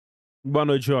Boa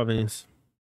noite, jovens.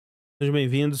 Sejam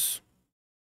bem-vindos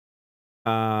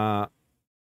a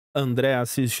André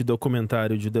assiste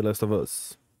documentário de The Last of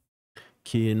Us,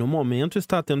 que no momento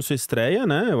está tendo sua estreia,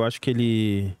 né? Eu acho que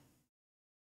ele,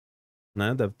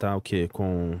 né, deve estar o quê?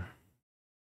 Com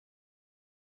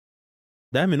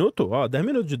 10 minutos? Ó, 10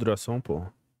 minutos de duração, pô.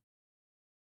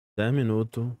 10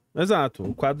 minutos. Exato,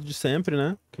 o quadro de sempre,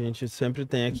 né? Que a gente sempre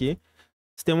tem aqui.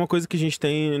 Se tem uma coisa que a gente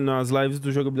tem nas lives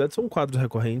do Jogabilidade, são quadros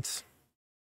recorrentes.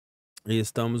 E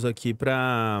estamos aqui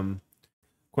pra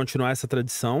continuar essa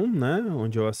tradição, né?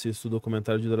 Onde eu assisto o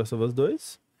documentário de The Last of Us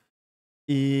 2.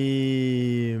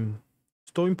 E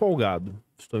estou empolgado.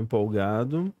 Estou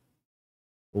empolgado.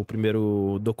 O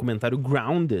primeiro documentário,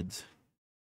 Grounded,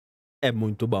 é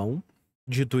muito bom.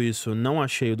 Dito isso, não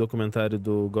achei o documentário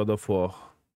do God of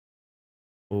War,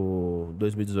 o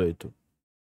 2018,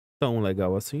 tão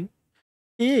legal assim.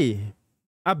 E,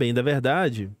 a bem da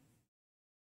verdade,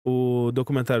 o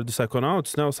documentário do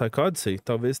Psychonauts, né, o Psychodyssey,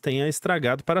 talvez tenha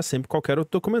estragado para sempre qualquer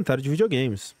outro documentário de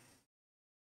videogames.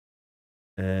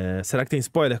 Será que tem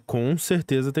spoiler? Com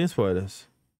certeza tem spoilers.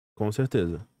 Com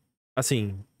certeza.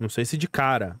 Assim, não sei se de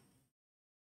cara,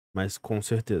 mas com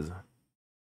certeza.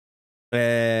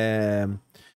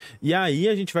 E aí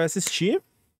a gente vai assistir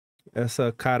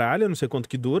essa caralho, não sei quanto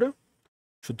que dura.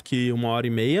 Chuto que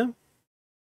 1h30.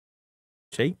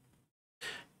 Sei?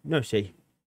 Não sei.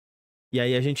 E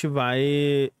aí a gente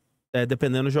vai,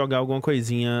 dependendo, jogar alguma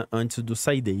coisinha antes do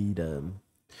saideira.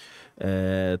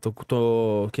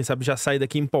 Quem sabe já sair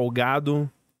daqui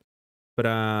empolgado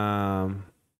pra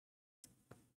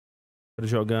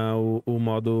jogar o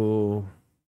modo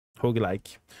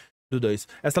roguelike do 2.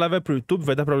 Essa live vai pro YouTube,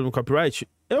 vai dar problema no copyright?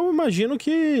 Eu imagino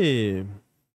que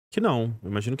não. Eu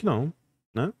imagino que não,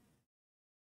 né?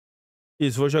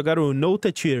 Isso, vou jogar o No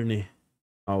Techirne,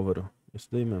 Álvaro. Isso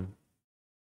daí mesmo.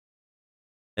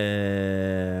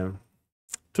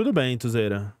 Tudo bem,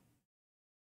 Tuzeira.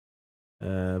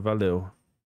 Valeu.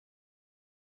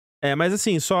 Mas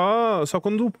assim, só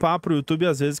quando upar pro YouTube,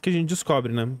 às vezes, que a gente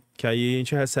descobre, né? Que aí a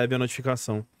gente recebe a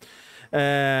notificação.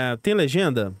 Tem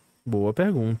legenda? Boa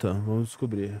pergunta. Vamos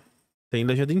descobrir. Tem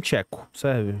legenda em tcheco,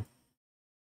 serve?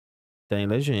 Tem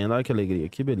legenda. Olha que alegria,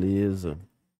 que beleza.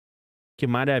 Que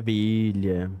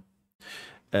maravilha.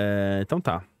 Então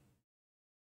tá.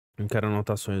 Não quero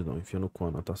anotações, não. Enfio no cu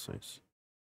anotações.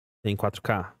 Tem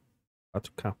 4K?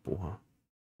 4K, porra.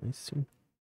 Aí sim.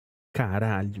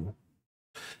 Caralho.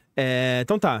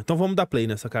 Então tá. Então vamos dar play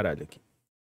nessa caralho aqui.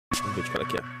 Vamos ver de qual é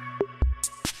que é.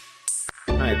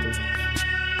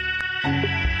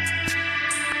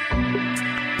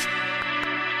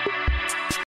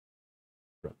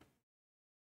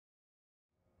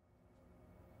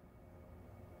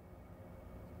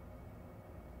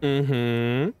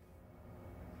 Uhum.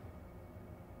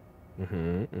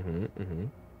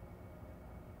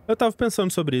 Eu tava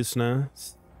pensando sobre isso, né?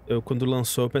 Quando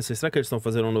lançou, eu pensei, será que eles estão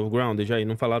fazendo um novo Grounded? E aí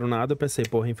não falaram nada, eu pensei,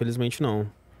 porra, infelizmente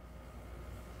não.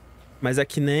 Mas é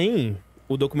que nem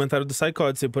o documentário do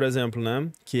Psychodyssey, por exemplo,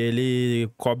 né? Que ele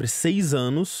cobre 6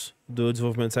 anos do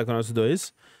desenvolvimento do Psychonauts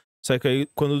 2. Só que aí,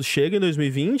 quando chega em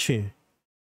 2020,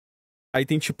 aí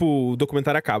tem, tipo, o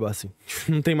documentário acaba, assim.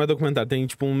 Não tem mais documentário, tem,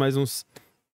 tipo, mais uns,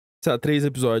 sei lá, 3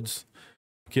 episódios.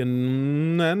 Porque,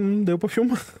 né, não deu pra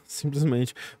filmar,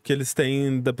 simplesmente. O que eles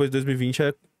têm depois de 2020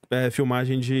 é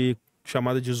filmagem de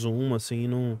chamada de Zoom, assim,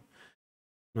 não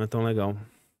é tão legal.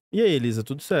 E aí, Elisa,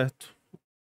 tudo certo?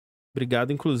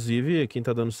 Obrigado, inclusive, quem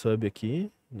tá dando sub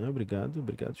aqui, né? Obrigado,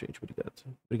 gente, obrigado.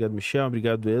 Obrigado, Michel,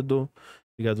 obrigado, Edo.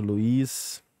 Obrigado,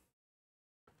 Luiz.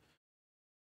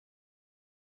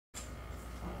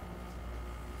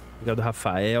 Obrigado,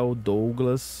 Rafael,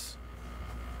 Douglas.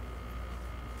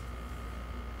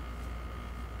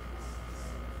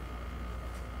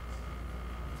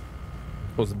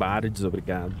 Os Bardes,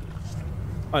 obrigado.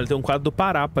 Olha, tem um quadro do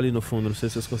Parapa ali no fundo, não sei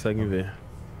se vocês conseguem ver.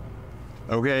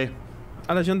 Ok.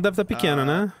 A legenda deve estar pequena,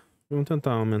 né? Vamos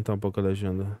tentar aumentar um pouco a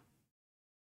legenda.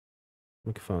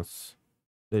 Como que faço?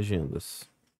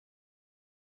 Legendas.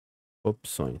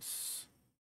 Opções.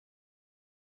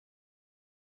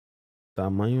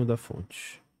 Tamanho da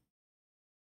fonte.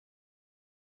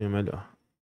 É melhor.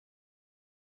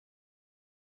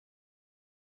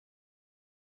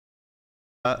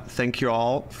 Thank you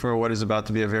all for what is about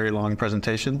to be a very long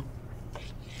presentation.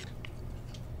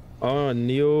 Oh,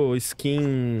 new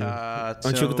skin.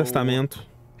 Antigo Testamento.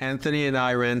 Anthony and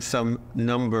I ran some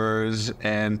numbers,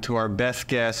 and to our best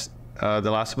guess,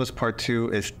 The Last of Us Part 2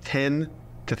 is 10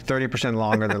 to 30%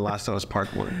 longer than Last of Us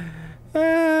Part 1.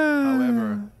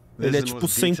 However, ele é tipo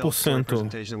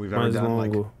 100% mais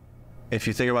longo. If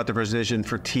you think about the precision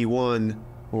for T1,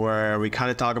 where we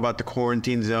kind of talk about the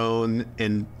quarantine zone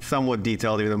in somewhat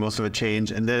detail, even though most of it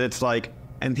changed. And then it's like,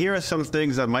 and here are some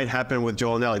things that might happen with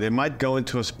Joel and Ellie. They might go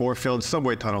into a spore-filled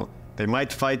subway tunnel. They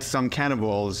might fight some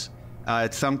cannibals.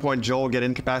 At some point, Joel will get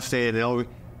incapacitated.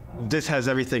 This has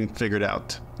everything figured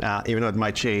out, even though it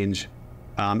might change.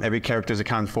 Every character is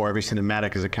accounted for, every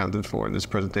cinematic is accounted for in this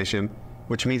presentation,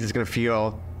 which means it's going to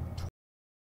feel...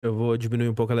 Eu vou diminuir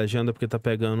um pouco a legenda porque tá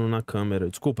pegando na câmera.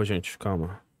 Desculpa, gente,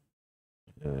 calma.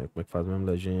 Como é que faz mesmo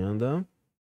legenda?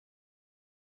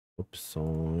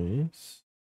 Opções.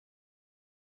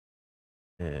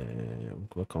 Vamos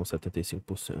colocar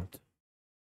 75%.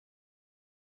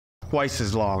 Twice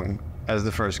as long as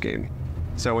the first game.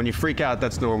 So when you freak out,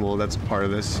 that's normal, that's part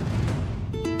of this.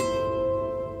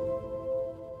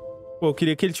 Pô, eu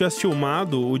queria que ele tivesse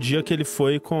filmado o dia que ele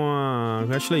foi com a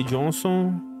Ashley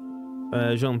Johnson,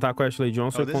 jantar com a Ashley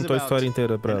Johnson e contou a história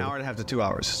inteira pra ela. An hour and a half to 2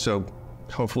 hours, so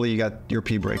hopefully you got your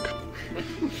pee break.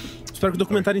 Espero que o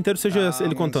documentário inteiro seja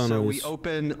ele contando isso. We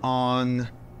open on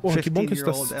Porra, que bom que isso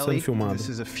tá sendo filmado. This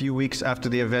is a few weeks after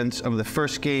the events of the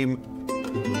first game.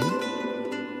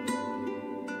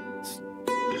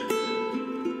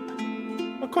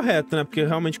 É correto, né? Porque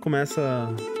realmente começa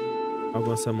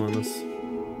algumas semanas.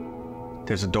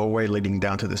 There's a doorway leading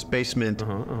down to this basement,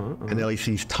 and Ellie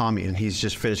sees Tommy, and he's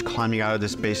just finished climbing out of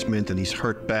this basement, and he's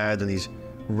hurt bad, and he's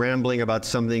rambling about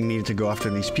something needing to go after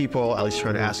these people. Ellie's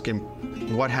trying to ask him,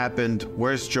 what happened?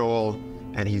 Where's Joel?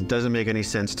 And he doesn't make any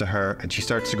sense to her, and she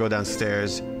starts to go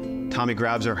downstairs. Tommy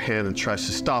grabs her hand and tries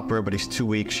to stop her, but he's too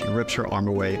weak. She rips her arm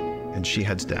away, and she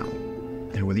heads down.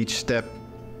 And with each step,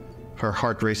 her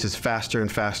heart races faster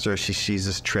and faster as she sees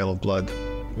this trail of blood.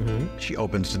 She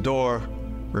opens the door,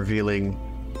 revealing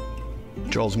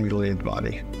Joel's mutilated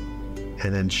body.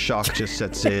 And then shock just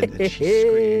sets in, and she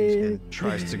screams and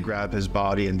tries to grab his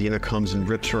body, and Dina comes and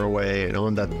rips her away, and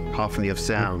on that cacophony of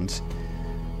sounds,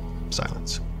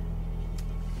 silence.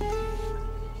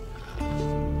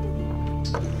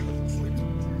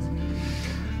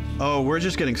 Oh, we're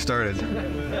just getting started.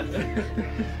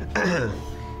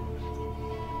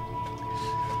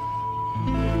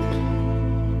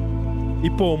 E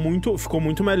pô, ficou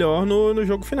muito melhor no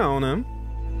jogo final, né?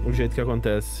 O jeito que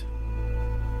acontece.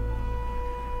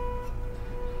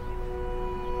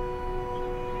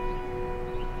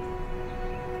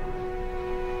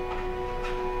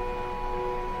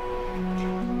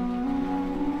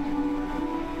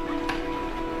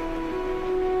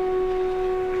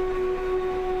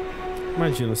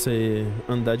 Imagina você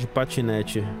andar de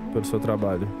patinete pelo seu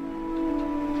trabalho.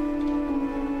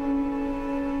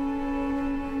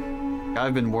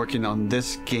 I've been working on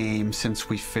this game since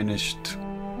we finished.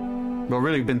 Well,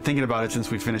 really been thinking about it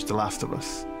since we finished The Last of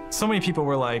Us. So many people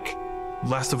were like,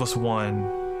 Last of Us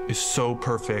 1 is so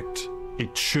perfect.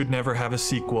 It should never have a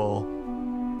sequel.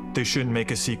 They shouldn't make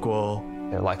a sequel.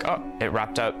 They're like, oh, it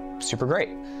wrapped up super great.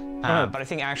 But I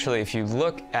think actually, if you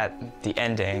look at the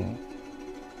ending...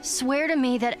 Swear to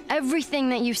me that everything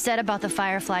that you said about the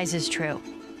Fireflies is true.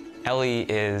 Ellie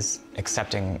is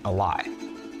accepting a lie.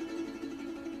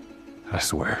 I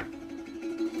swear.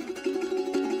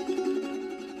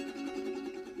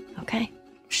 Okay.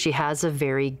 She has a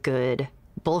very good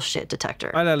bullshit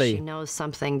detector. She knows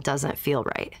something doesn't feel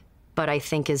right, but I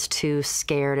think is too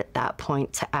scared at that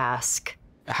point to ask.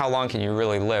 How long can you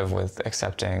really live with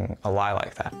accepting a lie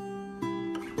like that?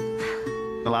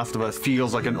 The Last of Us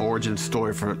feels like an origin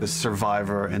story for this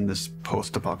survivor in this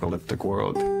post-apocalyptic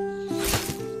world.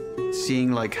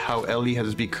 Seeing like how Ellie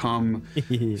has become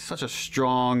such a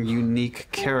strong, unique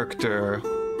character,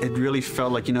 it really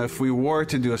felt like, you know, if we were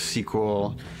to do a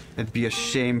sequel, it'd be a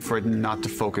shame for it not to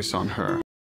focus on her.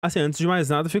 Assim, antes de mais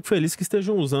nada, fico feliz que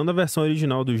estejam usando a versão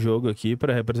original do jogo aqui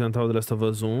para representar o The Last of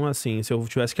Us 1. Assim, se eu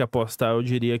tivesse que apostar, eu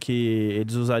diria que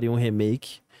eles usariam um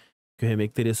remake. Que o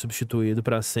remake teria substituído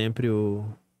para sempre o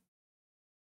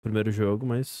primeiro jogo,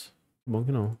 mas bom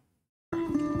que não.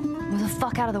 Move the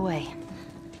fuck out of the way.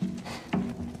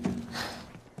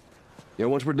 Yeah,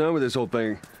 once we're done with this whole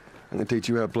thing, I'm gonna teach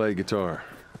you how to play guitar.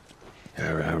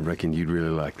 I reckon you'd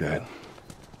really like that.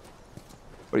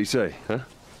 What do you say, huh?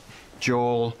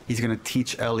 Joel, he's gonna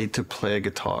teach Ellie to play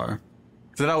guitar.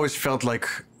 That always felt like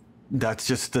that's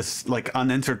just this like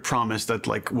unanswered promise that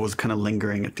like was kind of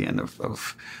lingering at the end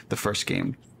of the first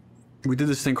game. We did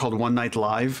this thing called One Night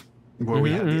Live, where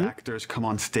we had the actors come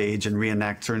on stage and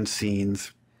reenact certain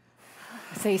scenes.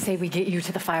 So you say we get you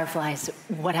to the Fireflies.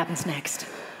 What happens next?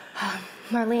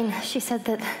 Marlene, she said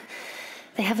that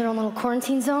they have their own little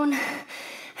quarantine zone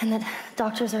and that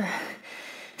doctors are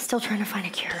still trying to find a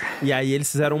cure. E aí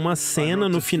eles fizeram uma cena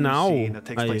no final aí,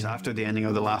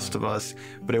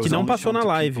 que não passou na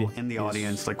live.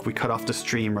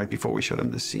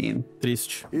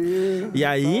 Triste. E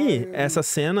aí, essa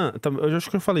cena, eu acho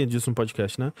que eu falei disso no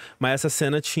podcast, né? Mas essa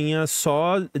cena tinha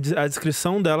só a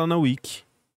descrição dela na Wiki.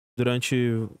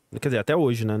 Durante... Quer dizer, até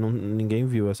hoje, né? Ninguém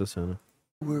viu essa cena.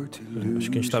 Acho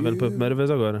que a gente tá vendo pela primeira vez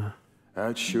agora.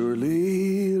 I'd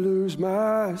surely lose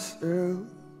myself.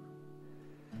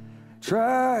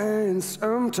 Try and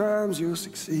sometimes you'll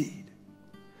succeed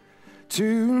to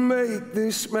make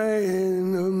this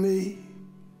man of me.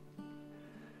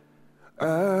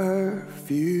 Our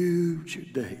future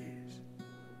days,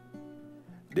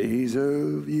 days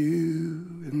of you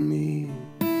and me.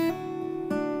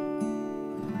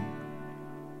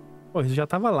 Pô, ele já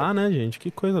tava lá, né, gente? Que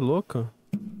coisa louca.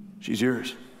 She's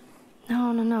yours.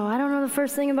 No. I don't know the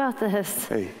first thing about this.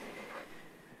 Hey,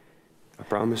 I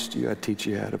promised you I'd teach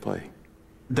you how to play.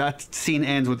 That scene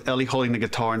ends with Ellie holding the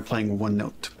guitar and playing one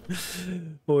note.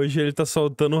 Hoje ele tá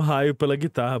soltando raio pela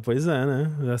guitarra. Pois é,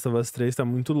 né? Last of Us 3 tá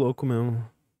muito louco mesmo.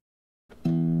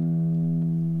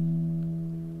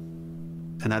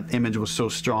 And that image was so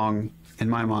strong in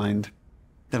my mind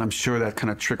that I'm sure that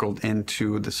kind of trickled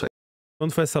into the site.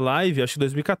 Quando foi essa live? Acho que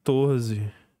 2014.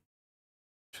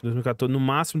 Acho que 2014, no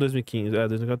máximo 2015. É,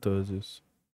 2014, isso.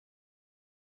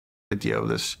 Idea of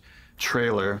this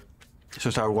trailer. So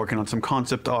I started working on some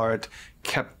concept art,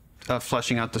 kept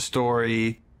fleshing out the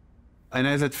story. And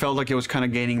as it felt like it was kind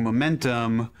of gaining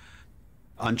momentum,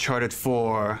 Uncharted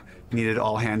 4 needed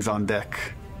all hands on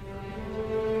deck.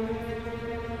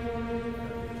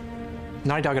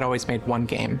 Naughty Dog had always made one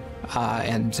game,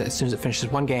 and as soon as it finishes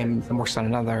one game, it works on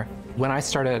another. When I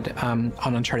started on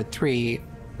Uncharted 3,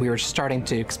 we were starting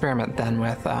to experiment then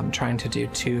with trying to do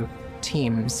 2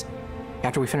 teams.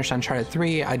 After we finished Uncharted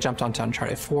 3, I jumped onto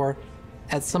Uncharted 4.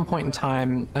 At some point in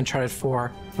time, Uncharted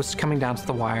 4 was coming down to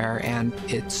the wire, and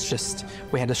it's just,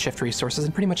 we had to shift resources,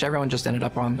 and pretty much everyone just ended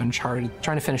up on Uncharted,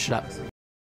 trying to finish it up.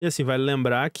 E assim, vale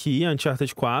lembrar que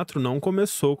Uncharted 4 não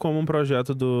começou como um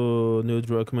projeto do Neil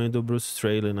Druckmann e do Bruce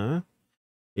Straley, né?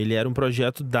 Ele era um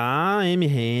projeto da Amy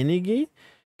Hennig,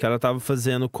 que ela tava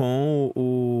fazendo com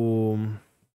o...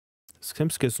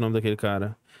 Sempre esqueço o nome daquele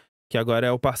cara. Que agora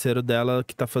é o parceiro dela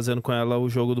que tá fazendo com ela o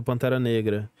jogo do Pantera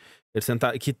Negra.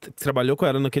 Ele que trabalhou com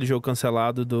ela naquele jogo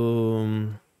cancelado do...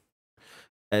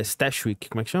 Stashwick,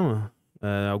 como é que chama?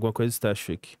 Alguma coisa de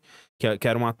Stashwick. Que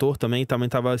era um ator também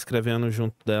tava escrevendo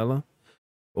junto dela.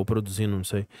 Ou produzindo, não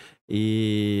sei.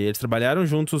 E eles trabalharam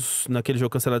juntos naquele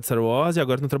jogo cancelado de Star Wars e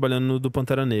agora estão trabalhando no do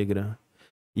Pantera Negra.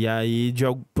 E aí,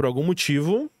 por algum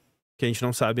motivo, que a gente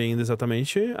não sabe ainda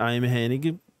exatamente, a Amy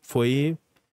Hennig foi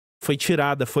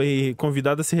tirada, foi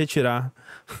convidada a se retirar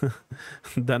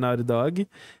da Naughty Dog.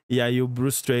 E aí o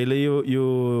Bruce Straley e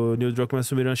o Neil Druckmann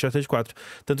assumiram o Uncharted 4.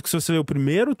 Tanto que se você ver o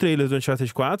primeiro trailer do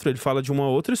Uncharted 4, ele fala de uma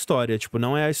outra história. Tipo,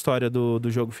 não é a história do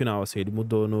jogo final, assim. Ele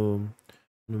mudou no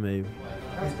meio.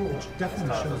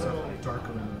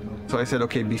 So I said,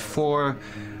 okay, before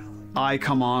I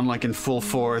come on like in full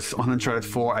force on Uncharted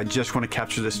 4, I just want to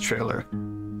capture this trailer.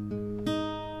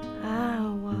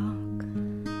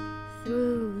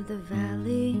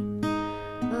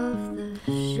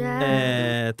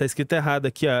 Tá escrito errado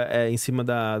aqui, ó. Em cima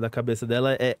da cabeça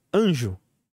dela é anjo.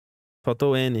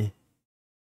 Faltou o N.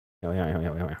 And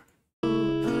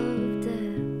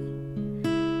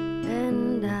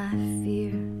I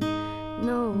fear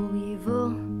no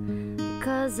evil,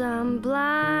 'cause I'm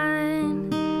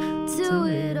blind to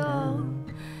it all.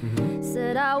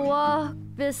 Said I walk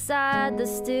beside the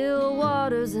still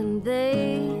waters and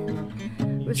they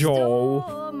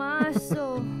restore my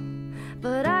soul.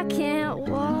 But I can't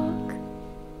walk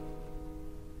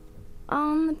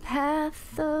on the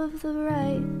path of the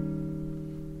right,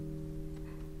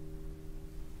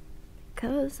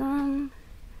 'cause I'm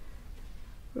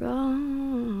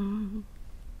wrong.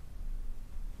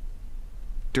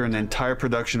 During the entire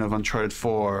production of Uncharted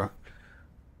 4,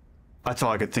 that's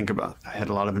all I could think about. I had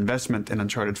a lot of investment in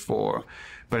Uncharted 4,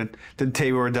 but the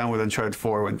day we were done with Uncharted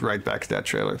 4, I went right back to that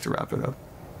trailer to wrap it up.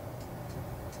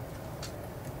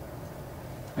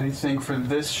 Anything for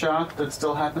this shot that's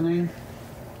still happening?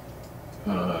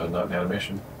 Not in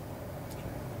animation.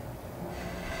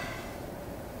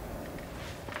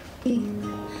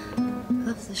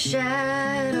 Of the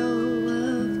shadow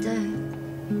of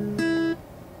death.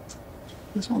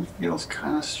 This one feels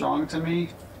kind of strong to me.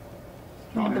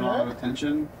 Drawing a lot of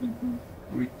attention. Can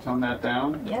we tone that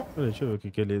down? Yep. Deixa eu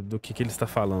ver do que ele está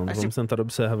falando. Vamos tentar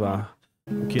observar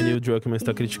o que Neil Druckmann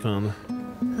está criticando.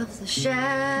 Of the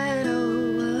shadow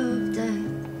of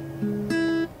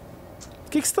death.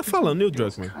 que você tá falando, Neil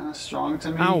Druckmann?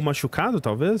 Ah, o machucado,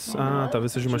 talvez? Ah,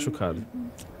 talvez seja o machucado.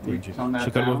 Entendi.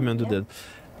 Achei que era o movimento do dedo.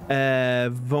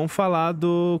 Vão falar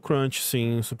do Crunch,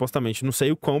 sim, supostamente. Não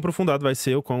sei o quão aprofundado vai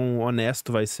ser, o quão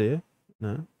honesto vai ser,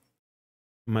 né?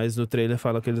 Mas no trailer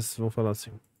fala que eles vão falar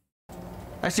assim.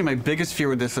 Actually, my biggest fear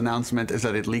with this announcement is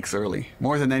that it leaks early.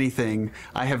 More than anything,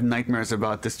 I have nightmares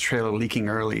about this trailer leaking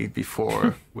early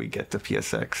before we get to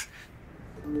PSX.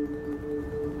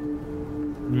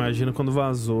 Imagina quando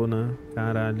vazou, né?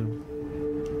 Caralho.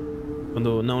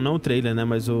 Quando... Não o trailer, né?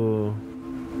 Mas o...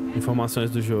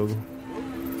 Informações do jogo.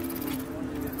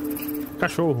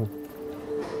 Cachorro.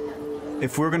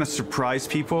 If we're gonna surprise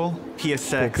people,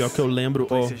 PSX, pior que eu lembro,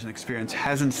 PlayStation Experience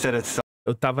hasn't set itself.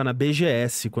 Eu tava na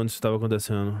BGS quando isso tava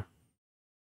acontecendo.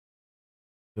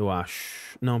 Eu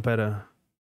acho. Não, pera.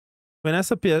 Foi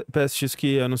nessa PSX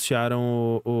que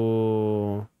anunciaram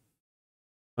o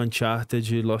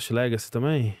Uncharted Lost Legacy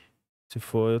também? Se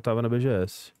for, eu tava na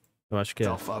BGS. Eu acho que é.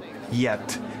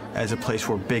 Yet, as a place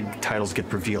where big titles get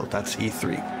revealed, that's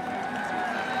E3.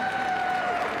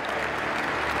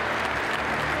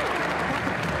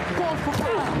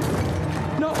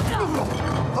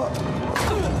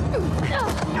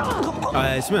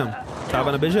 Ah, é isso mesmo.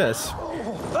 Tava na BGS.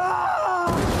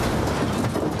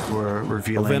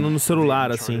 Tô vendo no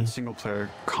celular, assim. Single player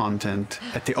content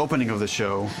at the opening of the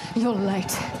show. You're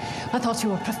late. I thought you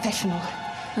were professional.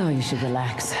 Oh, you should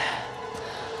relax.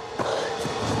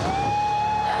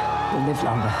 You'll live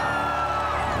longer.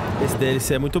 Esse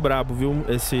DLC é muito brabo, viu?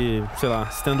 Esse, sei lá,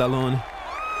 standalone.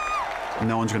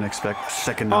 No one's gonna expect a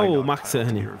second. Oh, Mark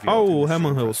Cerny. Oh,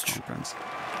 Herman Host.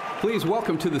 Please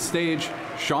welcome to the stage,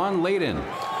 Sean Layden.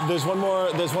 There's one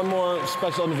more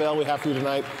special unveil we have for you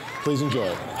tonight. Please enjoy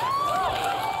it.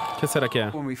 Que será que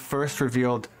é? When we first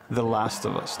revealed The Last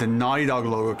of Us, the Naughty Dog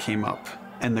logo came up,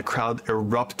 and the crowd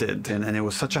erupted, and it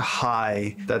was such a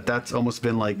high that that's almost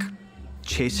been like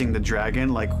chasing the dragon,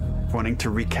 like wanting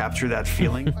to recapture that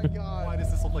feeling. Oh my God. Why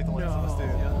does this look like The Last of Us, dude?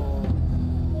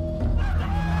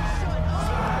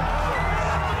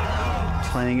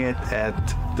 Playing it at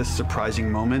this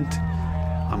surprising moment,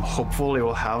 I'm hopeful it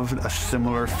will have a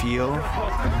similar feel.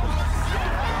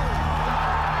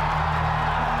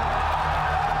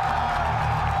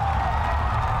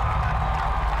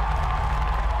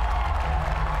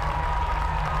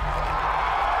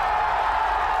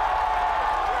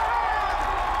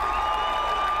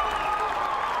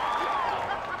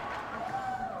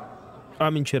 Ah,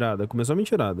 mentirada. Começou a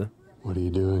mentirada. What are you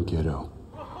doing, kiddo?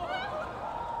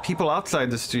 People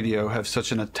outside the studio have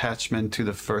such an attachment to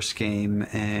the first game,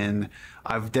 and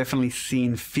I've definitely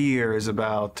seen fears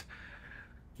about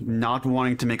not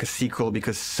wanting to make a sequel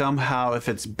because somehow if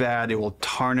it's bad, it will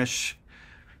tarnish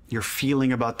your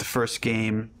feeling about the first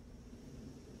game.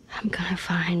 I'm gonna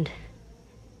find,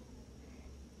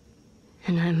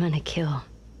 and I'm gonna kill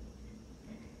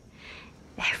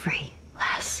every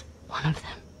last one of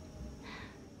them.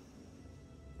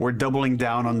 We're doubling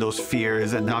down on those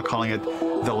fears and not calling it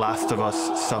The Last of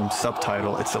Us some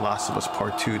subtitle. It's The Last of Us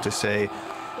Part 2 to say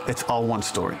it's all one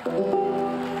story.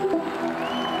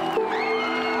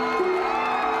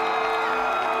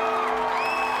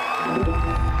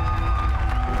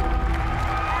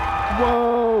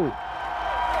 Whoa!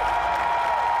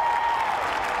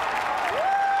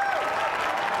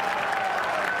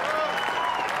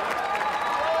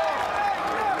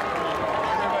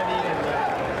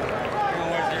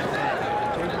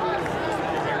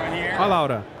 Ó,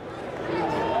 Laura.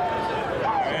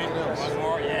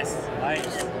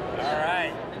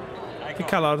 O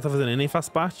que a Laura tá fazendo? Ele nem faz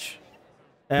parte.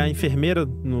 É a enfermeira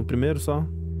no primeiro só.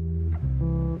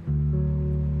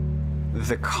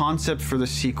 The concept for the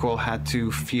sequel had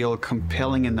to feel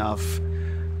compelling enough,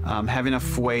 have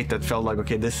enough weight that felt like,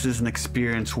 okay, this is an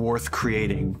experience worth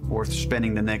creating, worth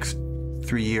spending the next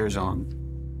 3 years on.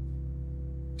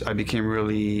 I became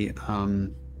really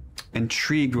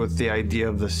intrigued with the idea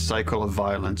of the cycle of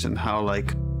violence and how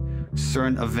like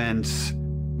certain events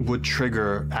would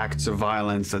trigger acts of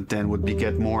violence that then would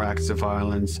beget more acts of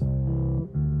violence.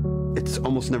 It's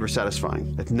almost never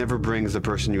satisfying. It never brings the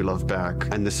person you love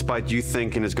back. And despite you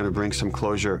thinking it's going to bring some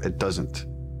closure, it doesn't.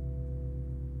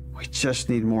 We just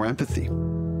need more empathy.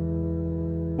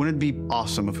 Wouldn't it be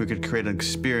awesome if we could create an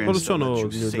experience that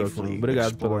lets you safely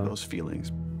explore those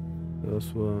feelings?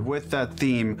 With that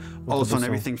theme, all of a sudden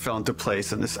everything fell into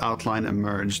place and this outline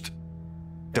emerged.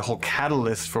 The whole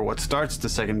catalyst for what starts the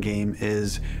second game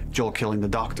is Joel killing the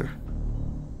doctor.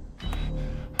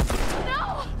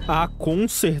 Ah, com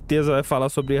certeza vai falar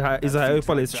sobre Israel e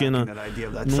Palestina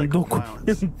num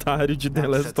documentário de The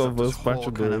Last of Us Parte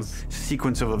 2.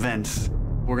 Sequence of events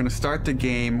We're gonna start the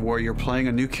game where you're playing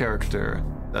a new character.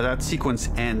 That sequence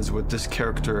ends with this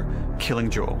character killing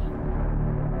Joel.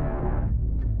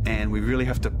 And we really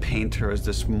have to paint her as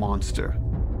this monster.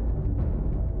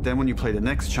 Then when you play the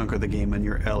next chunk of the game and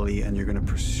you're Ellie and you're gonna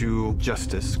pursue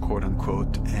justice, quote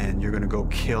unquote, and you're gonna go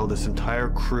kill this entire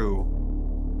crew,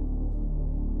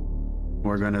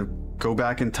 we're gonna go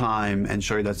back in time and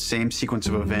show you that same sequence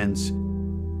of events,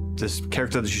 this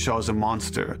character that you saw as a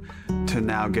monster, to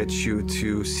now get you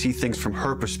to see things from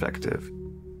her perspective.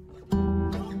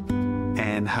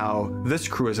 And how this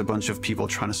crew is a bunch of people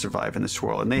trying to survive in this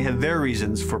world. And they had their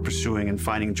reasons for pursuing and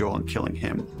finding Joel and killing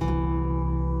him.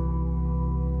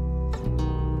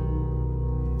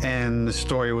 And the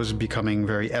story was becoming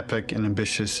very epic and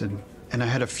ambitious. And I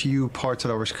had a few parts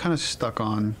that I was kind of stuck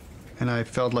on. And I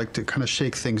felt like to kind of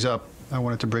shake things up, I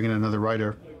wanted to bring in another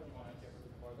writer.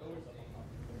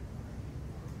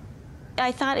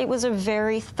 I thought it was a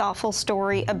very thoughtful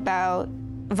story about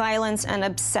violence and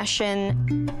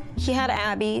obsession. He had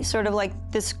Abby, sort of like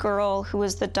this girl who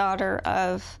was the daughter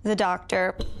of the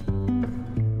doctor.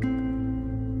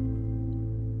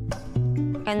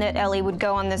 And that Ellie would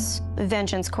go on this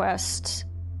vengeance quest.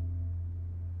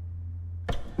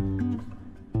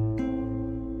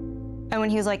 And when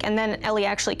he was like, and then Ellie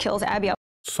actually kills Abby.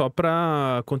 Só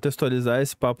pra contextualizar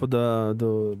esse papo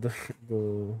do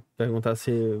perguntar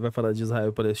se vai falar de Israel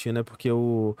e Palestina, é porque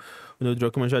o Neil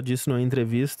Druckmann já disse numa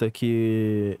entrevista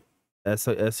que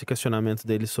esse questionamento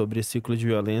dele sobre ciclo de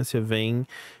violência vem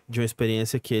de uma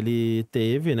experiência que ele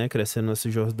teve, né, crescendo na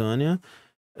Cisjordânia,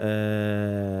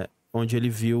 onde ele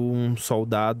viu um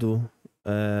soldado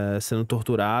sendo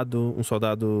torturado, um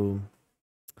soldado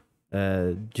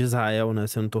de Israel, né,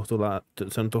 sendo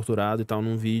torturado e tal,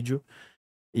 num vídeo.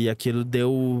 E aquilo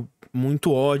deu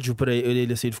muito ódio pra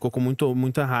ele, assim, ele ficou com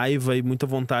muita raiva e muita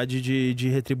vontade de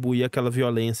retribuir aquela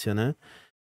violência, né?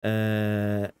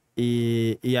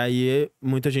 E aí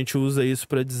muita gente usa isso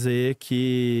pra dizer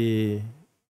que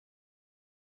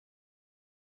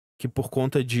por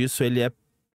conta disso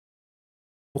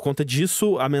por conta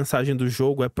disso a mensagem do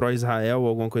jogo é pró-Israel ou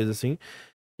alguma coisa assim.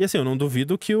 E assim, eu não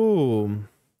duvido que o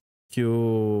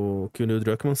Neil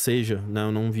Druckmann seja, né?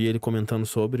 Eu não vi ele comentando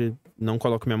sobre, não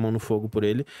coloco minha mão no fogo por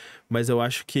ele, mas eu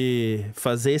acho que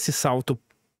fazer esse salto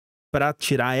pra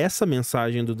tirar essa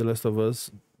mensagem do The Last of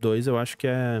Us 2, eu acho que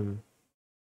é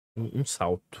um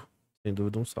salto, sem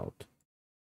dúvida um salto.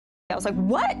 I was like,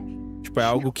 what? Tipo, é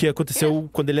algo que aconteceu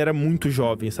quando ele era muito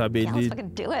jovem, sabe? Ele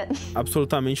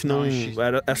absolutamente não...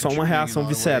 É só uma reação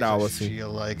visceral, assim.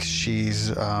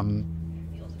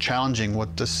 Challenging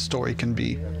what this story can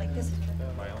be.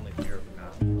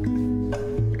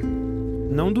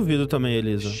 Não duvido também,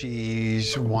 Elisa.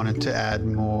 She's wanted to add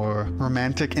more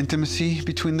romantic intimacy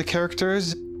between the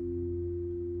characters.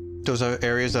 Those are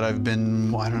areas that I've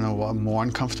been, I don't know, more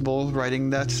uncomfortable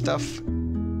writing that stuff.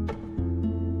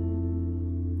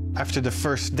 After the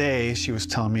first day, she was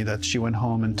telling me that she went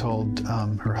home and told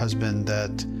her husband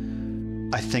that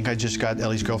I think I just got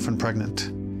Ellie's girlfriend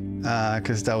pregnant.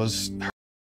 Because that was her.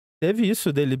 Teve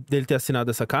isso dele ter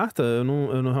assinado essa carta? Eu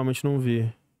realmente não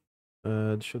vi.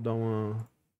 Deixa eu dar uma...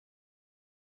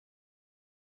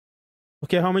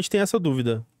 Porque realmente tem essa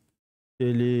dúvida.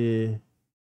 Que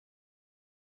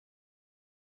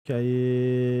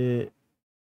aí...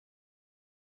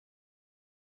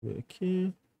 Vou ver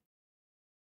aqui...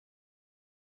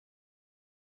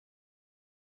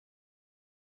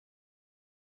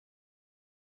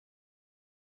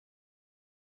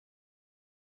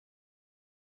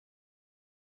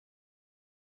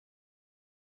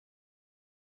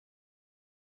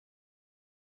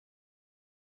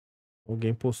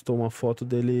 Alguém postou uma foto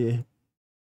dele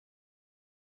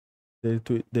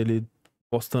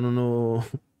postando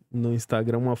no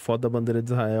Instagram uma foto da bandeira de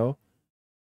Israel.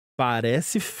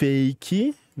 Parece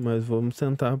fake, mas vamos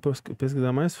tentar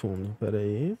pesquisar mais fundo. Pera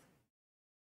aí.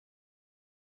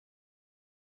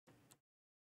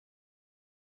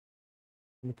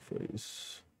 Como que foi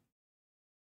isso?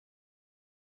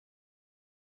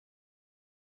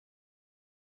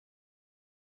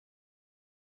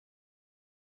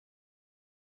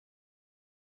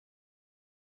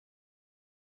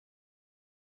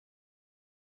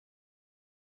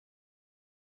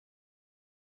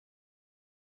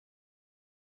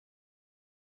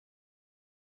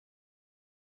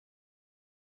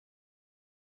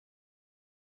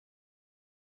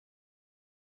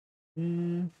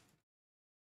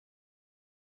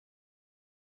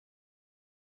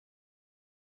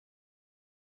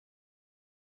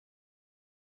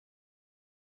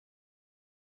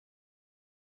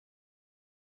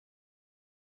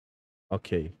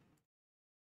 Ok.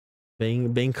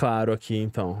 Bem claro aqui,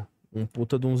 então. Um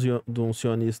puta de um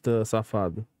sionista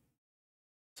safado.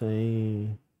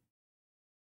 Sem...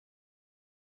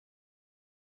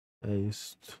 É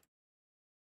isso.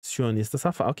 Sionista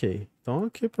safado, ok. Então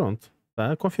aqui, pronto.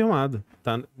 Tá confirmado.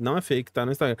 Tá, não é fake, tá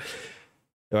no Instagram.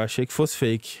 Eu achei que fosse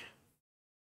fake.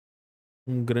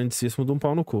 Um grandíssimo de um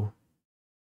pau no cu.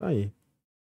 Tá aí.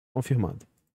 Confirmado.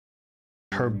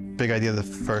 Her big idea the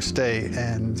first day,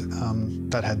 and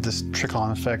that had this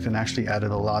trickle-on effect and actually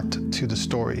added a lot to the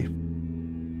story.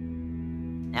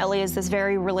 Ellie is this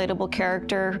very relatable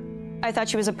character. I thought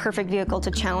she was a perfect vehicle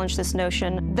to challenge this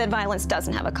notion that violence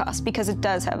doesn't have a cost, because it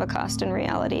does have a cost in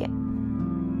reality.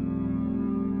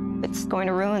 It's going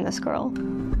to ruin this girl.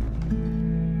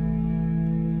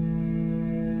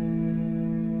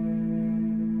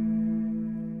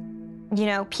 You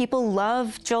know, people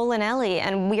love Joel and Ellie,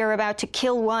 and we are about to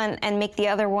kill one and make the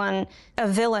other one a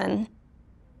villain.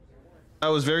 I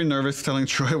was very nervous telling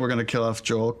Troy we're gonna kill off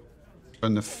Joel.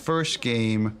 In the first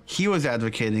game, he was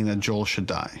advocating that Joel should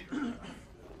die.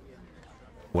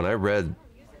 When I read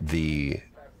the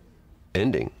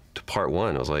ending to part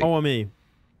 1, I was like, oh, me.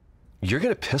 You're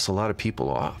gonna piss a lot of people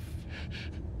off.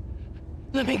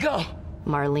 Let me go.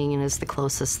 Marlene is the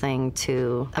closest thing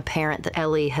to a parent that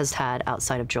Ellie has had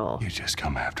outside of Joel. You just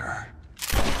come after her.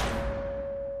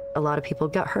 A lot of people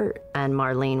got hurt, and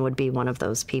Marlene would be one of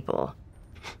those people.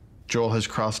 Joel has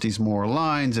crossed these moral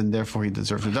lines, and therefore he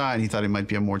deserves to die, and he thought it might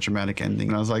be a more dramatic ending.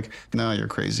 And I was like, no, you're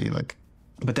crazy. Like,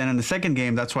 but then in the second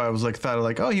game, that's why I was like,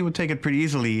 oh, he would take it pretty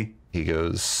easily. He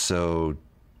goes, so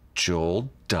Joel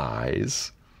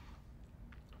dies,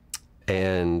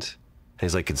 and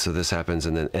he's like, and so this happens,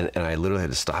 and then and I literally had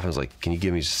to stop. I was like, can you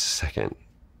give me just a second?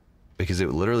 Because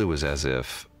it literally was as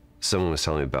if someone was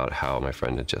telling me about how my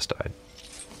friend had just died.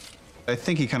 I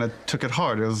think he kind of took it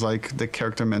hard. It was like the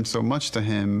character meant so much to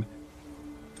him.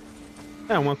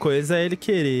 É, uma coisa é ele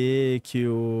querer que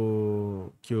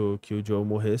o Joel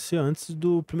morresse antes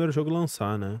do primeiro jogo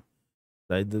lançar, né?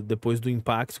 Daí depois do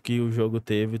impacto que o jogo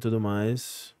teve e tudo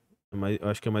mais, eu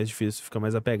acho que é mais difícil, fica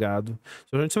mais apegado.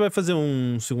 Se a gente vai fazer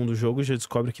um segundo jogo, já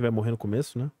descobre que vai morrer no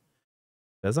começo, né?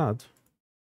 Pesado.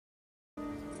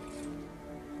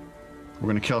 We're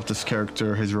gonna kill off this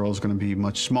character. His role is gonna be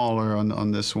much smaller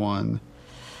on this one.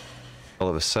 All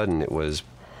of a sudden, it was,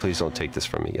 please don't take this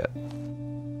from me yet.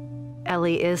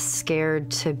 Ellie is scared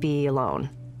to be alone.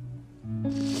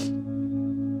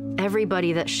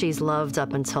 Everybody that she's loved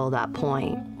up until that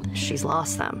point, she's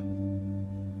lost them.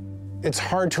 It's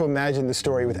hard to imagine the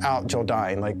story without Joel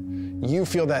dying. Like, you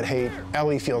feel that hate,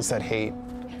 Ellie feels that hate.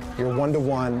 You're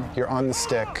one-to-one, you're on the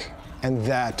stick, and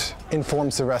that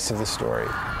informs the rest of the story.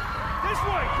 This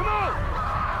way, come on!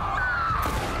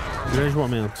 Grande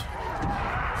momento.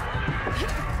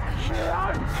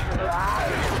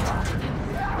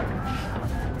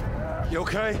 You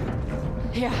okay?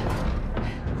 Yeah.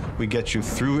 We get you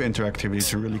through interactivity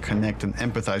to really connect and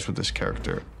empathize with this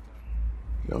character.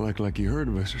 You look like you heard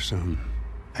of us or something.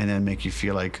 And then make you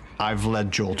feel like I've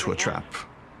led Joel to a trap.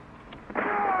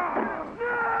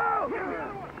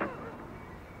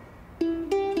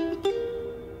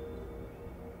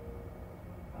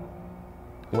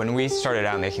 When we started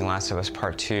out making Last of Us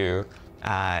Part 2,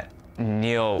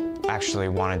 Neil actually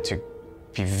wanted to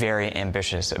be very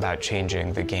ambitious about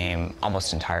changing the game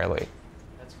almost entirely.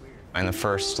 That's weird. In the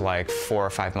first like 4 or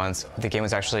 5 months, the game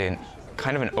was actually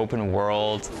kind of an open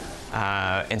world,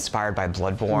 inspired by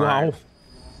Bloodborne. Uau!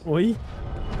 Oi?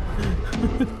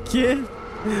 Que?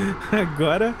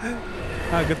 Agora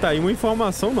tá aí uma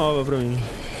informação nova pra mim.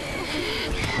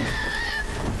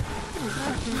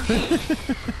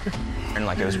 And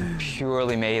like it was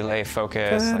purely melee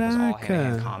focused, like it was all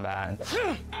hand-to-hand combat.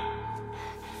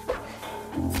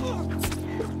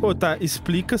 Pô, tá,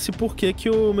 explica-se por que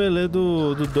o melee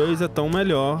do 2 é tão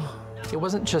melhor. It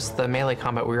wasn't just the melee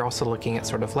combat, we were also looking at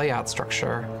sort of layout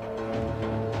structure.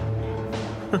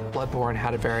 Bloodborne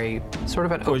had a very sort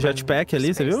of an o jetpack ali,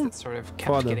 você viu? Sort of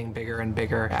kept Foda. getting bigger and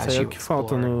bigger as Isso aí é you o que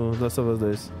falta no Last of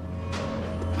Us 2.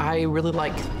 I really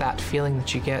like that feeling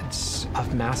that you get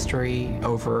of mastery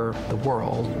over the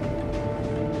world.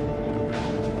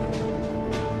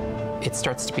 It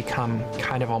starts to become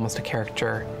kind of almost a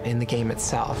character in the game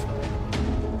itself.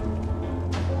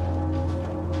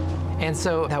 And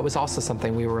so that was also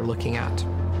something we were looking at.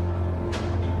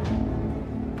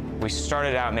 We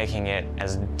started out making it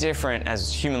as different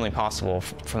as humanly possible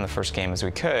from the first game as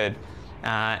we could,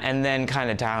 and then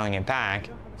kind of dialing it back.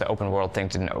 The open world thing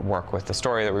didn't work with the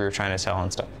story that we were trying to tell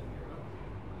and stuff.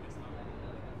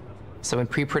 So in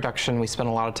pre-production, we spent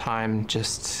a lot of time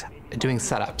just doing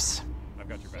setups. I've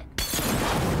got your back.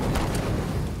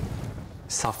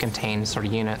 Self-contained sort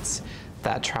of units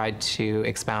that tried to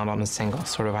expound on a single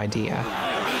sort of idea.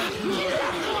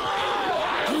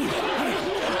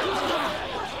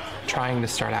 Trying to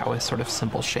start out with sort of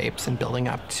simple shapes and building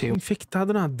up to...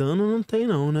 Infectado nadando não tem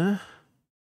não, né?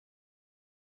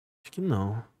 Acho que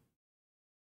não.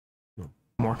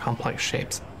 More complex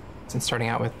shapes. And starting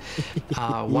out with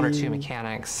one or two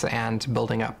mechanics and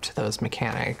building up to those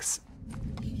mechanics.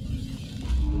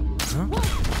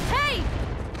 Hey!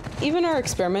 Even our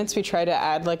experiments, we try to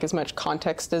add like as much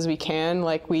context as we can.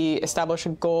 Like we establish a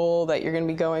goal that you're going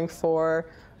to be going for.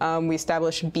 We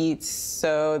establish beats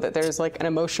so that there's like an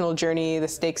emotional journey. The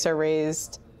stakes are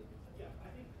raised.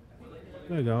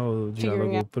 Legal, o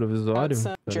diálogo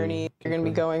provisório. Journey you're going to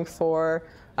be going for.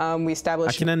 We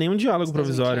establish. Aqui não é nem um diálogo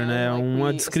provisório, né? É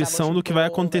uma descrição do que vai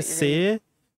acontecer,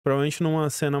 provavelmente numa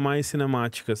cena mais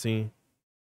cinemática, assim.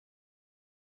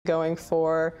 Going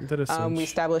for. We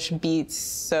establish beats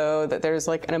so that there's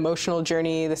like an emotional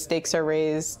journey. The stakes are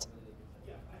raised.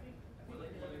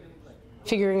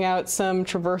 Figuring out some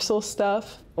traversal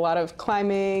stuff, a lot of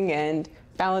climbing and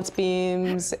balance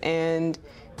beams, and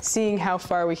seeing how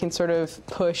far we can sort of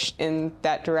push in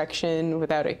that direction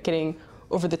without it getting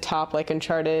over the top like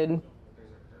Uncharted.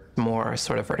 More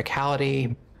sort of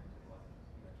verticality.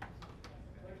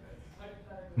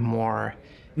 More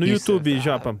no YouTube,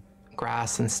 Japa.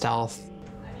 Grass and stealth.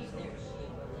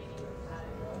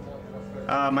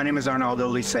 My name is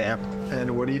Arnaldo Licea.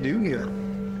 And what do you do here?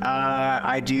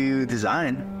 I do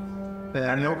design.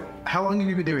 I know. How long have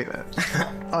you been doing that?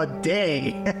 A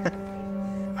day.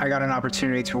 I got an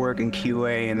opportunity to work in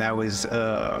QA, and that was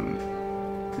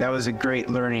a great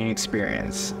learning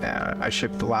experience. I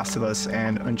shipped The Last of Us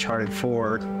and Uncharted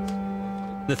 4.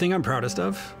 The thing I'm proudest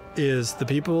of is the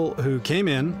people who came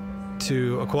in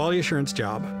to a quality assurance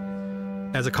job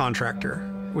as a contractor,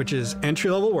 which is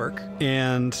entry-level work,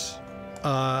 and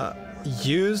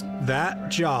used that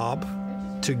job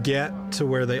to get to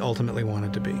where they ultimately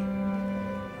wanted to be.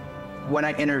 When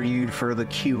I interviewed for the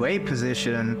QA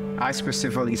position, I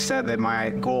specifically said that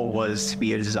my goal was to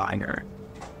be a designer.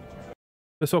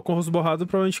 Pessoal com o rosto borrado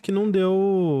provavelmente que não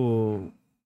deu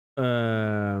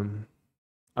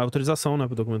autorização, né,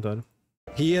 pro documentário.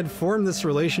 He had formed this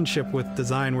relationship with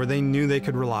design where they knew they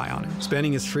could rely on him,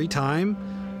 spending his free time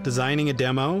designing a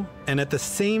demo, and at the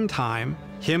same time,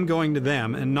 him going to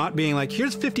them and not being like,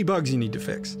 here's 50 bugs you need to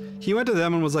fix. He went to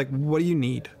them and was like, what do you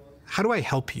need? How do I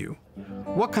help you?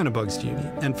 What kind of bugs do you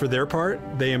need? And for their part,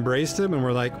 they embraced him and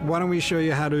were like, why don't we show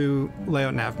you how to lay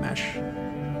out nav mesh?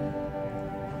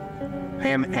 I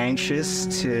am anxious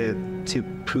to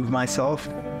prove myself.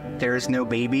 There is no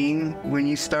babying when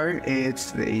you start.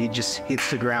 You just hit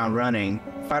the ground running.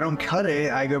 If I don't cut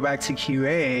it, I go back to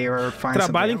QA or find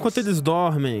Trabalha enquanto eles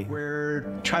dormem. We're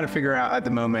trying to figure out at the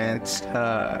moment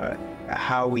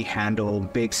how we handle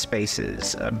big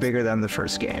spaces, bigger than the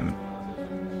first game.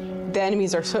 The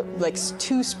enemies are so, like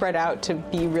too spread out to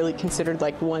be really considered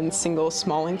like one single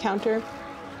small encounter.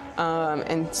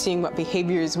 And seeing what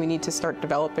behaviors we need to start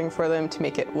developing for them to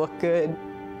make it look good.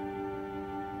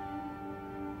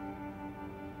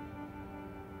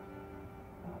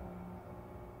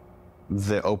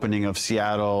 The opening of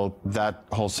Seattle, that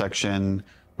whole section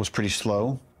was pretty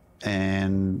slow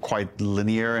and quite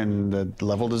linear in the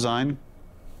level design.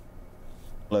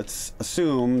 Let's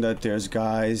assume that there's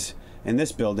guys in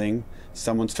this building,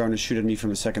 someone's starting to shoot at me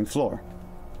from the second floor.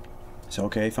 So,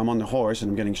 okay, if I'm on the horse and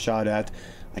I'm getting shot at,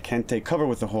 I can't take cover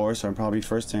with the horse, so probably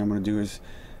first thing I'm going to do is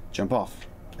jump off.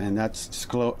 And that's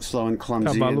slow and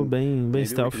clumsy. Cavalo bem maybe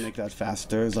stealth. we can make that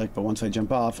faster. It's like, but once I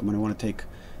jump off, I'm going to want to take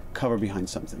cover behind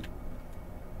something.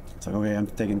 It's like, okay, I'm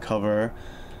taking cover.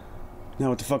 Now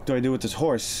what the fuck do I do with this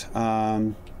horse?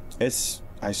 I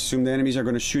assume the enemies are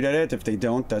going to shoot at it. If they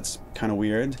don't, that's kind of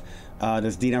weird.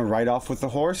 Does Dina ride off with the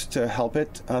horse to help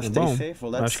it stay safe?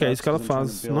 Well, that's acho que é isso que ela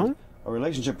faz, não? A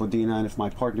relationship with Dina, and if my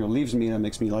partner leaves me, that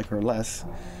makes me like her less.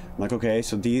 I'm like, okay,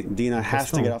 so Dina has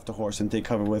to get off the horse and take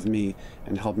cover with me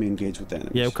and help me engage with the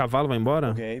enemies. E aí o cavalo vai embora?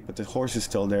 Okay, but the horse is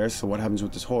still there, so what happens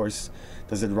with this horse?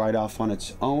 Does it ride off on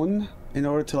its own in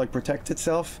order to like protect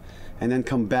itself and then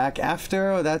come back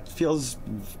after? That feels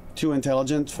too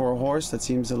intelligent for a horse. That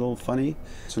seems a little funny.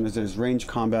 As soon as there's range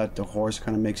combat, the horse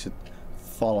kind of makes it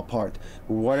fall apart.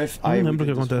 What if I lembro o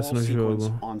que acontece no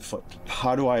jogo. On foot?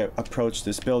 How do I approach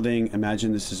this building?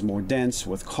 Imagine this is more dense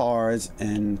with cars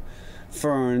and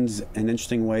ferns and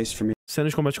interesting ways for me. Cena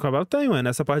de combate com cavalo tem, ué.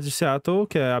 Nessa parte de Seattle,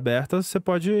 que é aberta, você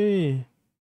pode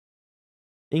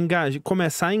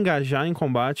começar a engajar em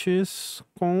combates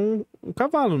com o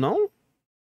cavalo, não?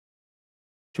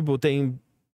 Tipo, tem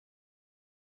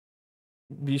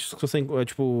bichos que você...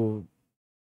 tipo...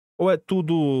 Ou é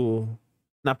tudo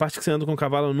Na parte que você anda com o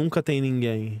cavalo, nunca tem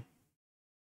ninguém.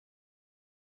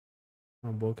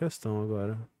 Uma boa questão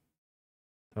agora.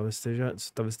 Talvez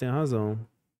tenha razão.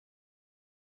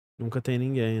 Nunca tem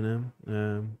ninguém, né?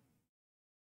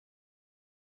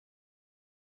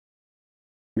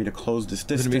 Os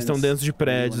inimigos estão dentro de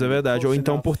prédios, é verdade. Ou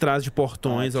então por trás de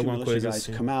portões, alguma coisa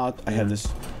assim. I had this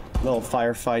little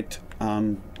firefight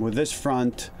with this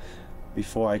front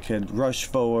before I could rush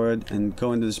forward and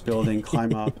go into this building,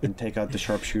 climb up and take out the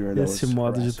sharpshooter that was Esse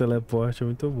modo de harassing. teleporte é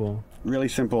muito bom. Really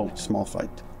simple, small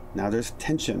fight. Now there's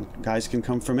tension. Guys can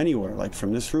come from anywhere, like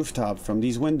from this rooftop, from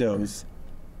these windows.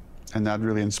 And that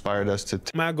really inspired us to...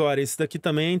 Mas agora, isso daqui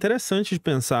também é interessante de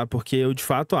pensar, porque eu de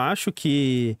fato acho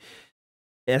que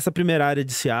essa primeira área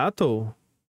de Seattle,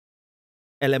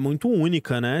 ela é muito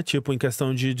única, né? Tipo, em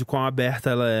questão de quão aberta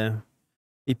ela é.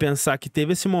 E pensar que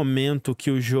teve esse momento que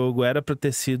o jogo era pra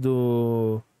ter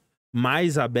sido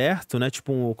mais aberto, né?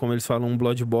 Tipo, como eles falam, um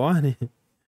Bloodborne.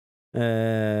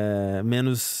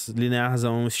 Menos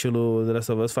linearzão, estilo The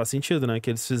Last of Us, faz sentido, né? Que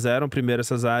eles fizeram primeiro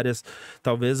essas áreas,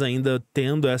 talvez ainda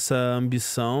tendo essa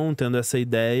ambição, tendo essa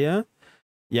ideia,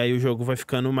 e aí o jogo vai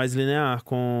ficando mais linear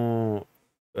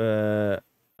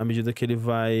à medida que ele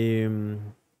vai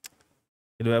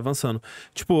avançando.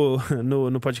 Tipo,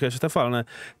 no podcast até fala, né?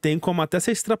 Tem como até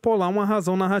se extrapolar uma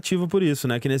razão narrativa por isso,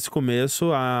 né? Que nesse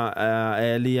começo a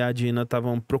Ellie e a Dina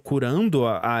estavam procurando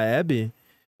a Abby,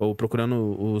 ou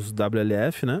procurando os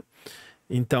WLF, né?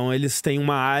 Então eles têm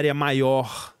uma área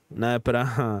maior, né,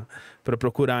 pra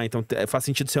procurar. Então faz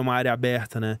sentido ser uma área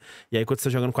aberta, né? E aí quando você tá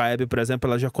jogando com a Abby, por exemplo,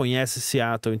 ela já conhece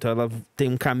Seattle, então ela tem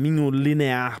um caminho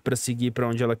linear pra seguir pra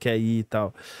onde ela quer ir e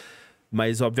tal.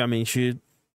 Mas obviamente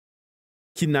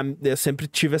que eu sempre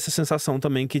tive essa sensação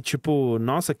também que, tipo,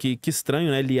 nossa, que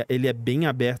estranho, né? Ele é bem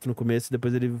aberto no começo e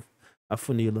depois ele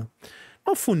afunila.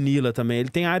 Não funila também, ele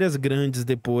tem áreas grandes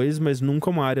depois, mas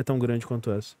nunca uma área tão grande quanto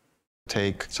essa.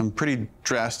 Take some pretty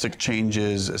drastic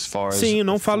changes as far as Sim, eu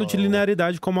não falo de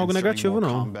linearidade como algo negativo,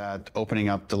 não. Opening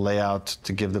up the layout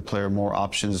to give the player more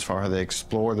options as far as they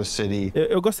explore the city.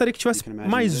 Eu gostaria que tivesse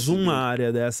mais uma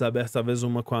área dessa aberta, talvez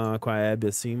uma com a Abby,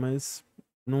 assim, mas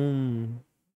não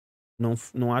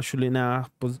acho linear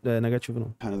negativo,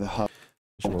 não. Deixa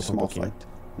eu voltar um pouquinho.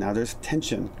 Now there's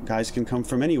tension. Guys can come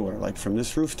from anywhere, like from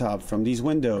this rooftop, from these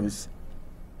windows.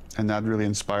 And that really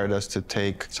inspired us to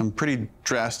take some pretty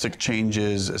drastic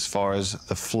changes as far as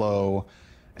the flow,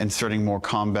 inserting more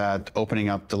combat, opening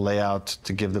up the layout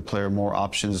to give the player more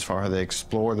options as far as they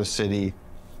explore the city.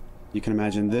 You can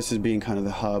imagine this as being kind of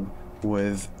the hub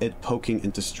with it poking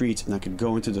into streets, and I could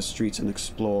go into the streets and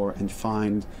explore and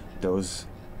find those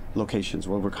locations,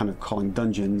 what we're kind of calling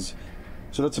dungeons.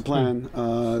 So that's the plan.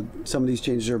 Some of these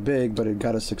changes are big, but it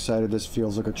got us excited. This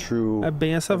feels like a true... É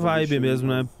bem essa vibe mesmo,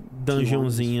 né?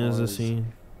 Dungeonzinhas, assim.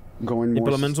 E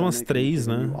pelo menos umas 3,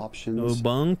 né? O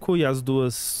banco e as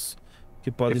duas que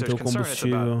podem ter o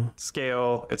combustível.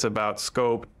 Scale, it's about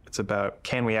scope, it's about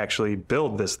can we actually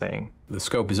build this thing? The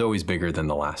scope is always bigger than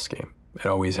the last game. It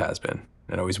always has been.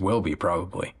 It always will be,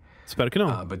 probably. Espero que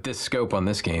não. But this scope on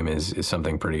this game is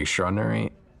something pretty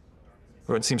extraordinary.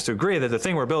 Everyone seems to agree that the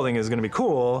thing we're building is going to be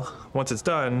cool. Once it's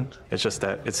done, it's just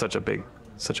that it's such a big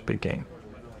game.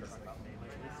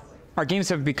 Our games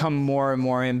have become more and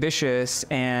more ambitious,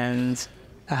 and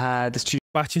this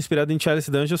parte inspirada em Chalice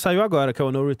Dungeon saiu agora, que é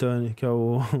o No Return, que é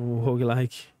o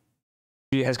roguelike.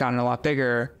 Has gotten a lot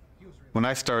bigger. When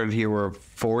I started here, we're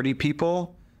 40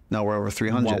 people. Now we're over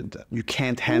 300. Wow. You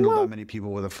can't handle that many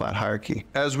people with a flat hierarchy.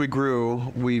 As we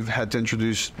grew, we've had to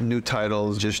introduce new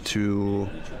titles just to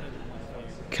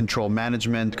control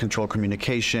management, control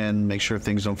communication, make sure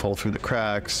things don't fall through the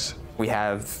cracks. We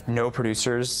have no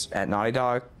producers at Naughty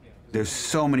Dog. There's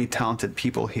so many talented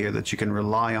people here that you can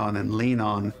rely on and lean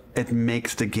on. It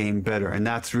makes the game better. And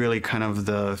that's really kind of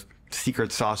the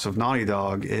secret sauce of Naughty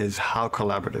Dog, is how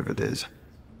collaborative it is.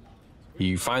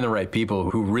 You find the right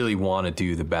people who really want to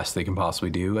do the best they can possibly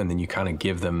do, and then you kind of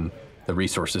give them the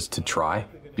resources to try.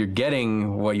 You're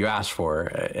getting what you asked for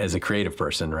as a creative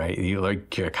person, right?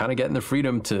 You're kind of getting the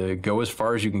freedom to go as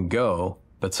far as you can go,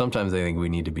 but sometimes I think we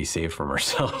need to be saved from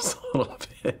ourselves a little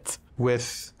bit.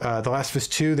 With The Last of Us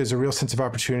 2, there's a real sense of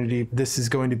opportunity. This is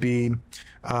going to be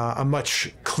a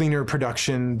much cleaner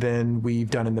production than we've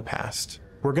done in the past.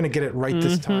 We're going to get it right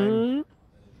this time.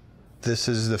 This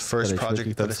is the first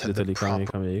project that has had the proper...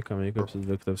 Calma aí, que eu preciso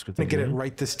ver o que tava escrito We're going to get aqui. it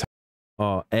right this time.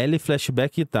 Ó, L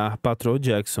Flashback Guitar, Patrol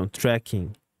Jackson,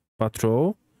 Tracking.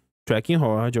 Patrol, Tracking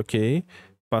Horde, ok.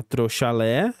 Patrol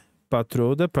Chalé,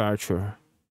 Patrol Departure.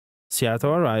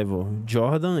 Seattle Arrival.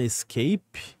 Jordan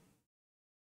Escape.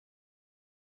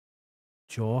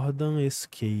 Jordan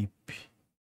Escape.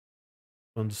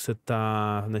 Quando você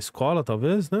tá na escola,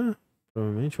 talvez, né?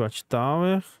 Provavelmente,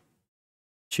 Watchtower.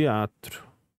 Teatro.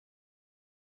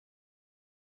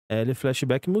 L,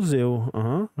 flashback, museu.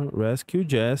 Rescue,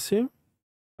 Jesse.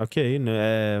 Ok,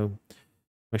 né? Como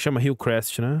é que chama?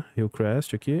 Hillcrest, né?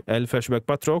 Hillcrest aqui. L, flashback,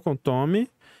 patrol com Tommy.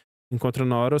 Encontra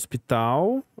Nora,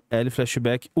 hospital. L,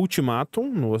 flashback, ultimatum.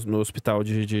 No hospital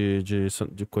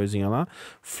de coisinha lá.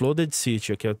 Flooded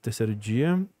City, aqui é o terceiro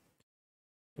dia.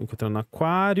 Encontrando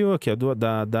aquário. Aqui é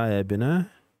da Abby, né?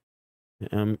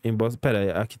 Pera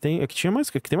aí, aqui tem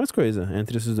mais coisa.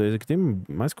 Entre esses dois aqui tem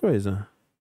mais coisa.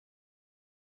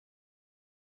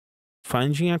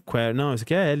 Finding Aquarium. Não, esse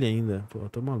aqui é L ainda. Pô, eu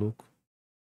tô maluco.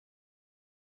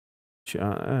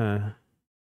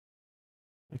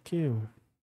 Aqui.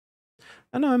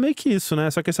 Não, é meio que isso, né?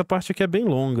 Só que essa parte aqui é bem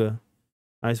longa.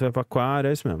 Aí você vai pra aquário,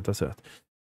 é isso mesmo, tá certo.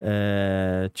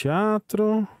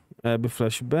 Teatro. Abby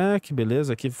flashback,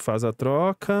 beleza. Aqui faz a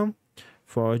troca.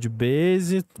 Forward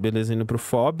base, beleza, indo pro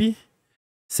FOB.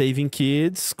 Saving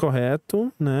Kids,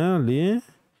 correto, né? Ali.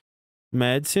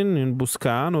 Medicine, indo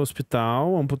buscar no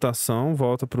hospital. Amputação,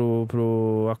 volta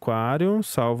pro aquário.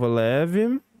 Salva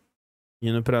leve.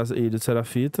 Indo pra Ilha de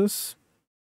Serafitas.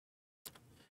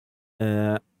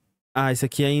 Esse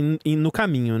aqui é no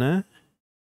caminho, né?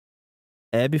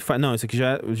 Abby não, esse aqui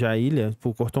já é ilha.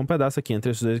 Pô, cortou um pedaço aqui.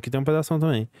 Entre esses dois aqui tem um pedaço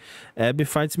também. Abby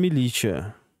fights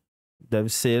militia. Deve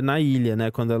ser na ilha,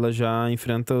 né? Quando ela já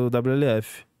enfrenta o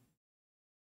WLF.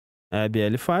 Abby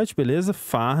L fight, beleza.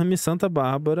 Farm, Santa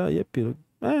Bárbara e Epílogo.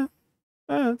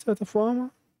 De certa forma.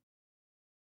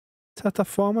 De certa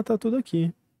forma, tá tudo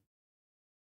aqui.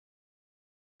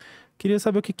 Queria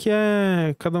saber o que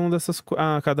é cada uma dessas...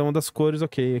 cada uma das cores,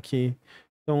 ok, aqui.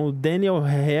 Então, o Daniel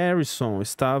Harrison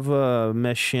estava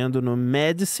mexendo no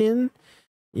Medicine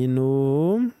e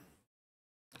no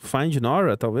Find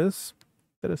Nora, talvez.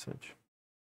 Interessante.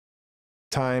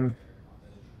 Time.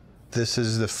 This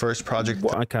is the first project.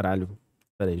 Ai, caralho.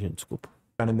 Peraí, gente, desculpa.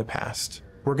 Done in the past.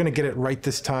 We're gonna get it right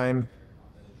this time.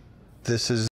 This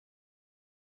is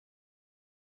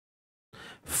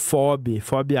Fob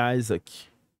Isaac.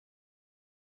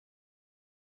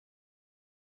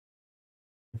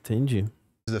 Entendi.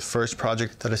 The first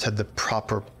project that has had the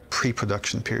proper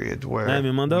pre-production period where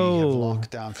me manda o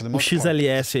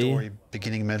XLS aí. Story,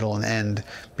 beginning, middle, and end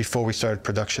before we started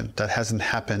production. That hasn't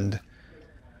happened.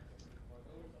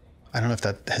 I don't know if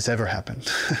that has ever happened.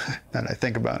 Now that I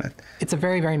think about it. It's a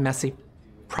very, very messy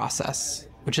process,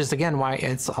 which is again why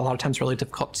it's a lot of times really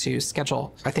difficult to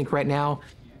schedule. I think right now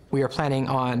we are planning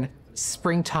on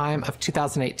springtime of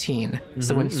 2018.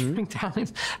 So when springtime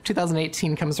of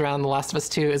 2018 comes around, The Last of Us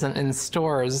 2 isn't in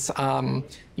stores,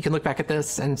 you can look back at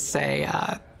this and say,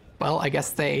 well, I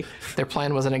guess their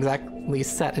plan wasn't exactly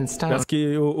set in stone. Parece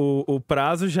que o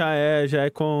prazo já é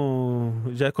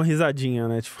com risadinha,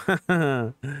 né? Tipo,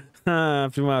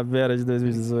 primavera de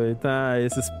 2018,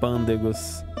 esses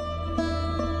pândegos.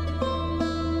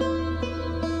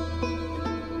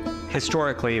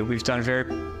 Historically, we've done very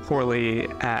poorly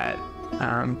at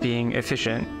being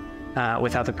efficient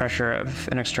without the pressure of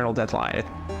an external deadline.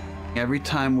 Every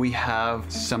time we have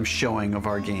some showing of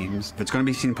our games, if it's going to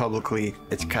be seen publicly,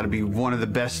 it's got to be one of the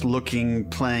best looking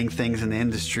playing things in the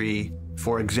industry.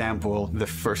 For example, the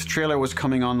first trailer was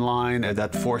coming online, and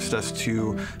that forced us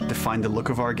to define the look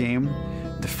of our game,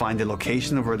 define the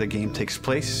location of where the game takes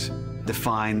place,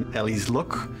 define Ellie's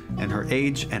look and her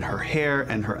age and her hair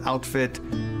and her outfit.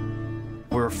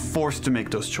 We're forced to make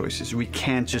those choices. We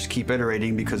can't just keep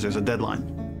iterating because there's a deadline.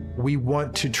 We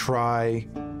want to try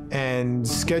and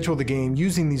schedule the game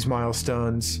using these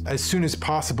milestones as soon as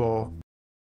possible.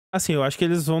 Assim, eu acho que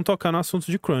eles vão tocar no assunto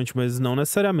de crunch, mas não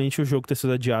necessariamente o jogo ter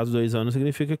sido adiado 2 anos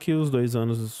significa que os 2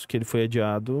 anos que ele foi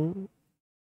adiado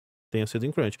tenham sido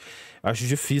em crunch. Acho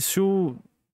difícil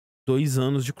 2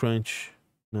 anos de crunch,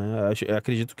 né? Eu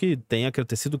acredito que tenha que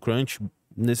ter sido crunch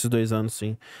nesses 2 anos,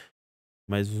 sim.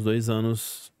 Mas os 2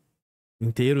 anos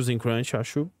inteiros em crunch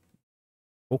acho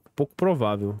pouco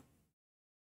provável.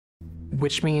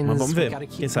 Which means we gotta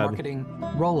quem keep sabe. marketing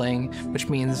rolling, which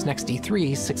means next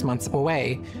E3, 6 months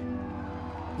away,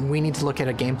 we need to look at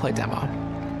a gameplay demo.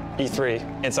 E3,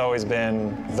 it's always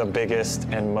been the biggest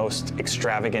and most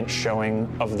extravagant showing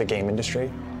of the game industry.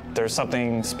 There's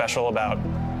something special about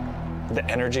the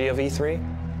energy of E3.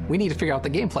 We need to figure out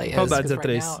what the gameplay is. Saudades Right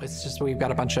A3. now, it's just we've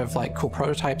got a bunch of like cool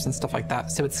prototypes and stuff like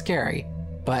that, so it's scary,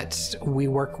 but we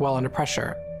work well under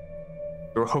pressure.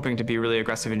 We were hoping to be really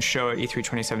aggressive and show at E3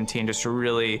 2017 just to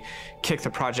really kick the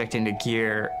project into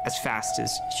gear as fast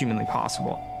as humanly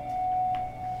possible.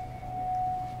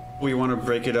 We want to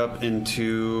break it up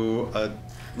into a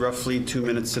roughly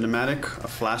 2-minute cinematic, a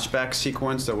flashback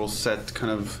sequence that will set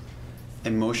kind of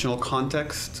emotional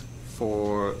context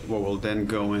for what will then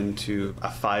go into a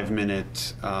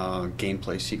 5-minute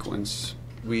gameplay sequence.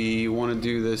 We want to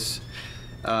do this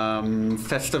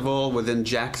festival within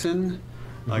Jackson.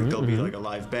 Like there'll be like a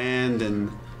live band,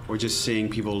 and we're just seeing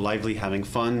people lively having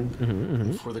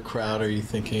fun. For the crowd, are you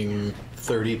thinking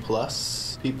 30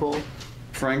 plus people?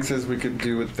 Frank says we could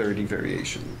do a 30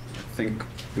 variation. I think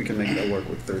we can make that work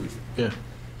with 30. Yeah.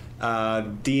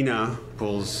 Dina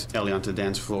pulls Ellie onto the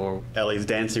dance floor. Ellie's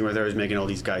dancing with her, is making all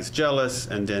these guys jealous,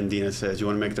 and then Dina says, "You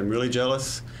want to make them really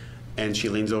jealous?" And she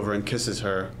leans over and kisses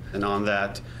her. And on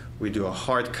that, we do a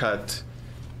hard cut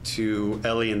to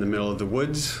Ellie in the middle of the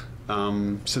woods.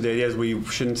 So the idea is we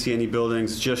shouldn't see any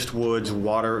buildings, just woods,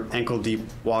 water, ankle-deep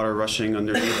water rushing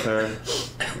underneath her.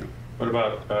 What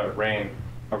about rain?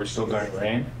 Are we still doing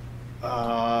rain?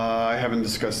 I haven't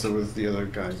discussed it with the other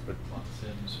guys, but...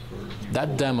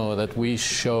 That demo that we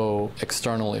show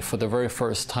externally for the very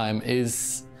first time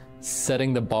is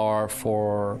setting the bar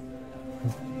for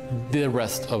the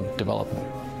rest of development.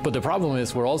 But the problem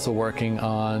is we're also working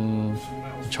on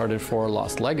Uncharted 4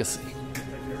 Lost Legacy.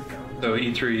 So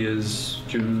E3 is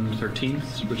June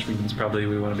 13th, which means probably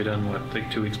we want to be done, what,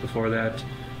 like 2 weeks before that,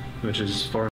 which is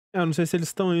 4... Eu não sei se eles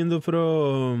estão indo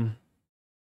pro...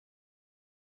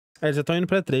 Eles já estão indo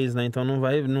pra E3, né? Então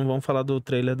não vão falar do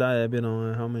trailer da Abby,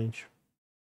 não, realmente.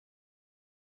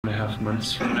 1.5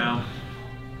 months from now.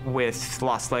 With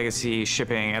Lost Legacy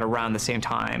shipping at around the same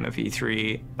time of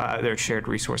E3, there are shared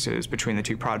resources between the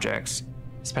two projects.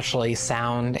 Especially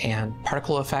sound and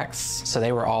particle effects, so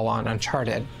they were all on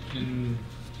Uncharted.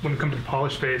 When it comes to the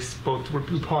polish phase, both we're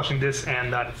polishing this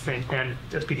and that at the same and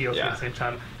SPDLC at the same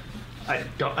time. I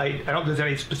don't think there's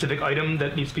any specific item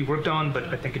that needs to be worked on, but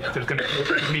I think there's going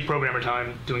to be programmer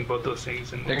time doing both those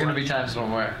things. And there are going to be times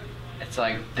when it's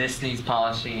like this needs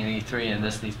polishing in E3 and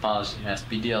this needs polishing in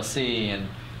SPDLC, and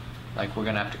like we're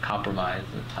going to have to compromise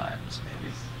at times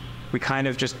maybe. We kind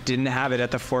of just didn't have it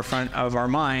at the forefront of our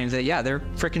minds that, yeah, they're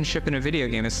frickin' shipping a video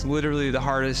game. It's literally the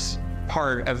hardest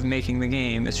part of making the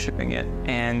game is shipping it.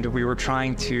 And we were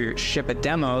trying to ship a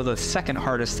demo, the second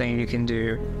hardest thing you can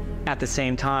do, at the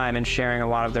same time, and sharing a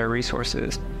lot of their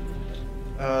resources.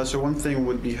 So one thing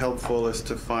would be helpful is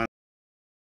to find...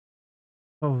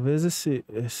 Talvez esse...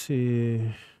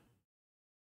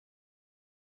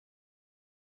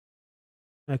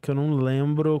 É que eu não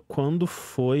lembro quando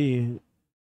foi...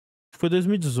 Foi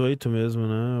 2018 mesmo,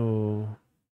 né?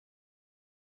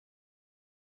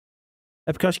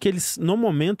 É porque eu acho que eles, no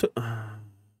momento...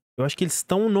 Eu acho que eles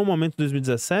estão no momento de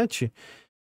 2017...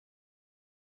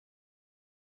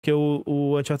 Porque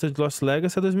o Uncharted Lost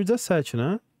Legacy é 2017,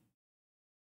 né?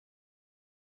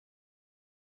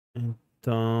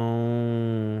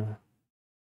 Então...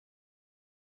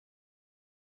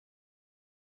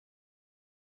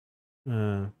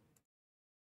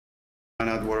 Find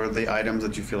out what are the items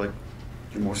that you feel like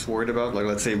you're most worried about. Like,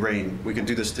 let's say rain. We could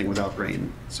do this thing without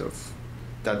rain. So if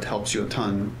that helps you a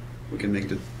ton, we can make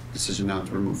the decision now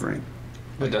to remove rain.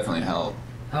 It would definitely help.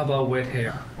 How about wet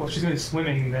hair? Well, if she's going to be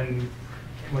swimming, then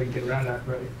we can get around that,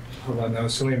 right? How about no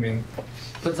swimming?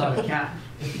 Puts on a cap.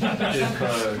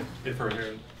 If her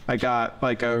hair... I got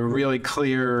like a really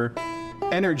clear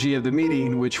energy of the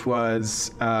meeting, which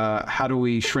was how do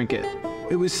we shrink it?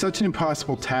 It was such an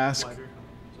impossible task.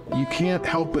 You can't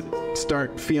help but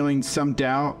start feeling some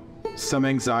doubt, some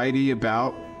anxiety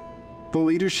about the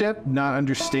leadership, not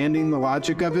understanding the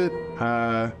logic of it.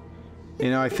 You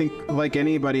know, I think like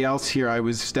anybody else here, I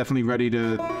was definitely ready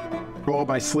to roll up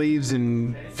my sleeves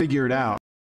and figure it out.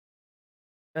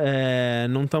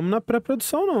 Não estamos na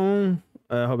pré-produção, não.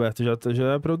 Roberto, já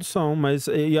é produção, mas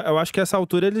eu acho que essa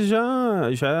altura eles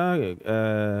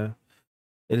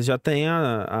eles já têm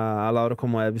a Laura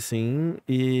como web, sim,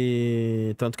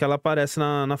 e tanto que ela aparece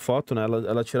na foto, né?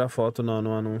 Ela tira a foto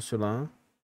no anúncio lá.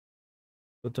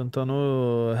 Tô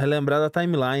tentando relembrar da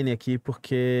timeline aqui,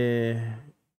 porque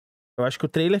eu acho que o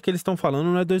trailer que eles estão falando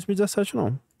não é 2017,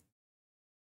 não.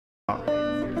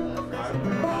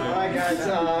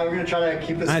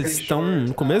 Eles estão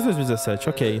no começo de 2017,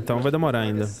 ok, então vai demorar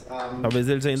ainda. Talvez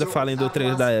eles ainda falem do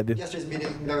trailer da Abby. Yesterday's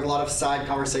meeting, there were a lot of side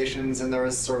conversations, and there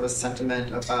was sort of a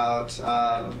sentiment about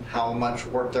how much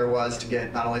work there was to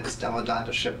get not only this demo done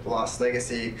to ship Lost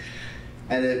Legacy,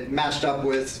 and it matched up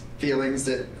with feelings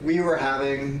that we were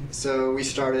having, so we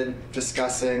started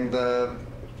discussing the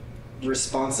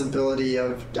responsibility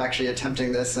of actually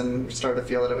attempting this and started to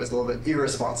feel that it was a little bit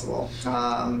irresponsible.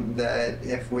 That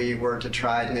if we were to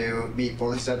try to meet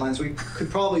both these deadlines, we could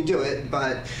probably do it,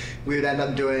 but we would end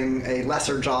up doing a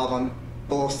lesser job on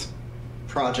both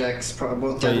projects,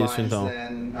 both deadlines,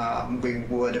 than we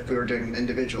would if we were doing them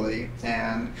individually.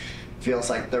 And feels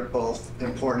like they're both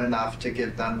important enough to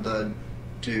give them the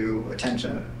due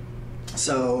attention.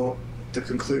 So the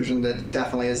conclusion that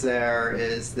definitely is there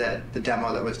is that the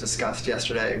demo that was discussed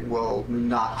yesterday will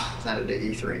not be presented at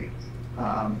E3.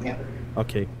 Yeah.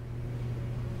 Ok.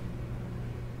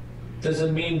 Does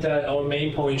it mean that our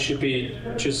main point should be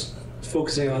just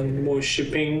focusing on more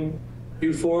shipping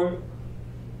before?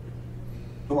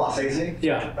 The Lost Legacy?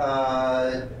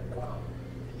 Yeah.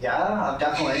 Yeah,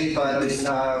 definitely. But I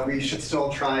mean, we should still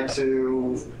try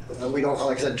to. We don't,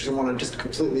 like I said, just want to just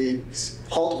completely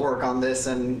halt work on this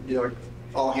and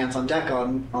all hands on deck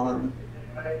on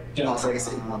Lost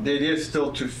Legacy. The idea is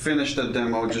still to finish the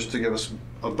demo just to give us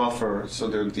a buffer so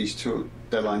that these two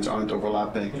deadlines aren't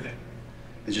overlapping. Okay.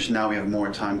 It's just now we have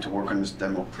more time to work on this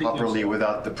demo properly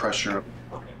without the pressure.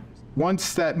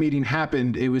 Once that meeting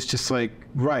happened, it was just like,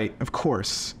 right, of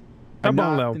course. I'm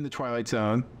not in the Twilight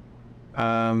Zone.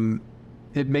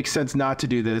 It makes sense not to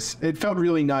do this. It felt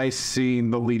really nice seeing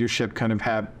the leadership kind of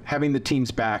having the teams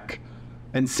back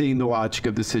and seeing the logic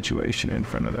of the situation in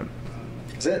front of them.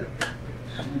 That's it.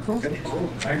 Okay, cool.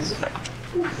 Thanks.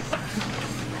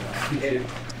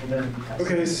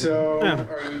 Okay, so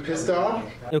are you pissed off?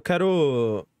 Eu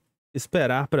quero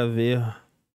esperar para ver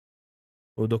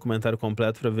o documentário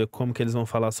completo, para ver como que eles vão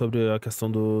falar sobre a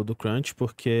questão do crunch,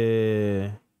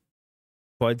 porque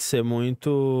pode ser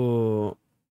muito...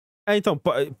 então,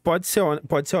 pode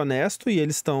ser honesto e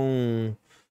eles estão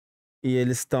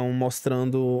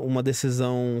mostrando uma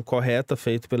decisão correta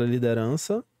feita pela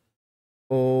liderança,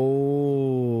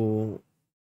 ou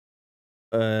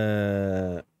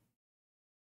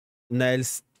né,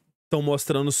 eles estão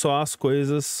mostrando só as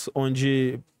coisas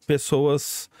onde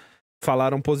pessoas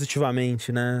falaram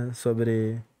positivamente, né,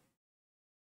 sobre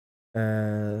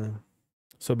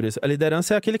isso. A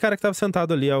liderança é aquele cara que estava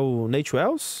sentado ali, é o Nate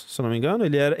Wells, se eu não me engano.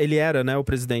 Ele era, né, o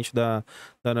presidente da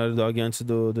Naughty Dog antes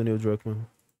do Neil Druckmann.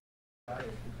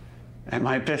 Am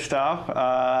I pissed off?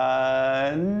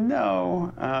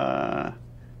 No.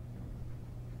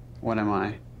 What am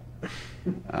I?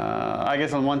 I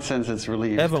guess in one sense it's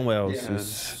relieved. Evan Wells.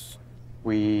 Because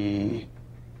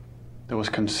there was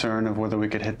concern of whether we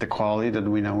could hit the quality that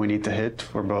we know we need to hit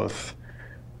for both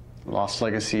Lost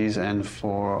Legacies and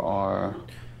for our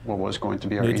what was going to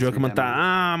be our Neil Druckmann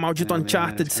tá, maldito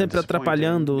Uncharted sempre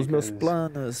atrapalhando os meus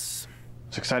planos. I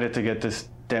was excited to get this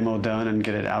demo done and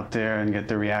get it out there and get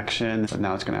the reaction, but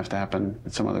now it's going to have to happen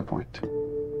at some other point.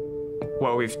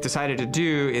 What we've decided to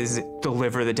do is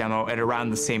deliver the demo at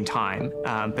around the same time,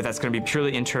 but that's going to be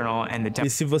purely internal and the demo... E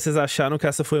se vocês acharam que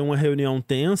essa foi uma reunião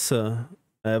tensa,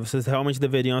 vocês realmente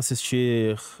deveriam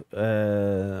assistir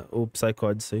o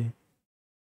Psychodyssey.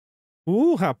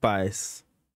 Rapaz.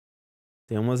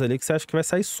 Tem umas ali que você acha que vai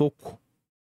sair soco.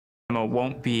 Demo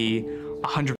won't be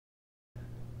 100%. I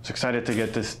was excited to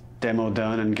get this demo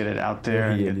done and get it out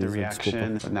there and get the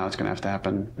reaction, but now it's going to have to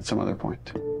happen at some other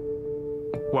point.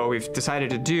 What we've decided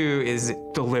to do is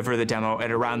deliver the demo at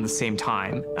around the same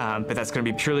time, but that's going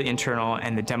to be purely internal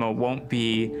and the demo won't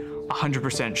be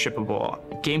 100% shippable.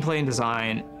 Gameplay and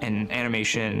design and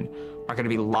animation are going to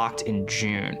be locked in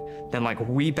June. Then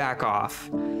we back off,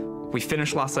 we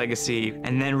finish Lost Legacy,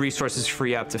 and then resources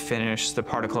free up to finish the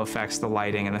particle effects, the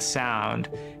lighting, and the sound.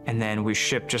 And then we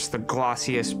ship just the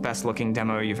glossiest, best looking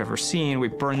demo you've ever seen. We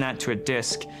burn that to a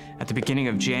disc at the beginning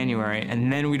of January,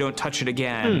 and then we don't touch it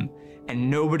again.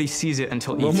 And nobody sees it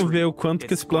until E3. Vamos ver o quanto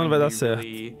que esse plano vai dar certo.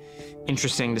 Really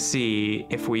interesting to see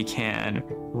if we can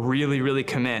really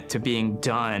commit to being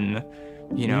done,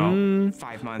 5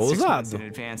 months, 6 months in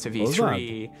advance of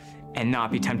E3, and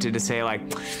not be tempted to say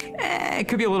it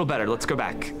could be a little better. Let's go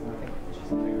back.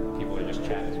 People are just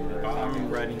chatting. I'm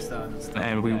writing stuff.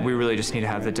 And we really just need to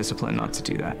have the discipline not to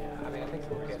do that.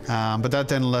 But that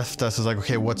then left us as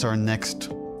okay, what's our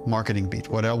next marketing beat?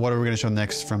 What are we going to show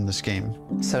next from this game?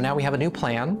 So now we have a new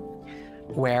plan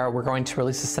where we're going to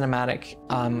release a cinematic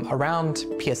around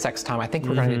PSX time. I think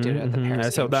we're going to do it at the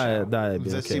Paris Game Show.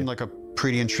 That seemed like a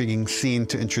pretty intriguing scene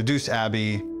to introduce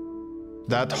Abby.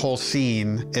 That whole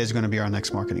scene is going to be our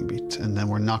next marketing beat. And then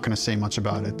we're not going to say much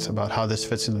about it, about how this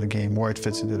fits into the game, where it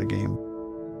fits into the game.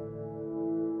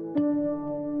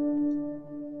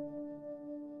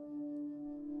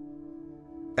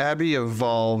 Abby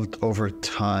evolved over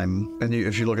time, and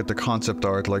if you look at the concept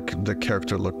art, the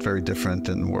character looked very different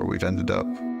than where we've ended up.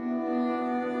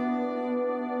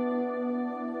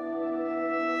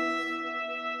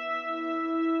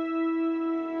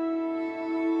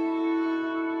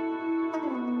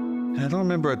 I don't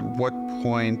remember at what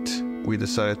point we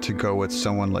decided to go with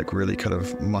someone really kind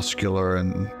of muscular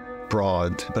and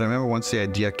broad, but I remember once the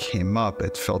idea came up,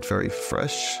 it felt very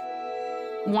fresh.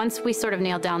 Once we sort of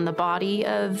nailed down the body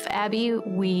of Abby,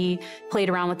 we played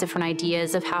around with different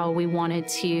ideas of how we wanted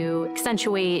to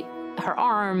accentuate her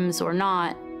arms or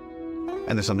not. And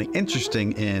there's something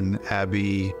interesting in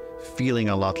Abby feeling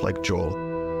a lot like Joel.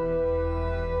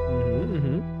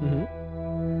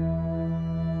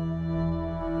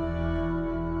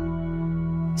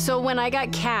 So when I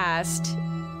got cast,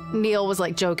 Neil was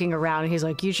like joking around, and he's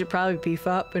like, you should probably beef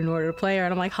up in order to play her.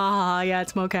 And I'm like, ha ha, ha, yeah,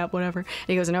 it's mocap, whatever. And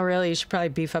he goes, no, really, you should probably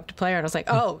beef up to play her. And I was like,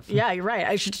 oh, yeah, you're right.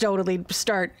 I should totally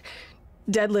start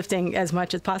deadlifting as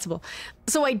much as possible.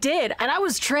 So I did, and I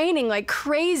was training like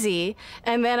crazy,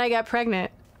 and then I got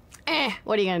pregnant.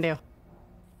 What are you gonna do?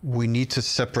 We need to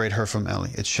separate her from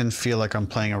Ellie. It shouldn't feel like I'm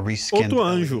playing a reskinned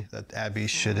Ellie. That Abby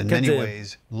should, in many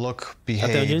ways, look,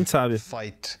 behave,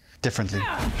 fight differently.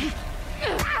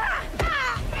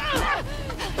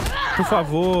 Por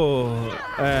favor,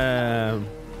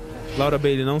 Laura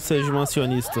Bailey, não seja uma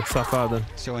acionista safada.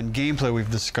 So in gameplay,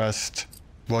 we've discussed,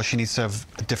 well, she needs to have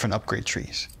different upgrade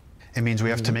trees. It means we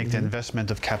have to make the investment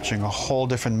of capturing a whole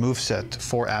different moveset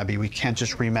for Abby. We can't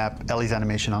just remap Ellie's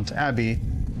animation onto Abby.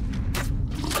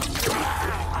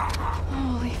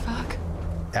 Holy fuck.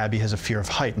 Abby has a fear of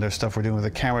height, and there's stuff we're doing with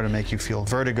the camera to make you feel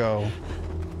vertigo.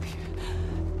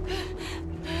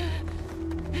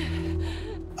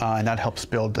 And that helps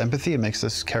build empathy. It makes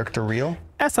this character real.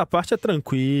 Essa parte é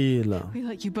tranquila. We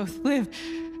let you both live.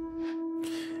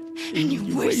 And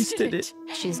you wasted it.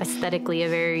 She's aesthetically a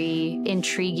very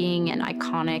intriguing and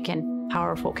iconic and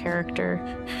powerful character.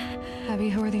 Abby,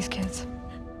 who are these kids?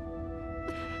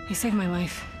 They saved my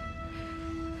life.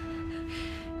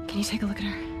 Can you take a look at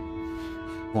her?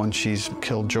 Once she's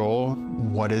killed Joel,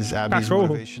 what is Abby's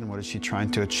motivation? What is she trying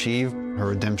to achieve? Her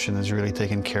redemption is really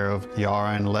taking care of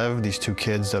Yara and Lev, these two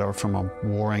kids that are from a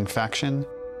warring faction.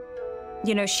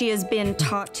 You know, she has been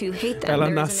taught to hate them. Ela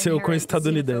nasceu com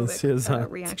estadunidense, exato.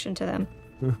 Reaction to them.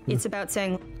 It's about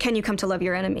saying, can you come to love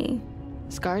your enemy?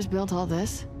 Scars built all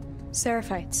this?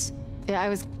 Seraphites. Yeah, I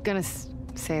was gonna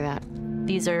say that.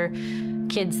 These are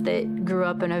kids that grew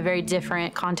up in a very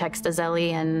different context as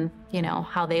Ellie, and, you know,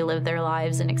 how they live their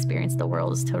lives and experience the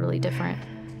world is totally different.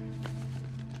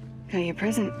 Got you a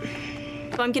present.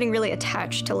 I'm getting really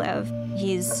attached to Lev.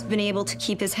 He's been able to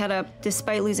keep his head up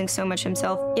despite losing so much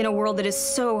himself in a world that is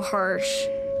so harsh.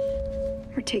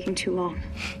 We're taking too long.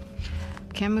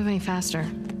 Can't move any faster.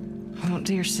 I won't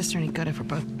do your sister any good if we're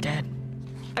both dead.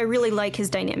 I really like his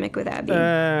dynamic with Abby.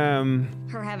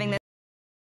 Her having this.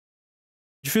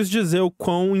 Difícil dizer o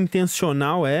quão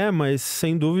intencional é, mas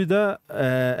sem dúvida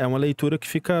é uma leitura que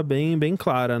fica bem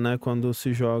clara, né? Quando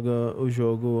se joga o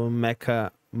jogo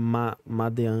Mecha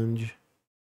Madeand.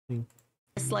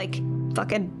 This like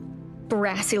fucking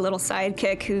brassy little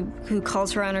sidekick who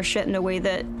calls her on her shit in a way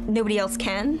that nobody else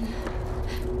can.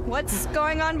 What's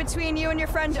going on between you and your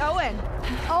friend Owen?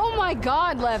 Oh my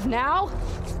God, Lev, now?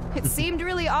 It seemed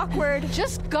really awkward.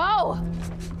 Just go.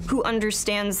 Who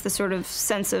understands the sort of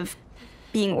sense of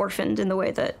being orphaned in the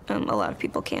way that a lot of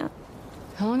people can't.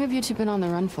 How long have you two been on the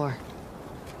run for?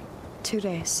 2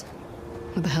 days.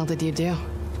 What the hell did you do?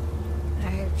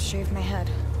 I shaved my head.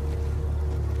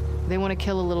 They want to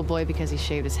kill a little boy because he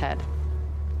shaved his head.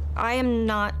 I am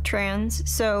not trans,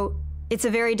 so it's a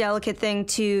very delicate thing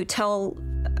to tell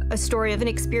a story of an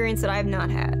experience that I've not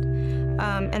had.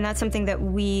 And that's something that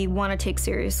we want to take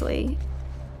seriously.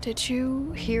 Did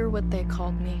you hear what they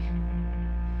called me?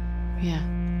 Yeah.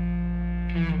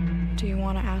 Do you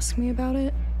want to ask me about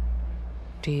it?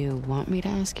 Do you want me to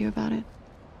ask you about it?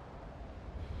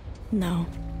 No.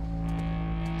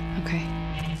 Okay.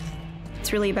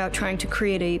 It's really about trying to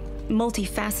create a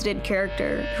multifaceted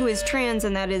character who is trans,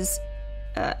 and that is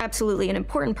absolutely an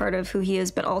important part of who he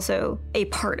is, but also a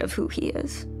part of who he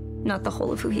is, not the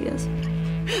whole of who he is.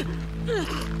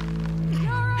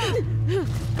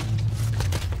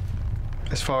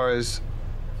 As far as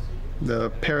the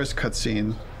Paris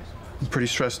cutscene, I'm pretty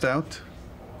stressed out.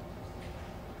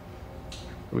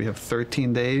 We have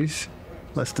 13 days,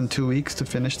 less than 2 weeks to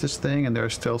finish this thing, and there are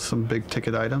still some big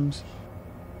ticket items.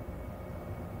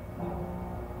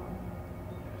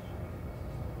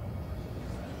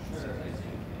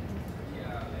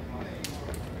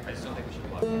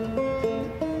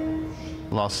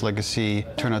 Lost Legacy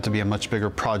turned out to be a much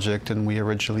bigger project than we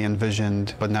originally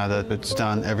envisioned, but now that it's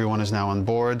done, everyone is now on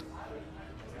board.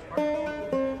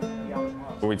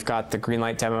 We've got the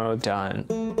Greenlight demo done.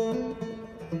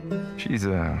 She's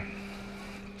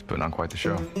putting on quite the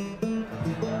show.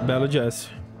 Bella Jess.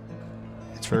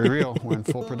 It's very real. We're in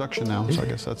full production now, so I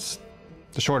guess that's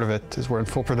the short of it, is we're in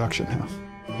full production now.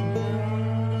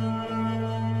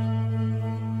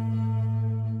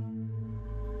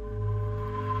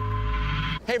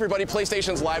 Hey everybody,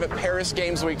 PlayStation's live at Paris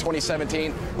Games Week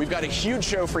 2017. We've got a huge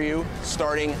show for you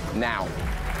starting now.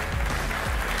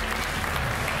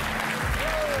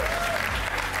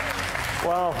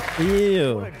 Wow.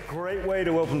 Yeah. What a great way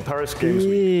to open Paris Games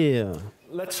Week. Yeah.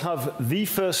 Let's have the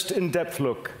first in-depth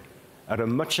look at a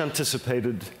much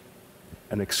anticipated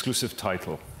and exclusive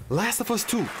title. Last of Us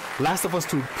 2. Last of Us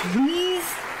 2. Please,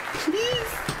 please.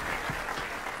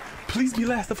 Please be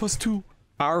Last of Us 2.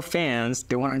 Our fans,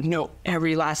 they want to know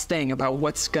every last thing about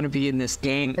what's going to be in this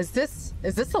game. Is this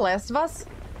The Last of Us?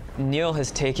 Neil has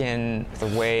taken the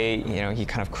way, you know, he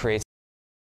kind of creates.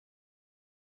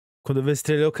 Quando eu vi esse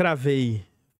trailer, eu cravei.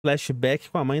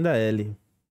 Flashback com a mãe da Ellie.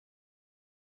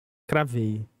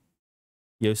 Cravei.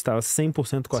 E eu estava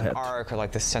 100% correto. Arc, or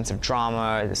like this sense of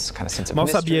drama, this kind of sense of Mal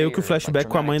sabia eu mystery, que o or, flashback like,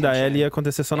 com a mãe da dramatic Ellie ia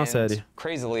acontecer só na tension. série.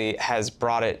 Crazily has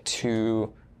brought it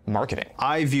to marketing.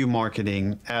 I view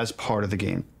marketing as part of the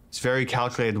game. It's very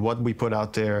calculated what we put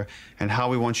out there and how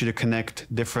we want you to connect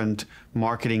different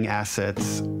marketing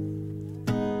assets.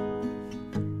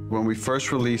 When we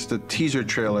first released the teaser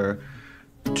trailer,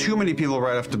 too many people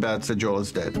right off the bat said Joel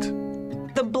is dead.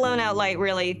 The blown out light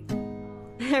really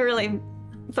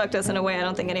fucked us in a way I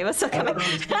don't think any of us saw coming.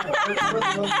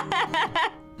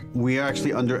 We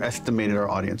actually underestimated our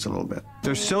audience a little bit.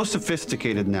 They're so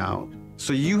sophisticated now,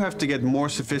 so you have to get more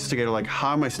sophisticated, like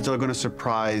how am I still gonna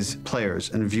surprise players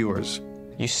and viewers?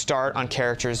 You start on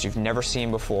characters you've never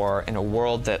seen before in a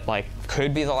world that like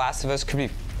could be The Last of Us, could be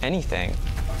anything.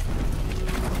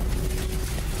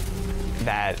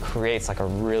 That creates like a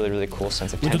really, really cool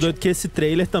sense of Muito tension. doido que esse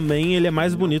trailer também ele é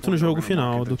mais bonito no jogo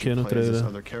final do que no trailer.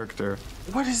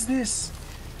 What is this?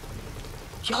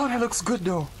 Yo, that looks good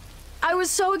though. I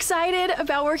was so excited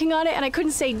about working on it and I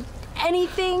couldn't say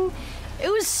anything.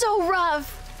 It was so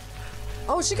rough.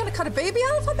 Oh, is she gonna cut a baby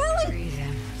out of her belly?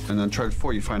 And then Uncharted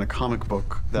 4, you find a comic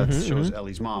book that shows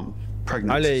Ellie's mom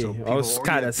pregnant. Olha aí, So olha os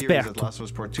caras perto,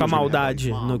 com a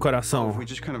maldade no coração. If we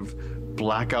just kind of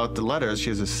black out the letters, she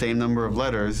has the same number of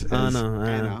letters as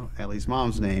Anna, Ellie's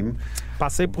mom's name.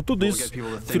 Passei por tudo isso,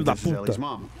 filho da puta.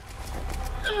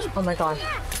 Oh my god.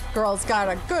 Girl's got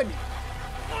a good...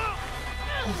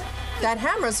 That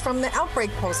hammer's from the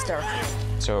Outbreak poster.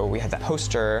 So we had that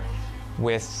poster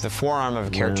with the forearm of a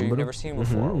character you've never seen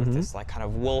before, with this like kind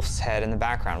of wolf's head in the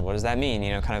background. What does that mean?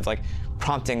 You know, kind of like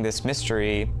prompting this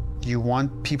mystery. You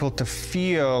want people to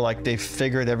feel like they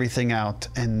figured everything out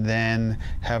and then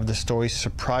have the story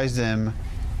surprise them.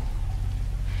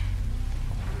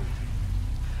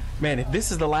 Man, if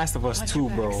this is The Last of Us 2,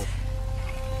 bro,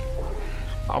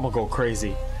 I'm gonna go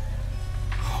crazy.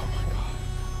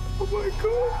 Oh my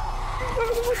god.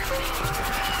 Oh my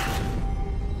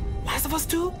god. Last of Us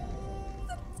 2?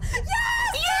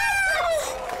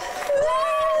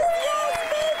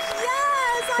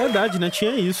 Verdade, né?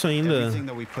 Tinha isso ainda.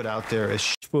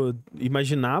 Tipo,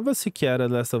 imaginava-se que era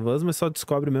Last of Us, mas só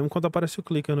descobre mesmo quando aparece o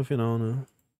clicker no final, né?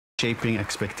 Shaping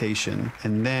expectation,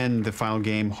 and then the final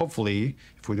game, hopefully,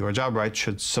 if we do our job right,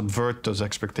 should subvert those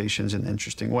expectations in an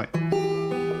interesting way.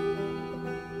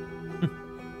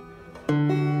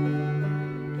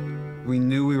 We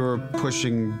knew we were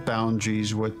pushing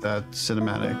boundaries with that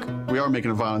cinematic. We are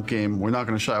making a violent game. We're not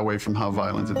going to shy away from how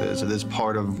violent it is. It is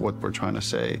part of what we're trying to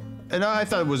say. And I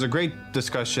thought it was a great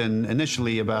discussion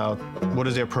initially about what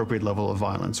is the appropriate level of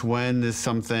violence. When is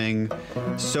something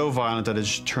so violent that it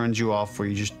just turns you off where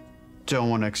you just don't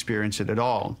want to experience it at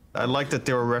all? I like that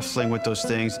they were wrestling with those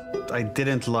things. I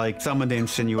didn't like some of the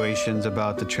insinuations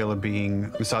about the trailer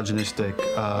being misogynistic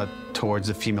towards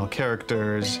the female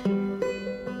characters.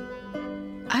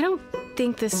 I don't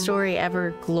think this story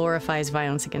ever glorifies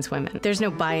violence against women. There's no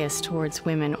bias towards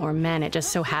women or men. It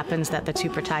just so happens that the two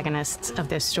protagonists of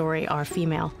this story are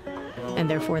female, and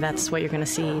therefore that's what you're going to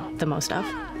see the most of.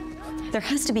 There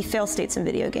has to be fail states in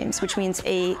video games, which means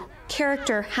a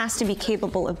character has to be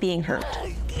capable of being hurt.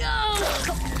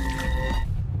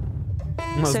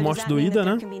 Umas mortes doídas, né?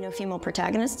 There can be no female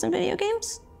protagonists in video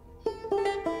games?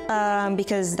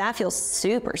 Because that feels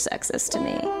super sexist to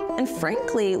me. And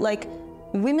frankly, like,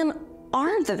 women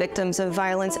are the victims of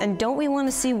violence, and don't we want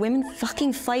to see women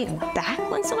fucking fight back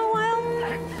once in a while?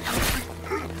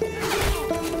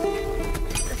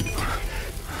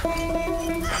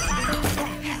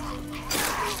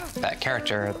 That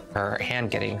character, her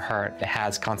hand getting hurt,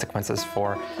 has consequences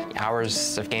for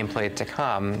hours of gameplay to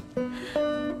come.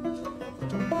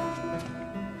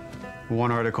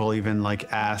 One article even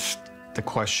like asked the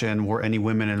question, were any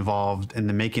women involved in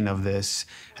the making of this?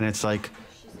 And it's like,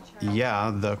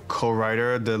 yeah, the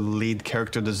co-writer, the lead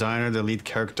character designer, the lead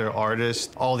character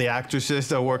artist, all the actresses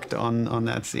that worked on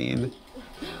that scene.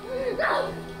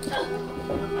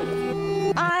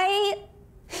 I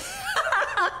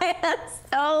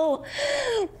So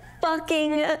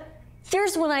fucking.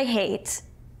 Here's what I hate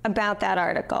about that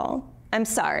article. I'm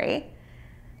sorry.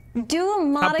 Do a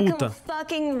modicum of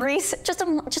fucking research, just a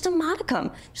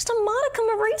modicum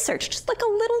of research, just like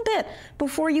a little bit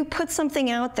before you put something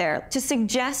out there to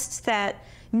suggest that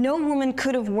no woman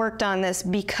could have worked on this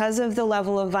because of the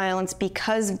level of violence,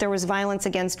 because there was violence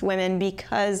against women,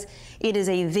 because it is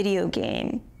a video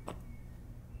game,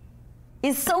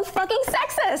 is so fucking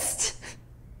sexist.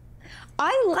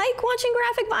 I like watching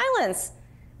graphic violence.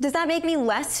 Does that make me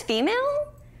less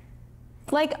female?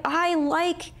 Like, I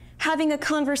like having a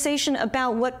conversation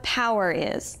about what power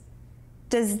is.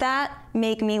 Does that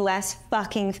make me less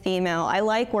fucking female? I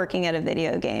like working at a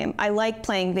video game. I like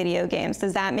playing video games.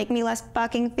 Does that make me less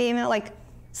fucking female? Like,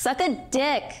 suck a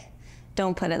dick.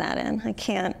 Don't put that in. I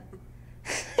can't.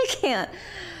 I can't.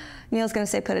 Neil's gonna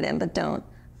say put it in, but don't.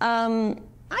 I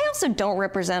also don't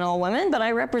represent all women, but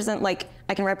I represent, like,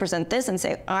 I can represent this and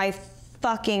say, I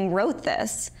fucking wrote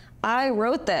this. I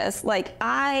wrote this. Like,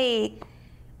 I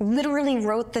literally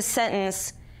wrote the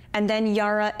sentence, and then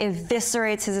Yara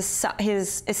eviscerates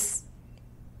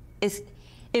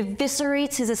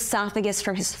eviscerates his esophagus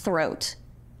from his throat.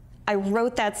 I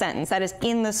wrote that sentence. That is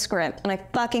in the script, and I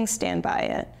fucking stand by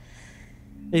it.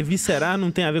 Eviscerar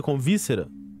não tem a ver com víscera?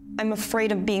 I'm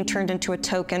afraid of being turned into a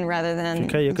token rather than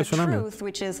the truth,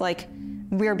 which is like,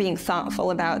 we're being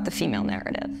thoughtful about the female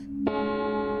narrative.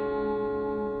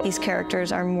 These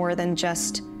characters are more than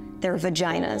just their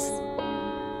vaginas.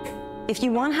 If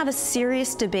you want to have a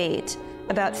serious debate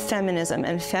about feminism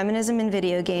and feminism in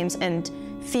video games and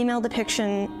female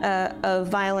depiction of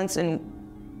violence, and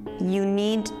you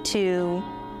need to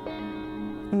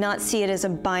not see it as a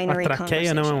binary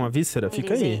conversation. Não é uma víscera?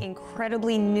 Fica aí. It is an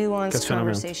incredibly nuanced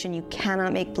conversation. You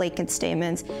cannot make blatant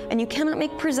statements, and you cannot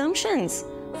make presumptions.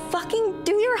 Fucking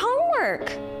do your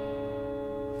homework.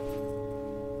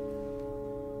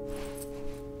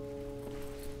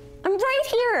 I'm right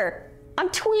here. I'm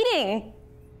tweeting.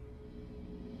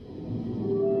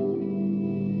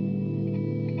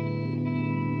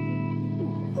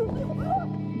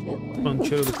 Pronto,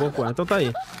 cheiro do corpo. Então tá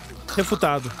aí.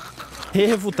 Refutado.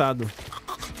 Refutado.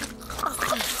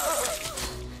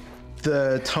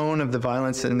 The tone of the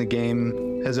violence in the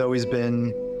game has always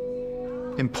been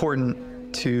important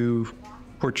to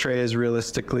portray as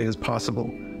realistically as possible.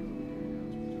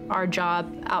 Our job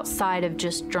outside of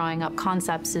just drawing up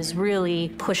concepts is really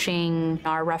pushing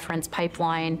our reference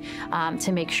pipeline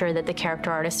to make sure that the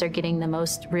character artists are getting the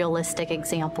most realistic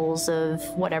examples of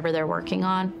whatever they're working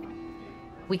on.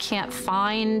 We can't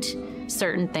find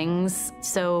certain things,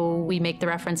 so we make the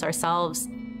reference ourselves.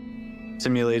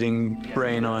 Simulating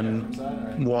brain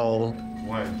on wall.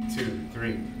 1, 2,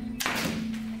 3.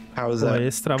 How is that?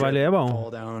 Esse trabalho é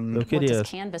bom. Eu queria. What does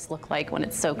canvas look like when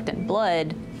it's soaked in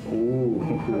blood?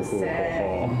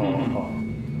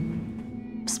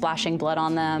 Splashing blood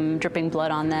on them, dripping blood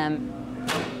on them.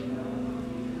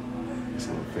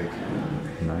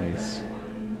 Nice.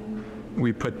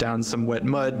 We put down some wet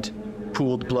mud,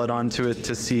 pooled blood onto it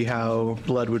to see how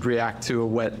blood would react to a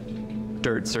wet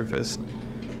dirt surface.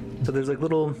 So there's like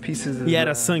little pieces of E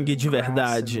era sangue de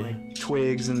verdade. And, like,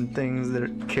 twigs and things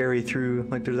that carry through,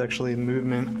 like there's actually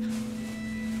movement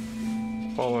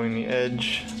following the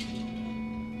edge.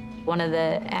 One of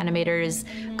the animators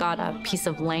got a piece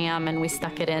of lamb and we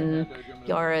stuck it in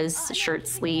Yara's shirt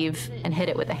sleeve and hit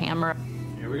it with a hammer.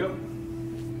 Here we go.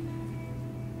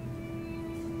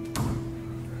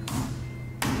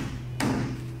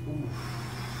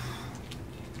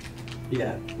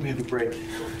 Yeah, we have a break.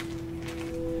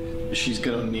 She's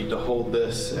gonna need to hold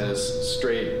this as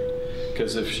straight,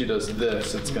 because if she does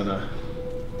this, it's gonna,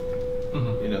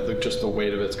 you know, just the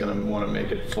weight of it's gonna want to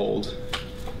make it fold.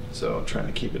 So I'm trying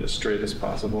to keep it as straight as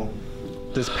possible.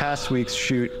 This past week's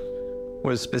shoot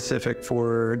was specific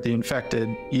for the infected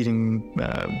eating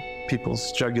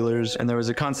people's jugulars, and there was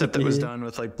a concept that was done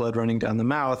with like blood running down the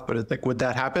mouth, but it's like, would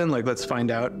that happen? Like, let's find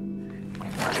out.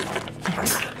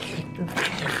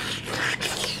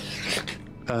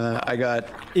 I got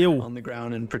on the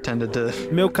ground and pretended to.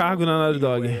 Meu cargo na Naughty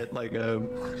Dog. Like a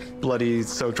bloody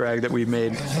soap drag that we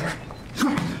made.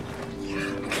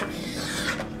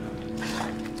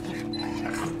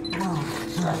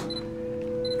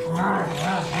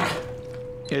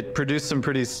 It produced some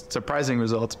pretty surprising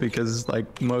results because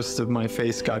like most of my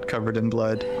face got covered in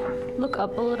blood. Look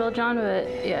up a little, John, but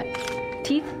yeah.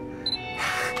 Teeth?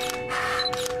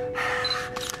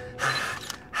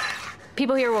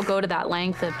 People here will go to that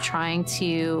length of trying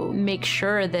to make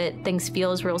sure that things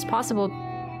feel as real as possible.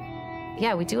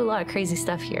 Yeah, we do a lot of crazy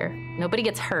stuff here. Nobody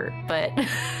gets hurt, but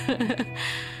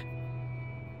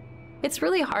It's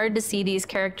really hard to see these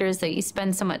characters that you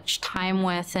spend so much time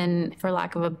with and, for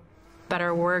lack of a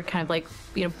better word, kind of like,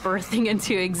 you know, birthing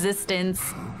into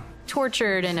existence,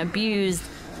 tortured and abused.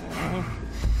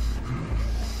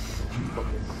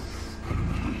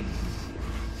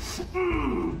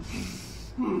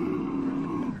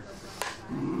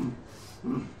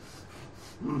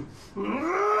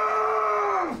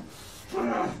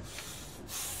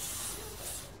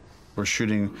 We're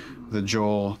shooting the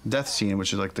Joel death scene,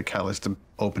 which is like the catalyst, the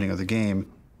opening of the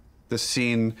game. This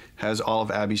scene has all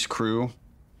of Abby's crew.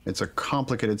 It's a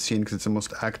complicated scene because it's the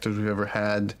most actors we've ever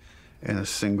had in a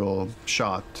single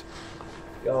shot.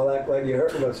 Y'all act like you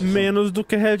hurt us. Menos do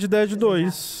que Red Dead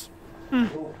 2.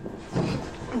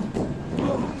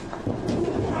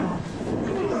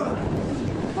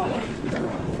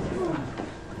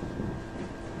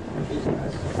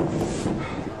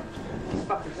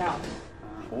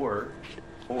 Or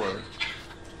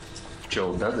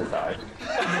Joel doesn't die.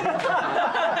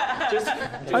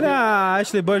 Olha a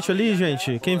Ashley Burch ali,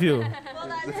 gente. Quem viu?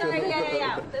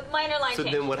 So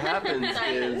then what happens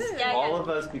is all of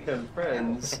us become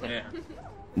friends.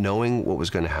 Knowing what was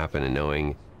going to happen and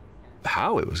knowing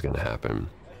how it was going to happen,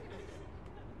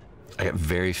 I got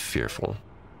very fearful.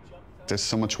 There's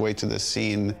so much weight to this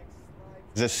scene.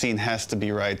 This scene has to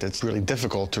be right. It's really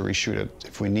difficult to reshoot it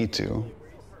if we need to.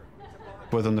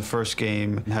 Within the first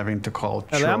game, having to call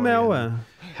Troy and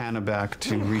Hannah back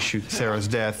to reshoot Sarah's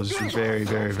death was very,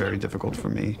 very, very difficult for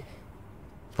me.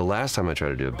 The last time I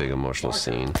tried to do a big emotional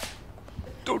scene,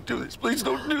 Don't do this, please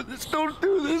don't do this, don't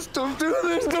do this, don't do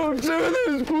this, don't do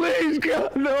this, please,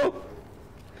 God, no.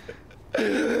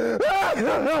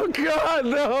 Oh, God,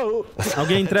 no.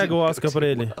 Alguém entrega o Oscar pra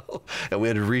ele. And we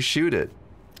had to reshoot it.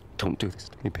 Don't do this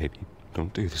to me, baby.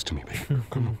 Don't do this to me, baby.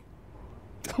 Come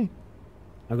on.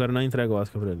 Agora não entrega o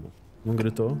Oscar pra ele. Não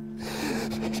gritou.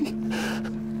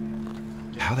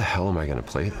 How the hell am I going to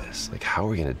play this? Like, how are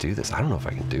we going to do this? I don't know if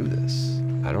I can do this.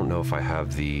 I don't know if I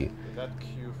have the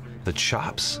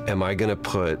chops. Am I going to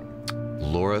put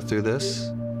Laura through this?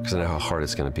 Because I know how hard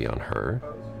it's going to be on her.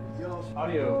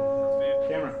 Audio.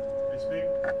 Camera. Speak.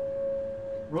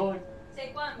 Rolling.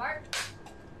 Take one, Mark.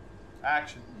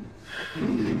 Action.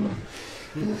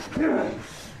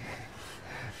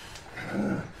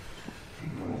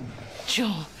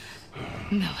 Joel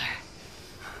Miller.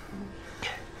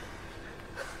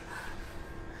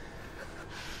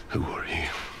 Who are you?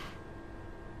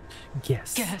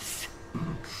 Guess. Guess.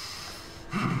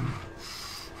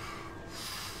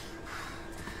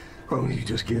 Why don't you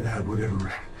just get out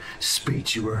whatever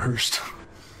speech you rehearsed?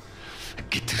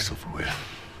 Get this over with.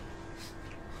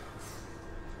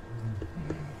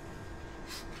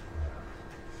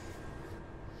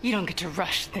 You don't get to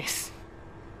rush this.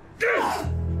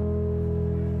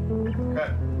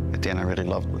 At the end, I really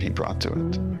loved what he brought to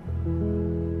it.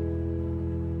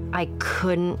 I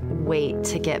couldn't wait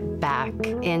to get back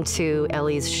into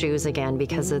Ellie's shoes again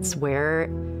because it's where,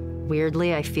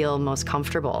 weirdly, I feel most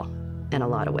comfortable in a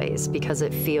lot of ways because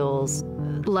it feels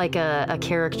like a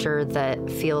character that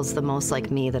feels the most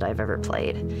like me that I've ever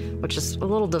played, which is a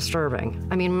little disturbing.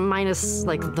 I mean, minus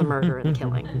like the murder and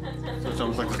killing. So it's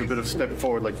almost like a bit of step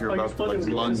forward, like you're about to like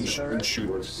lunge and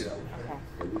shoot.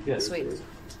 Yeah. Sweet.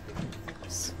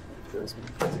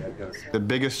 The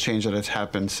biggest change that has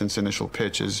happened since initial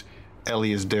pitch is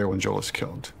Ellie is there when Joel is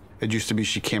killed. It used to be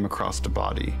she came across the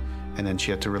body, and then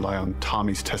she had to rely on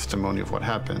Tommy's testimony of what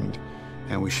happened.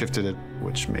 And we shifted it,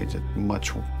 which made it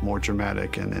much more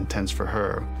dramatic and intense for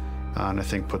her. And I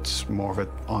think puts more of it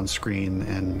on screen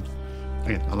and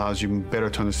again, allows you better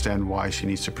to understand why she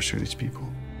needs to pursue these people.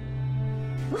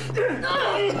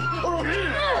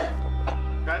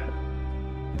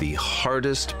 The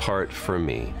hardest part for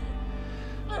me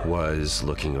was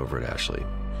looking over at Ashley.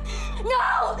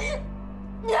 No!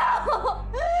 No!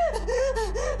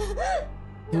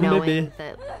 Knowing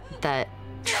that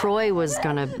Troy was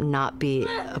gonna not be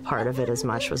a part of it as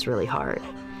much was really hard.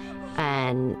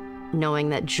 And knowing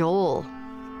that Joel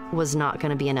was not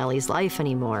gonna be in Ellie's life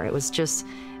anymore, it was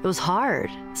hard.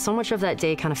 So much of that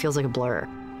day kind of feels like a blur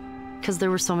because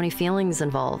there were so many feelings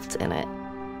involved in it.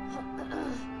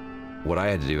 What I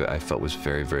had to do, I felt was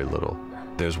very, very little.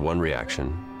 There's one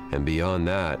reaction, and beyond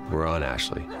that, we're on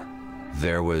Ashley.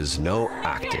 There was no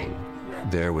acting.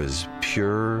 There was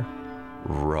pure,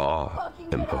 raw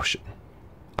emotion.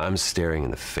 I'm staring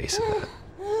in the face of that.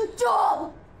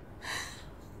 Joel!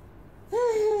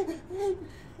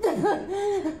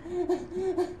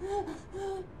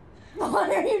 Why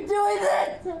are you doing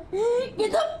this?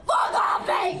 Get the fuck off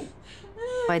me!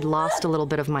 I'd lost a little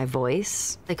bit of my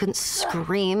voice. I couldn't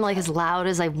scream like as loud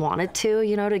as I wanted to,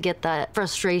 you know, to get that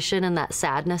frustration and that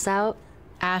sadness out.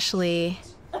 Ashley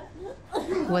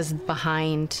was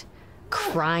behind,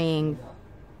 crying,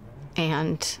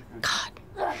 and God.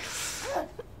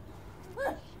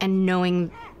 And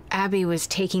knowing Abby was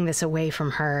taking this away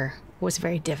from her was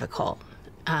very difficult.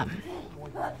 And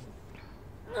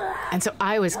so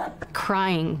I was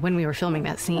crying when we were filming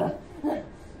that scene.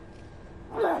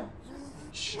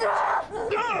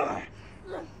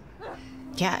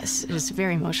 Yes, it was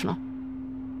very emotional.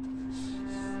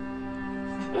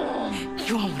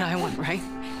 You want what I want, right?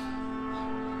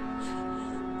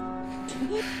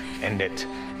 End it.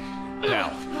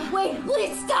 Now. Wait,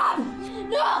 please stop!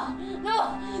 No!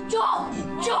 No! Joel!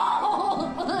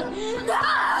 Joel! No!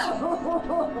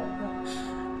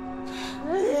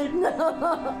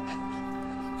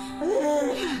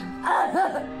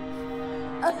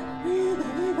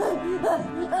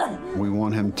 We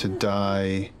want him to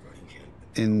die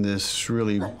in this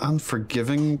really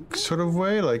unforgiving sort of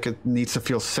way. Like, it needs to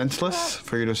feel senseless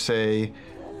for you to say,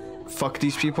 fuck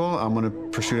these people, I'm gonna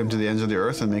pursue them to the ends of the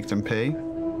earth and make them pay.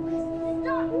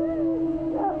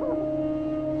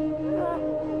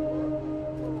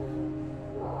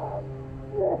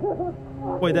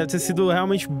 Pô, deve ter sido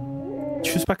realmente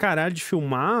difícil pra caralho de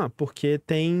filmar, porque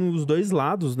tem os dois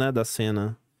lados, né, da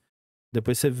cena.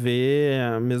 Depois você vê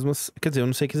a mesma... Quer dizer, eu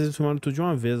não sei que eles filmaram tudo de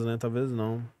uma vez, né? Talvez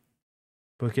não.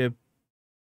 Porque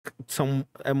são...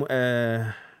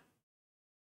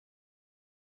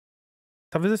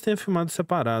 Talvez eles tenham filmado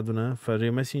separado, né?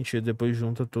 Faria mais sentido. Depois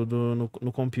junta tudo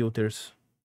no computers.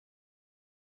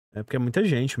 É porque é muita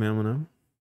gente mesmo, né?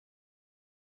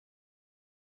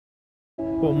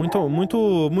 Pô,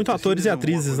 muito atores e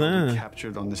atrizes, né?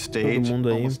 Todo mundo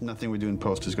aí. Nothing we do in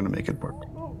post is going to make it work.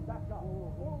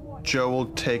 Joe will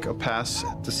take a pass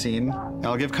at the scene, and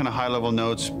I'll give kind of high-level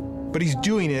notes. But he's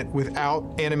doing it without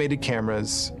animated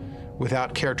cameras,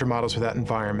 without character models, without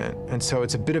environment. And so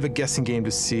it's a bit of a guessing game to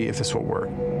see if this will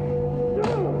work.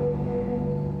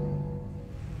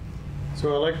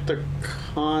 So I like the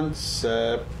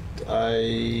concept.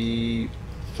 I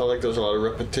felt like there was a lot of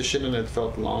repetition and it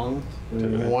felt long.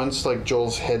 Once like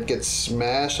Joel's head gets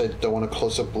smashed, I don't want a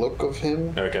close-up look of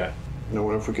him. Okay. You know,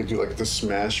 what if we could do like the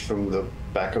smash from the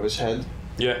back of his head?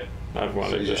 Yeah, I've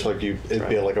wanted so just like it'd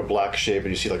be like a black shape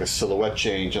and you see like a silhouette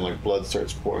change and like blood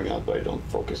starts pouring out, but I don't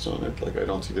focus on it. Like I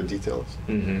don't see the details.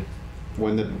 Mm-hmm.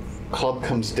 When the club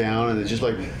comes down and it's just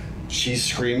like she's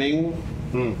screaming,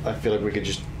 I feel like we could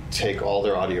just take all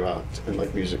their audio out and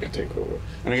like music could take over.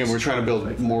 And again, we're trying to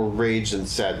build more rage than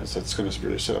sadness. That's going to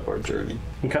really set up our journey.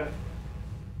 Okay.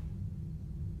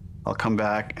 I'll come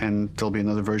back and there'll be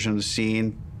another version of the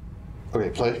scene. Okay,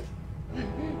 play.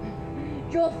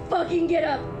 Joel, fucking get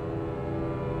up!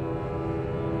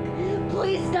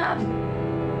 Please stop!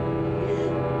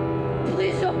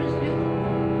 Please don't pursue.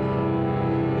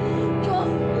 Joel,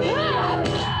 please stop!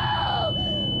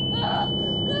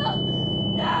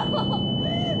 No!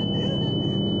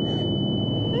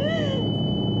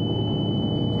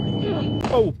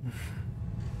 Oh!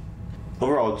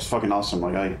 Overall, it's fucking awesome.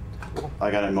 Like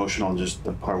I got emotional just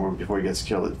the part where before he gets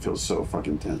killed, it feels so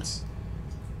fucking tense.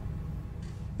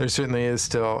 There certainly is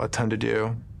still a ton to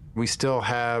do. We still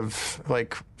have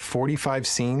like 45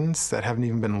 scenes that haven't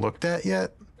even been looked at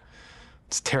yet.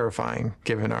 It's terrifying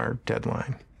given our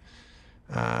deadline.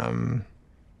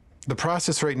 The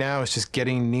process right now is just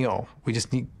getting Neil. We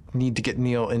just need to get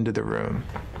Neil into the room.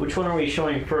 Which one are we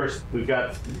showing first? We've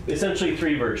got essentially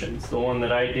 3 versions. The one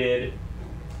that I did,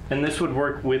 and this would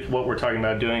work with what we're talking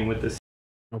about doing with this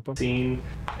scene,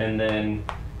 and then...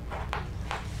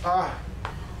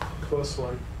 Close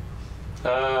one.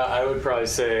 I would probably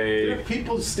say there are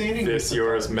people standing this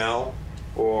yours, Mel,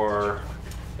 or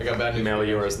I got bad news. Mel,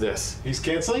 yours, this. He's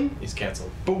canceling? He's canceled.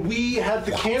 But we had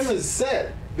the cameras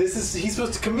set. He's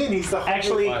supposed to come in. He's the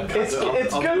actually. It's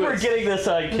good we're getting this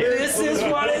on camera. This is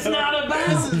what it's not about.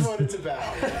 This is what it's about.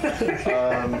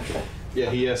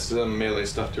 Yeah, he has some melee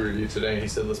stuff to review today. He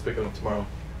said let's pick him up tomorrow.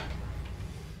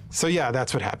 So yeah,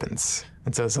 that's what happens.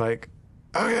 And so it's like,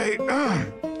 okay,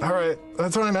 all right,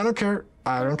 that's fine. I don't care.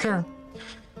 I don't care.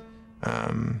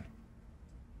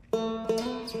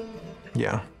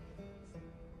 Yeah.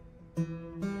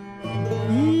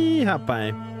 Ih,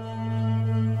 rapaz.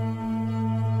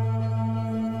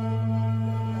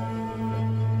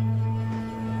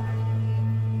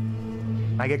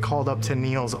 I get called up to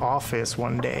Neil's office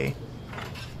one day.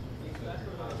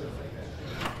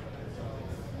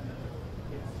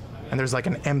 And there's like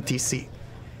an empty seat.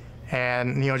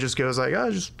 And Neil just goes like,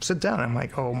 oh, just sit down. I'm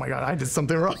like, oh my God, I did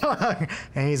something wrong.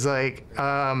 And he's like,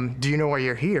 do you know why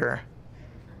you're here?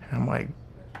 And I'm like,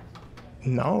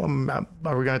 no,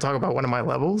 are we gonna talk about one of my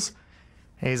levels?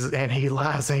 And he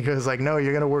laughs and he goes like, no,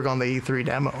 you're gonna work on the E3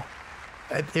 demo.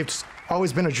 It's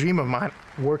always been a dream of mine,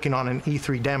 working on an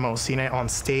E3 demo, seeing it on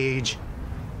stage.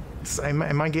 Is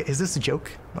this a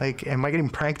joke? Like, am I getting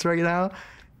pranked right now?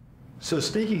 So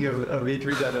speaking of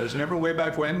E3 demos, remember way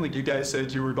back when, like you guys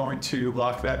said you were going to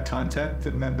lock that content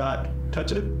and then not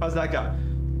touch it? How's that go?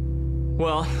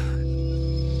 Well,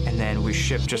 and then we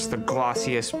ship just the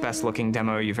glossiest, best-looking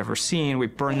demo you've ever seen. We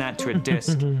burn that to a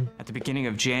disc at the beginning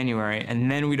of January,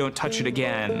 and then we don't touch it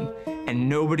again, and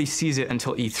nobody sees it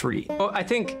until E3. Well, I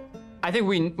think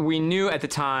we knew at the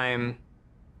time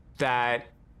that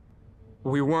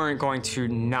we weren't going to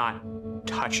not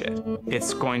touch it.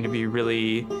 It's going to be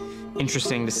really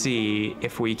interesting to see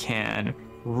if we can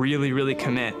really, really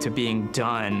commit to being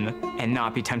done and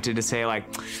not be tempted to say like,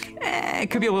 it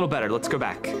could be a little better, let's go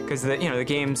back. Because the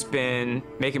game's been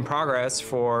making progress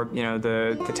for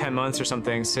the 10 months or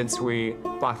something since we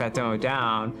locked that demo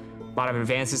down. A lot of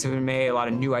advances have been made, a lot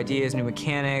of new ideas, new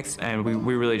mechanics, and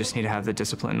we really just need to have the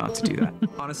discipline not to do that.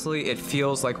 Honestly, it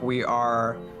feels like we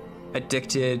are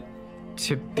addicted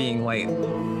to being late.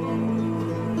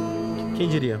 Quem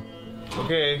diria?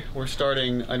 Okay, we're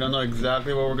starting. I don't know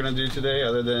exactly what we're gonna do today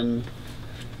other than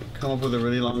come up with a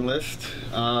really long list.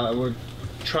 We're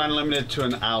trying to limit it to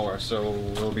an hour, so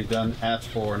we'll be done at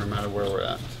 4 no matter where we're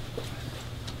at.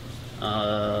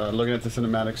 Looking at the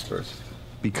cinematics first.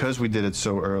 Because we did it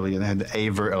so early and had a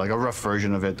rough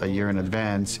version of it a year in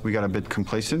advance, we got a bit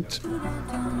complacent.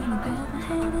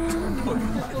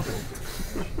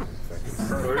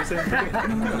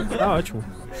 Tá ótimo.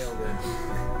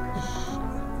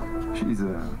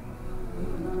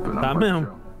 Tá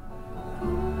mesmo.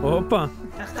 Opa!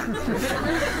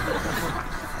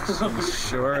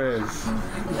 Sure is.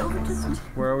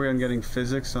 Where are we on getting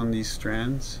physics on these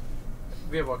strands?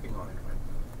 We are working on it.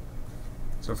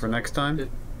 So for next time?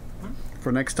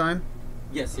 For next time?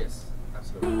 Yes, yes.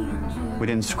 Absolutely. We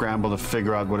didn't scramble to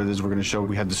figure out what it is we're going to show.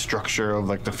 We had the structure of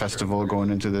like the festival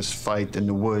going into this fight in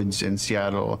the woods in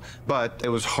Seattle, but it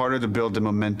was harder to build the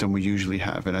momentum we usually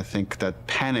have, and I think that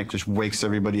panic just wakes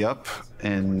everybody up,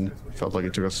 and it felt like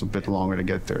it took us a bit longer to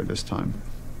get there this time.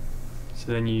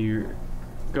 So then you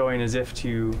go in as if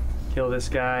to kill this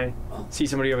guy, see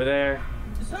somebody over there.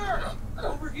 Sir,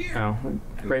 over here. Oh,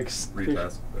 breaks.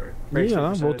 Retest, sorry. Ih, olha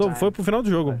lá, voltou, foi pro final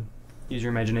do jogo. Use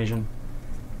your imagination.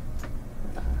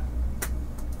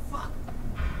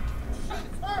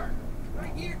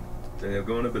 Daniel,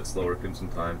 going a bit slower, give him some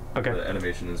time. Okay. The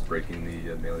animation is breaking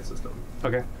the melee system.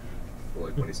 Okay. So,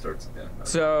 like when he starts, yeah.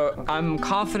 So I'm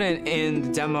confident in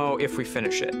the demo if we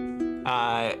finish it.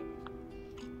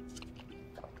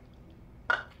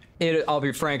 I'll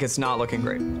be frank, it's not looking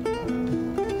great.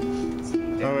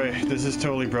 All right, this is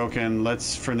totally broken.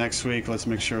 For next week, let's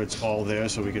make sure it's all there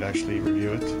so we could actually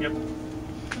review it. Yep.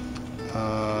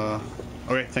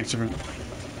 Okay, thanks, everyone.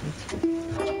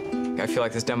 I feel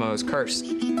like this demo is cursed.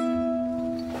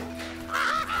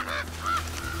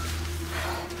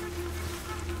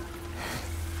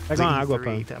 The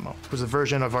E3 demo. It was a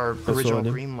version of our original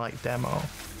Greenlight demo.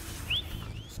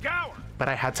 But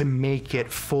I had to make it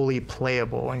fully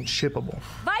playable and shippable.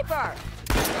 Viper!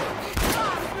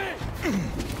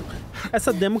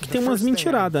 Essa demo que tem umas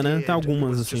mentiradas, né? Tem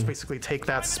algumas assim. Just basically take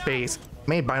that space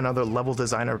made by another level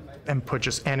designer and put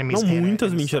just enemies Não in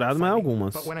muitas it. mentiradas, mas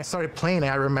algumas. But when I started playing it,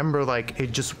 I remember like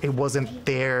it wasn't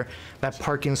there. That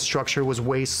parking structure was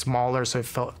way smaller, so it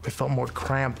felt more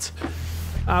cramped.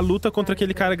 A luta contra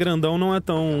aquele cara grandão não é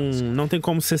tão... Não tem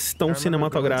como ser tão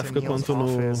cinematográfica quanto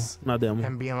na demo.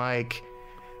 And being like,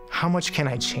 how much can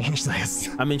I change this?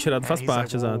 A mentirada faz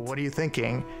parte, like, well, exato. what are you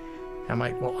thinking? I'm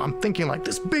like, well, I'm thinking like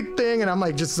this big thing, and I'm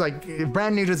like, just like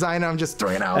brand new designer, I'm just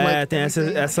throwing out. É, like, tem essa...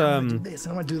 I want to do this,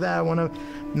 I want to do that. I want to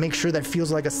make sure that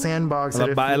feels like a sandbox.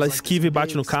 Ela esquiva e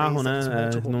bate no carro,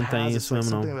 né? É, não tem isso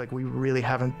mesmo, não. Something like we really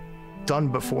haven't done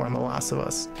before in The Last of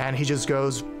Us. And he just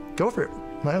goes, go for it.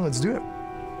 Well, let's do it.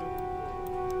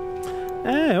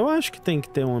 É, eu acho que tem que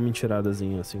ter uma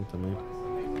mentiradazinha assim também.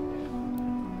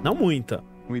 Não muita.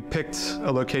 We picked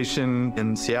a location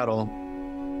in Seattle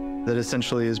that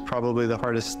essentially is probably the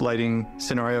hardest lighting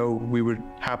scenario we would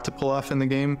have to pull off in the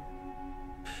game.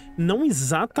 Não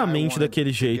exatamente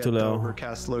daquele jeito, Léo.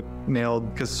 Overcast look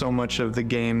nailed because so much of the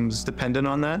game's dependent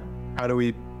on that. How do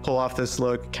we pull off this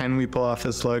look? Can we pull off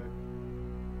this look?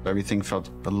 Everything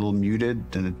felt a little muted,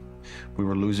 and we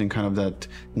were losing kind of that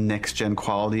next-gen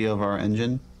quality of our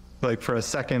engine. Like for a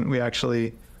second, we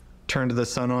actually turned the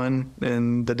sun on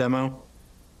in the demo.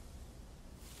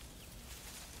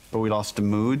 But we lost the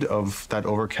mood of that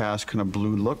overcast kind of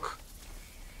blue look.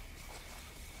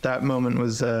 That moment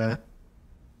was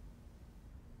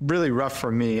really rough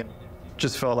for me.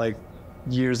 Just felt like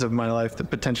years of my life that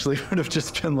potentially would have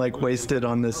just been like wasted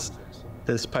on this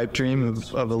pipe dream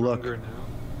of a look.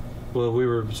 Well, we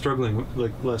were struggling,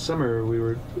 like last summer,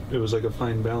 it was like a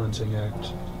fine balancing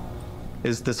act.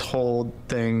 Is this whole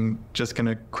thing just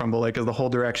gonna crumble? Like, is the whole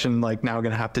direction like now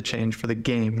gonna have to change for the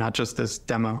game, not just this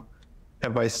demo?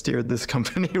 Have I steered this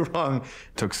company wrong?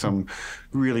 Took some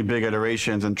really big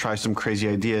iterations and tried some crazy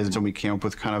ideas, and we came up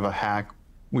with kind of a hack.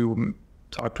 We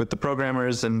talked with the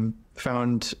programmers and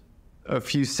found a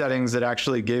few settings that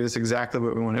actually gave us exactly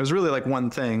what we wanted. It was really like one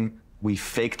thing. We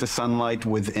faked the sunlight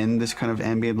within this kind of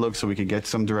ambient look so we could get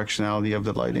some directionality of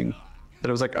the lighting. But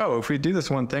it was like, oh, if we do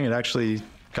this one thing, it actually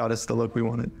got us the look we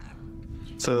wanted.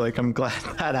 So like, I'm glad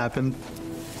that happened.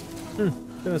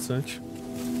 Interessante.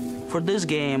 For this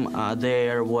game,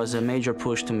 there was a major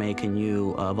push to make a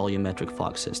new volumetric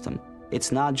fog system.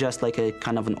 It's not just like a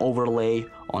kind of an overlay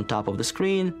on top of the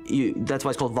screen. That's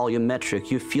why it's called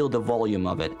volumetric. You feel the volume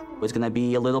of it. It's gonna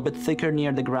be a little bit thicker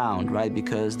near the ground, right?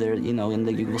 Because there, you know,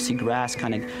 you will see grass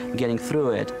kind of getting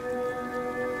through it.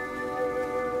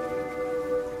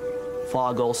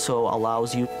 Fog also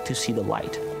allows you to see the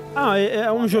light. Ah, é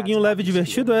joguinho leve e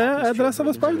divertido. É The Last of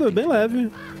Us Part 2, bem leve.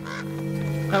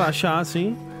 Relaxar,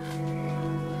 assim.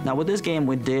 Now with this game,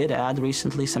 we did add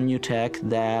recently some new tech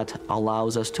that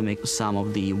allows us to make some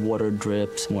of the water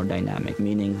drips more dynamic,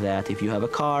 meaning that if you have a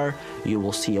car, you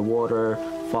will see a water,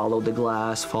 follow the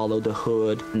glass, follow the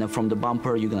hood, and then from the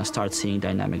bumper, you're gonna start seeing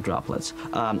dynamic droplets.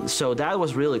 So that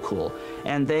was really cool.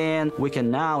 And then we can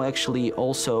now actually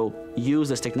also use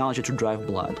this technology to drive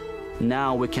blood.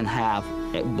 Now we can have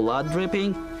blood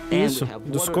dripping, and Isso, we have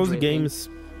dos water Cozy dripping. Games.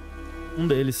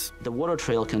 Deles. The water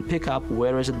trail can pick up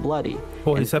where is it bloody.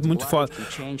 Porra, isso é muito foda.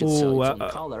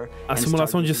 A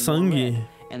simulação de sangue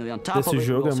desse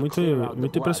jogo é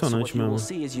muito impressionante mesmo.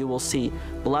 You will see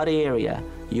bloody area.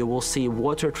 You will see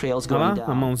water trails going down.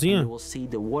 A mãozinha. You will see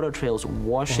the water trails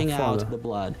washing out the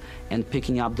blood and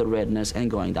picking up the redness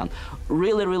and going down.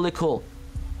 Really, really cool.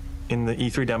 In the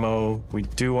E3 demo, we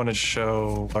do want to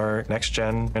show our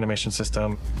next-gen animation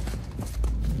system.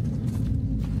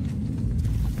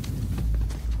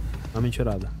 Uma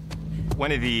mentirada.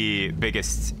 One of the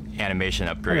biggest animation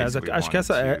upgrades. Aliás, acho que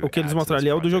essa o que eles mostraram ali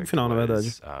é o do jogo final, na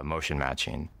verdade. Motion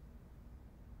matching.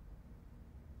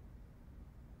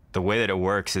 The way that it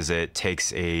works is it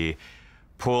takes a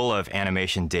pool of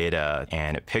animation data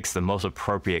and it picks the most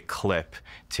appropriate clip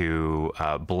to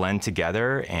blend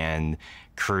together and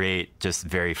create just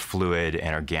very fluid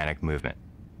and organic movement.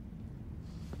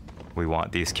 We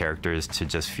want these characters to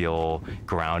just feel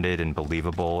grounded and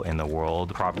believable in the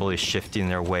world, properly shifting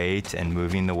their weight and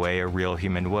moving the way a real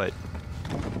human would.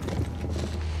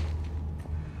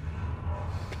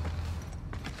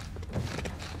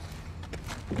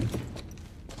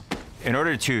 In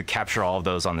order to capture all of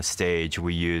those on the stage,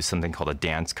 we use something called a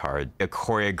dance card, a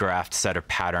choreographed set of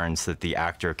patterns that the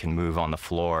actor can move on the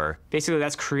floor. Basically,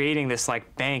 that's creating this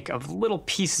like bank of little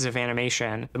pieces of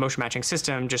animation. The motion matching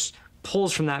system just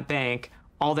pulls from that bank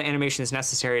all the animations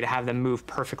necessary to have them move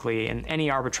perfectly in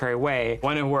any arbitrary way.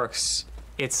 When it works,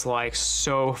 it's like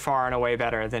so far and away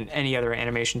better than any other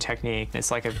animation technique.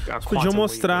 It's like a Podiam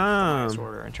mostrar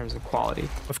in terms of quality.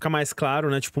 Pra ficar mais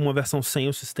claro, né? Tipo uma versão sem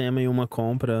o sistema e uma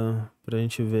compra, pra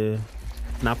gente ver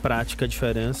na prática a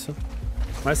diferença.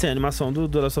 Mas assim, a animação do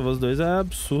The Last of Us 2 é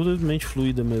absurdamente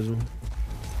fluida mesmo.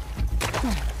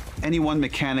 Any one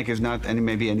mechanic is not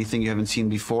maybe anything you haven't seen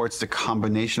before. It's the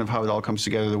combination of how it all comes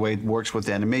together, the way it works with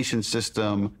the animation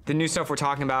system. The new stuff we're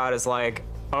talking about is like,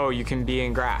 oh, you can be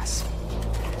in grass.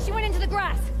 She went into the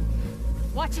grass.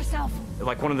 Watch yourself.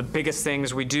 Like one of the biggest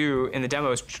things we do in the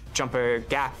demo is jump a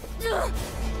gap.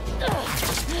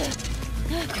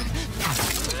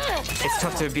 It's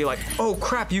tough to be like, oh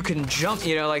crap, you can jump,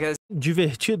 you know, like.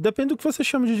 Divertido? Depende do que você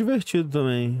chama de divertido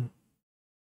também.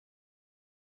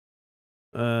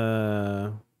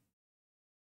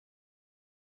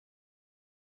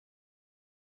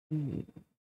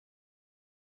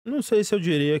 Não sei se eu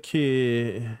diria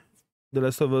que The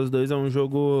Last of Us 2 é um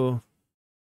jogo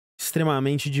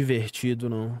extremamente divertido,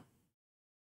 não.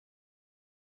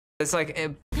 It's like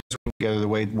together the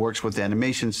way it works with the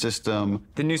animation system.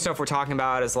 The new stuff we're talking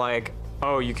about is like,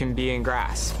 oh, you can be in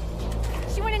grass.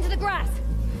 She went into the grass.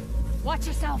 Watch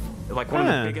yourself. Like one of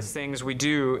the biggest things we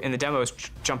do in the demo is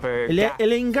jump a gap.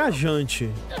 Ele é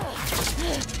engajante.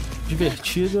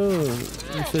 Divertido,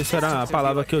 não sei se era a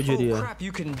palavra que eu diria. Oh crap,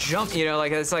 you can jump, you know,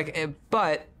 like it's like,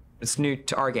 but it's new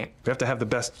to our game. We have to have the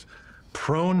best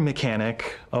prone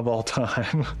mechanic of all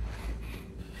time.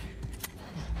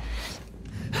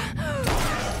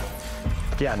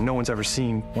 Yeah, no one's ever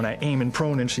seen when I aim in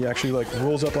prone and she actually like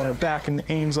rolls up on her back and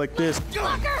aims like this.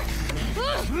 Blocker!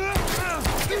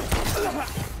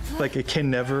 Like, it can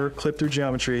never clip through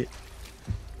geometry.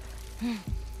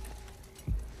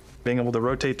 Being able to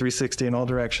rotate 360 in all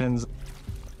directions.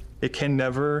 It can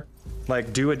never,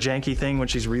 like, do a janky thing when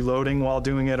she's reloading while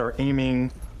doing it or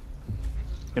aiming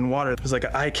in water. There's like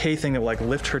an IK thing that, like,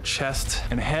 lift her chest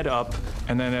and head up,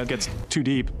 and then it gets too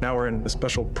deep. Now we're in a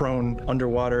special prone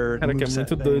underwater. Cara, que é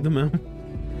muito doido mesmo.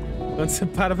 Quando você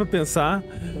para pra pensar,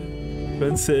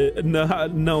 quando você...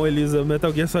 Não, Elisa,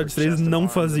 Metal Gear Solid 3 não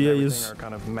fazia isso.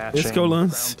 Esse que é o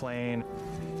lance.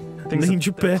 Nem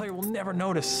de pé.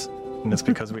 And it's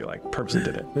because we, like, purposely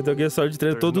did it. Metal Gear Solid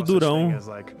 3 é todo durão.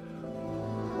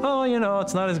 Oh, you know,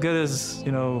 it's not as good as,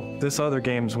 you know, this other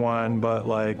game's one, but,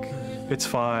 like, it's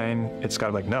fine. It's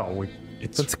got, like, no,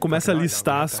 quando você começa a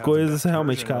listar as coisas,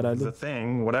 realmente, caralho. The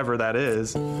thing, whatever that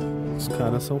is. Os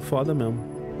caras são foda mesmo.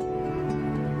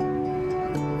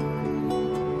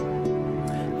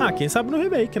 Ah, quem sabe no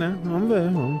remake, né? Vamos ver,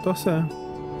 vamos torcer.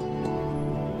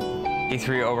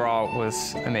 E3 overall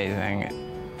was amazing.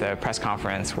 The press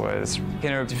conference was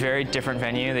in a very different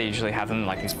venue. They usually have them in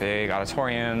like these big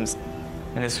auditoriums.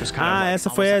 And this was kind of like, essa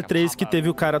foi a E3 que teve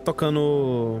o cara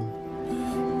tocando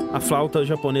a flauta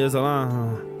japonesa lá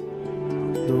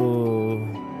do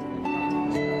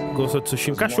Ghost of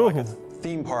Tsushima. Cachorro.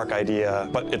 Theme park idea,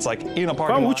 but it's like in a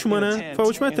Foi a última, né? Foi a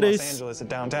última E3.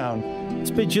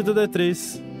 Despedida da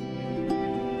E3.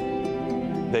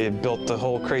 They built the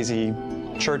whole crazy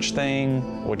church thing,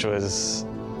 which was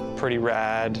pretty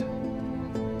rad.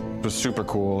 It was super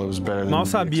cool. It was better than Mal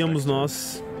sabíamos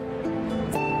nós.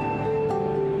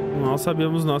 Mal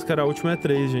sabíamos nós que era a última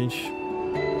E3, gente.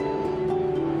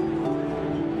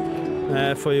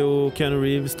 É, foi o Keanu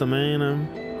Reeves também, né?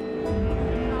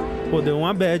 Pô, deu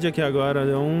uma bad aqui agora,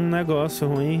 deu um negócio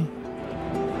ruim.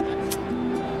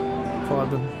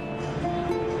 Foda.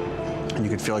 And you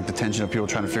could feel like the tension of people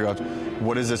trying to figure out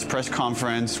what is this press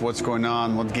conference, what's going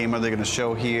on, what game are they going to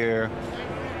show here.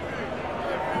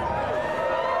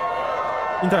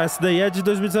 Então, essa daí é de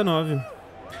 2019.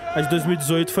 A de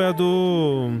 2018 foi a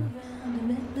do...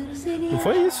 Não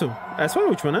foi isso? Essa foi a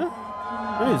última, né?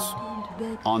 Não é isso.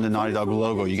 On the Naughty Dog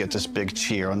logo, you get this big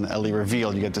cheer. On the Ellie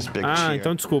reveal, you get this big cheer. Ah,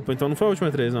 então desculpa. Então não foi a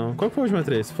última E3, não. Qual foi a última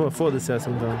E3? Foda-se essa,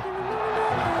 então.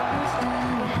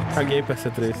 Caguei pra essa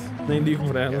E3. Nem ligo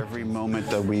pra ela. Every moment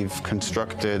that we've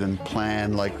constructed and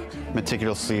planned, like,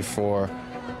 meticulously for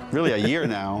really a year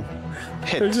now,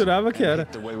 hit. Eu jurava que era.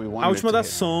 A última da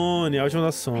Sony, a última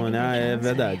da Sony. Ah, é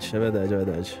verdade, é verdade, é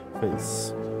verdade. Foi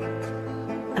isso.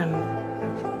 I'm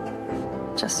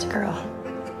just a girl,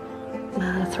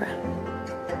 not a threat.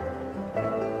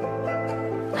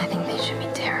 I think they should be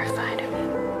terrified of me.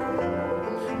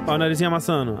 Ó, o narizinho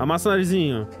amassando. Amassa o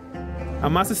narizinho.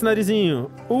 Amassa esse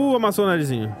narizinho. Amassou o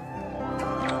narizinho.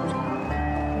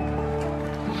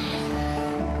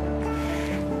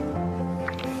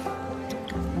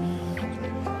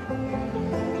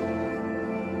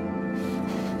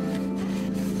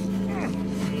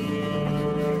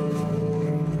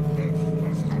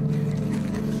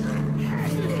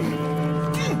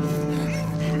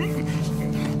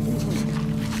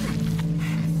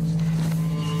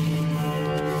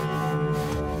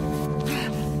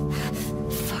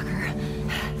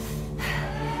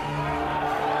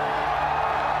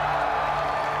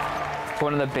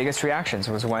 One of the biggest reactions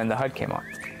was when the HUD came on.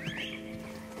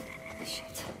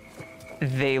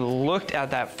 They looked at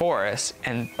that forest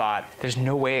and thought, there's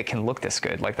no way it can look this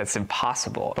good, like that's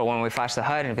impossible. But when we flash the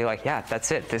HUD and be like, yeah,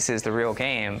 that's it, this is the real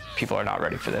game, people are not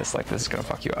ready for this, like this is gonna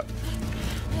fuck you up.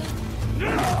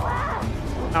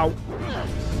 Ow.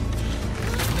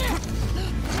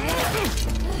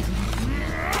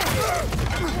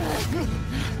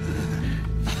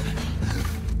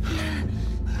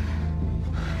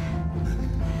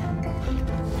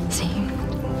 See,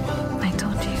 I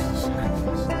told you.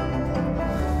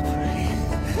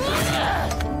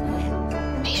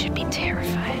 They should be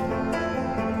terrified.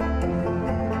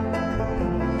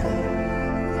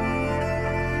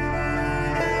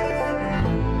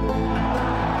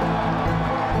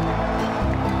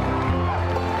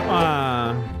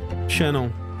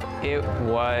 Shannon. It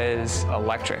was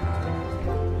electric.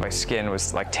 My skin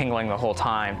was like tingling the whole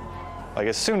time. Like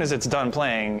as soon as it's done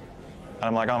playing,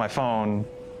 I'm like on my phone.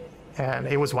 And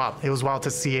it was wild. It was wild to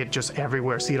see it just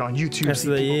everywhere. See it on YouTube. Essa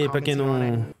daí, pra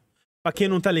quem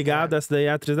não tá ligado, essa daí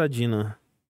é a atriz da Dina.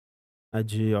 A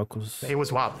de óculos. It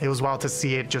was wild. It was wild to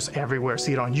see it just everywhere.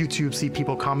 See it on YouTube. See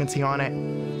people commenting on it.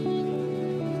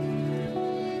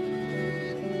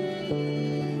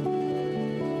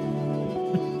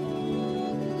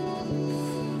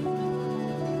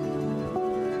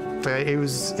 But it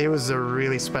was a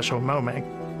really special moment.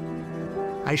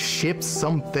 I shipped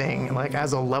something like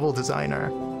as a level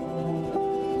designer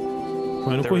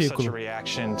Põe no There was such a currículo.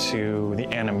 reaction to the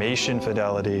animation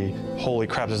fidelity. Holy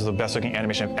crap, this is the best looking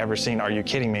animation I've ever seen. Are you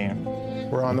kidding me?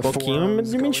 We're on the pouquinho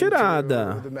de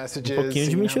mentirada. messages, Pouquinho de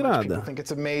seeing how much mentirada. people think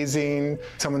it's amazing.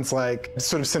 Someone's like,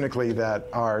 sort of cynically, that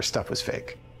our stuff was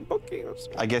fake.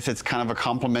 I guess it's kind of a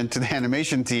compliment to the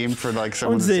animation team for like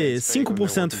someone Vamos to say dizer, it's fake when they're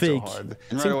 5% working so fake. hard.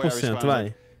 And right away I 5%, responded, vai.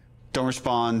 like, don't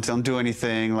respond, don't do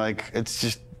anything, like it's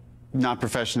just not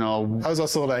professional. I was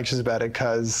also a little anxious about it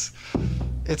because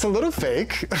it's a little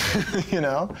fake, you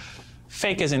know?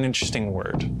 Fake is an interesting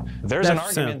word. There's an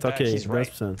argument that he's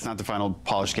right. It's not the final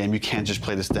polished game. You can't just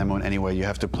play this demo in any way. You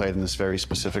have to play it in this very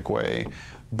specific way.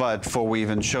 But before we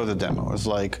even show the demo, it's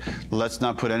like, let's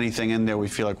not put anything in there we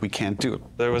feel like we can't do.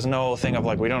 There was no thing of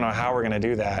like, we don't know how we're gonna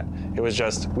do that. It was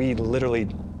just, we literally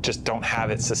just don't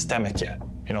have it systemic yet.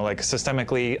 You know, like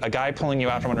systemically, a guy pulling you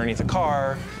out from underneath a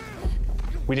car,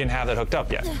 we didn't have that hooked up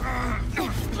yet.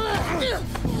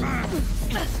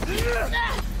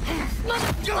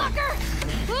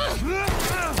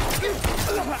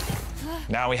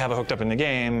 Now we have it hooked up in the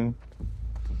game.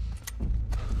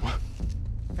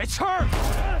 It's her!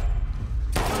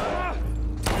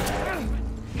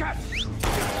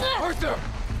 Arthur!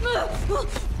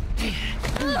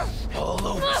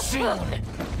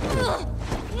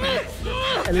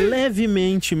 É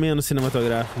levemente menos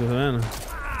cinematográfico, tá vendo?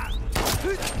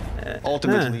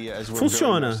 Ultimately, as we're funciona,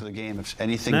 building the rest of the game, if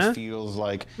anything né? feels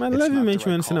like Mas it's not the levemente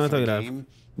right menos call for the cinematográfico. game,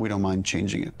 we don't mind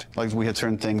changing it. Like we had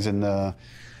certain things in the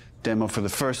demo for the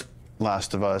first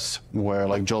Last of Us where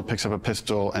like Joel picks up a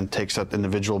pistol and takes out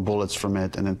individual bullets from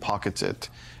it and then pockets it.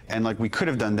 And like we could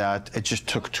have done that, it just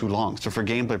took too long. So for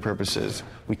gameplay purposes,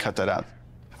 we cut that out.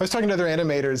 I was talking to other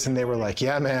animators and they were like,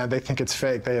 yeah, man, they think it's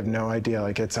fake. They have no idea.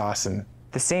 Like, it's awesome.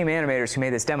 The same animators who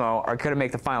made this demo are going to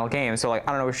make the final game, so like,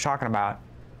 I don't know what you're talking about.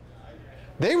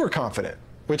 They were confident,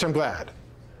 which I'm glad.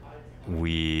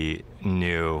 We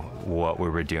knew what we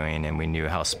were doing and we knew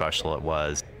how special it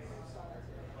was.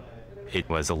 It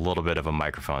was a little bit of a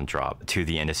microphone drop to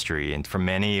the industry, and for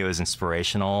many it was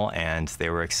inspirational, and they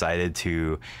were excited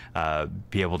to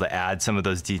be able to add some of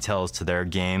those details to their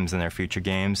games and their future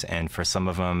games, and for some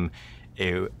of them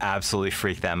it absolutely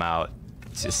freaked them out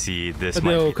to see this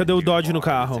Cadê o Dodge no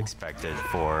carro? expected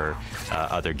for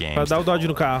other games. Pra dar o Dodge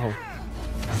no carro.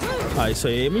 Ah, isso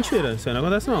aí é mentira. Isso aí não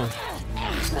acontece não.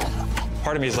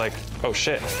 Part of me is like, oh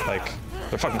shit, like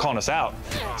they're fucking calling us out.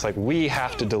 It's like, we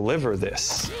have to deliver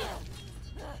this.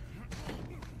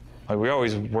 Like we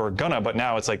always were gonna, but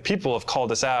now it's like people have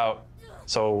called us out,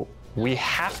 so we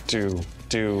have to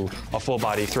do a full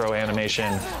body throw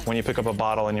animation when you pick up a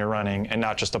bottle and you're running, and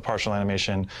not just a partial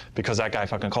animation because that guy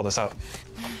fucking called us out.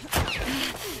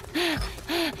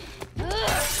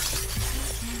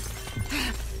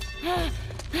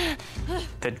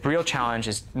 The real challenge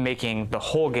is making the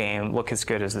whole game look as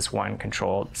good as this one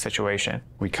controlled situation.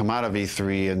 We come out of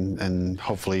E3 and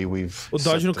hopefully we've O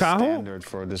Dodge no carro, standard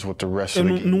for this what the rest eu of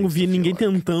the game não vi ninguém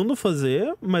tentando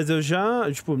fazer, mas eu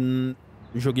já, tipo,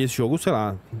 joguei esse jogo, sei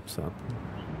lá,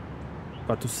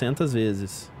 400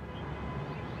 vezes.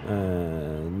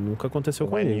 Nunca aconteceu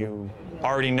comigo.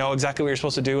 Already know exactly what you're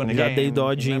supposed to do in the Já game. dei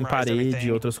dodge em memorize parede everything.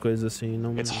 e outras coisas assim.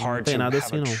 Não, It's não hard tem to nada have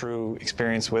assim, a não. true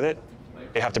experience with it.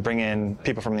 You have to bring in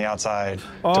people from the outside.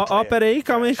 Ó, peraí,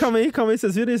 calma aí.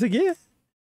 Vocês viram isso aqui?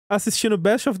 Assistindo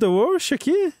Best of the Worst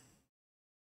aqui?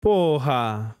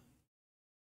 Porra.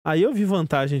 Aí eu vi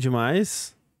vantagem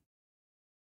demais.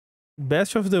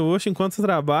 Best of the Worst enquanto você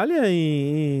trabalha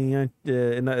em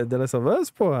The Last of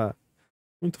Us, porra.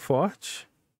 Muito forte.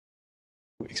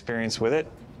 Experience with it.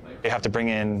 You have to bring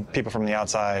in people from the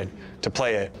outside to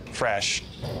play it fresh.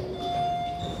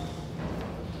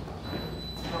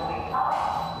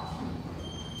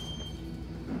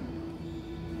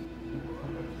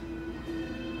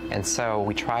 And so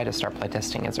we try to start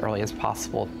playtesting as early as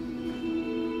possible.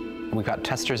 We've got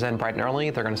testers in bright and early.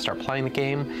 They're going to start playing the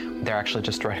game. They're actually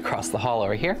just right across the hall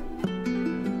over here.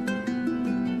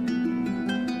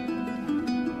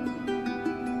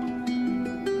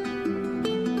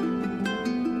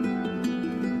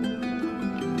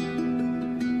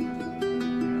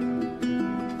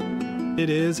 It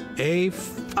is a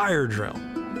fire drill.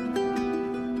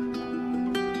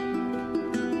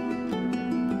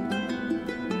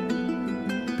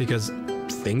 Because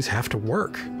things have to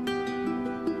work.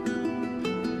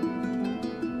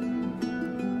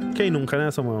 Quem nunca,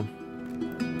 né, Samuel?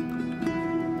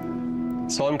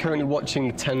 So I'm currently watching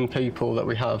the 10 people that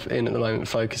we have in at the moment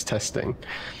focus testing.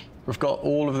 We've got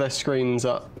all of their screens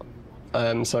up,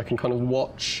 so I can kind of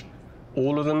watch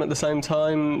all of them at the same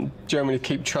time, generally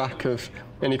keep track of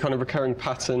any kind of recurring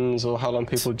patterns or how long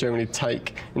people generally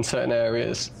take in certain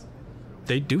areas.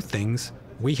 They do things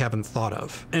we haven't thought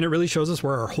of. And it really shows us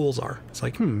where our holes are. It's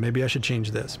like, maybe I should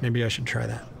change this. Maybe I should try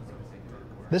that.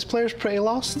 This player's pretty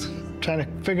lost, trying to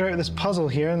figure out this puzzle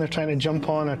here, and they're trying to jump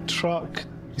on a truck.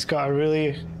 He's got a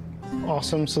really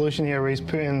awesome solution here where he's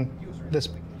putting this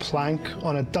plank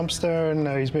on a dumpster, and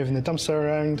now he's moving the dumpster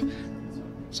around.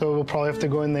 So we'll probably have to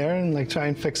go in there and like try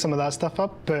and fix some of that stuff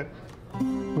up, but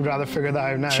we'd rather figure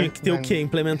that out now. Tinha que ter o quê?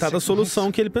 Implementado a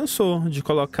solução que ele pensou, de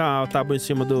colocar a tábua em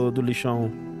cima do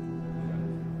lixão.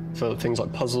 For things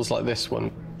like puzzles like this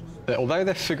one, although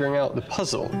they're figuring out the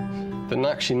puzzle, they're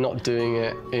actually not doing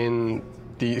it in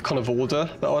the kind of order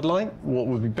that I'd like. What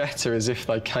would be better is if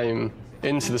they came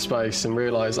into the space and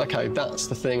realised, okay, that's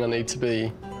the thing I need to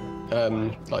be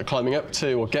like climbing up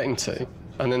to or getting to,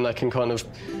 and then they can kind of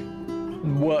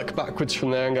work backwards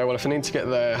from there and go, well, if I need to get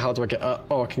there, how do I get up?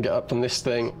 Oh, I can get up on this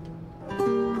thing.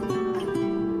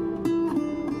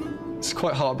 It's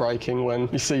quite heartbreaking when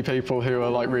you see people who are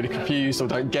like really confused or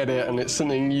don't get it, and it's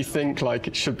something you think like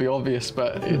it should be obvious,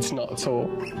 but it's not at all.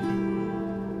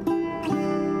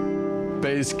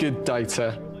 But it's good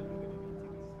data.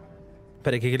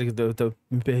 Peraí, eu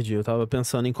me perdi. Eu tava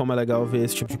pensando em como é legal ver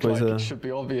esse tipo de coisa. Like it should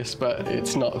be obvious, but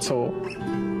it's not at all.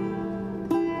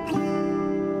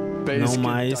 But Não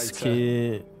mais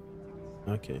que...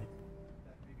 Ok.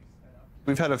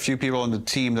 We've had a few people on the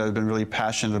team that have been really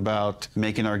passionate about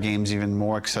making our games even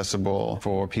more accessible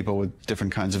for people with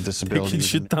different kinds of disabilities. Tem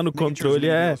que digitar no controle,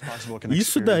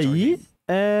 Isso daí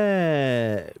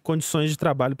é condições de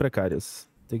trabalho precárias.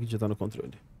 Tem que digitar no controle.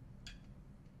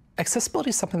 Accessibility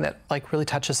is something that like really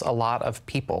touches a lot of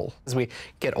people. As we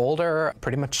get older,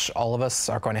 pretty much all of us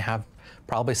are going to have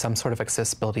probably some sort of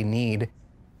accessibility need.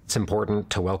 It's important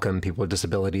to welcome people with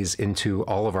disabilities into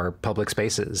all of our public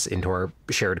spaces, into our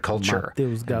shared culture.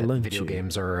 Video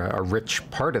games are a rich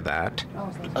part of that.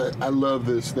 I love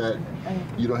this, that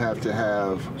you don't have to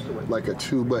have like a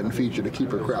 2-button feature to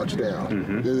keep her crouched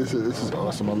down. This is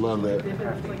awesome. I love that.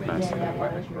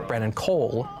 Brandon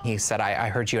Cole, he said, I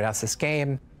heard you had asked this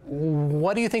game.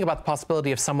 What do you think about the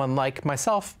possibility of someone like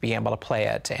myself being able to play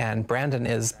it? And Brandon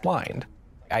is blind.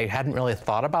 I hadn't really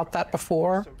thought about that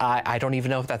before. I don't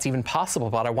even know if that's even possible,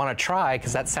 but I want to try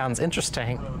because that sounds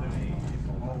interesting.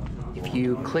 If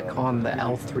you click on the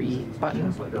L3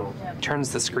 button, it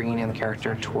turns the screen and the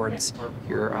character towards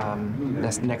your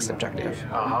next objective.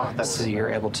 So you're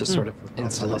able to sort of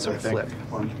instantly sort of flip.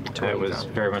 It was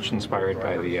very much inspired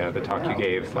by the talk you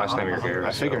gave last time you were here.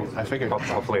 I figured.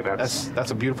 Hopefully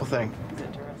that's a beautiful thing.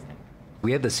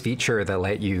 We had this feature that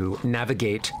let you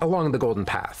navigate along the golden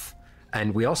path.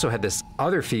 And we also had this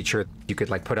other feature. You could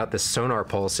like put out this sonar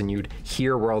pulse and you'd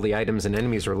hear where all the items and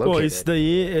enemies were located. Pô, isso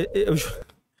daí...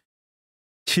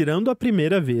 Tirando a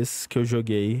primeira vez que eu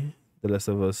joguei The Last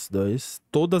of Us 2,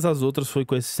 todas as outras foi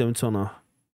com esse sistema de sonar.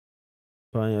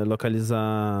 Pra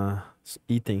localizar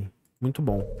item. Muito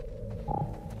bom.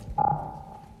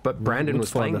 But Brandon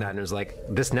was playing that and was like,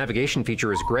 this navigation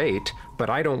feature is great, but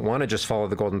I don't want to just follow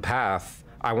the golden path.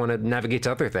 I want to navigate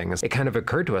to other things. It kind of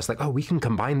occurred to us like, oh, we can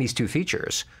combine these two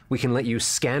features. We can let you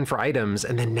scan for items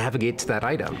and then navigate to that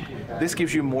item. This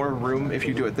gives you more room if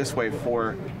you do it this way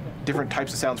for different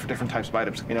types of sounds for different types of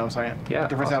items. You know what I'm saying? Yeah.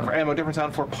 Different sound for ammo, different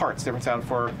sound for parts, different sound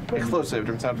for explosive,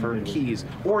 different sound for keys.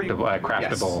 Or you,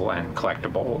 craftable and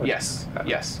collectible.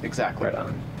 Yes, exactly. Right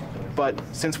on. But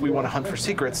since we want to hunt for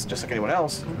secrets, just like anyone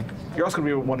else, you're also going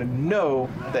to want to know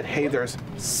that, hey, there's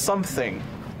something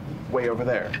way over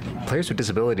there. Players with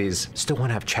disabilities still want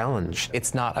to have challenge.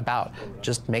 It's not about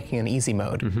just making an easy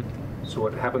mode. So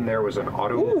what happened there was an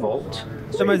auto vault.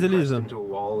 So you pressed into a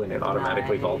wall and it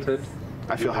automatically vaulted.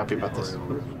 I feel happy about this.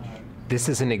 This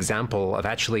is an example of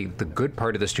actually the good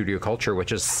part of the studio culture,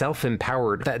 which is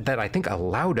self-empowered, that I think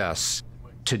allowed us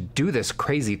to do this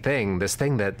crazy thing, this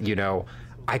thing that, you know,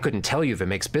 I couldn't tell you if it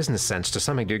makes business sense to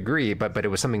some degree, but it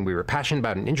was something we were passionate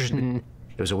about and interested in.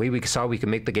 It was a way we saw we could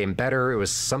make the game better. It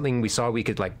was something we saw we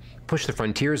could like push the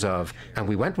frontiers of, and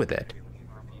we went with it.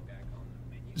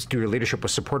 Studio leadership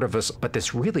was supportive of us, but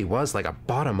this really was like a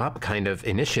bottom-up kind of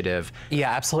initiative.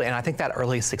 Yeah, absolutely, and I think that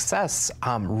early success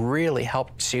really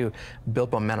helped to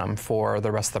build momentum for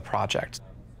the rest of the project.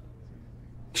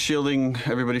 Shielding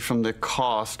everybody from the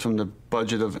cost, from the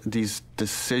budget of these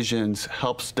decisions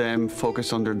helps them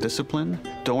focus on their discipline.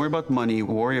 Don't worry about money,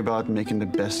 worry about making the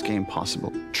best game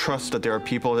possible. Trust that there are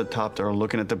people at the top that are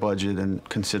looking at the budget and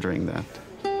considering that.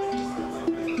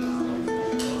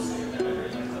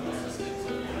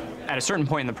 At a certain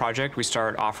point in the project, we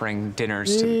start offering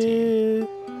dinners to the team.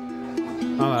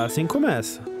 Assim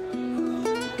começa.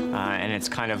 And it's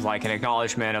kind of like an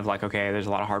acknowledgement of like, okay, there's a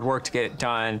lot of hard work to get it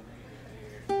done.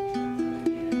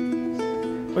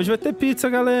 Hoje vai ter pizza,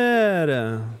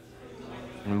 galera.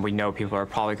 And we know people are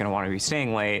probably going to want to be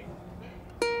staying late.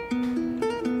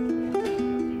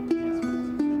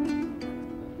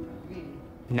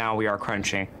 Now we are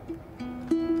crunching.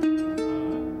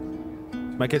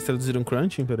 Como é que eles traduziram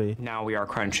crunching? Peraí. Now we are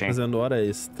crunching. Fazendo hora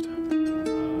extra.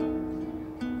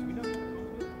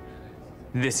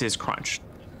 This is crunch.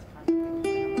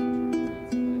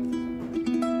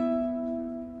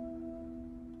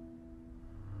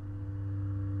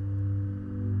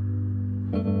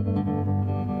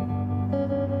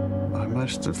 I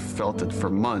must have felt it for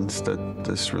months that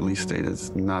this release date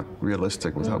is not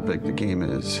realistic with how big the game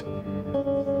is.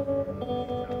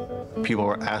 People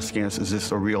were asking us, is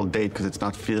this a real date? Because it's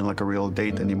not feeling like a real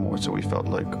date anymore. So we felt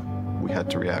like we had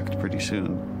to react pretty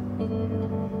soon.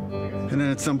 And then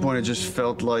at some point it just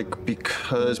felt like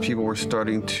because people were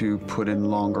starting to put in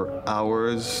longer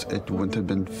hours, it wouldn't have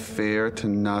been fair to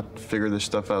not figure this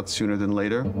stuff out sooner than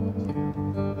later.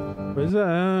 Pois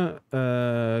é,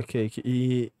 ok.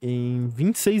 E em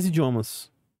 26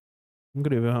 idiomas.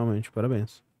 Incrível, realmente.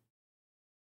 Parabéns.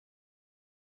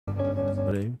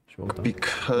 Peraí, deixa eu voltar.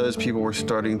 Because people were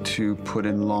starting to put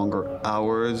in longer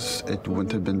hours, it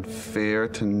wouldn't have been fair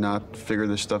to not figure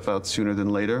this stuff out sooner than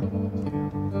later.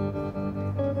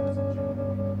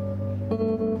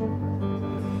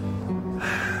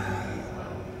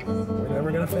 We're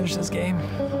never gonna finish this game.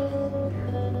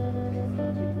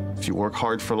 If you work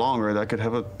hard for longer, that could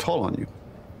have a toll on you.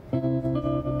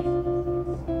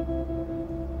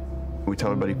 We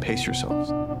tell everybody, pace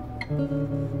yourselves.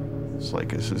 It's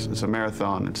like it's a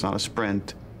marathon, it's not a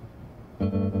sprint.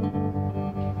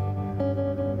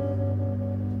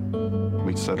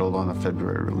 We settled on a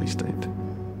February release date.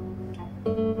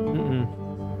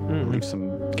 Leave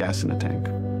some gas in the tank.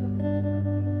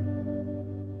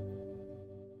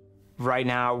 Right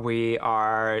now we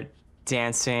are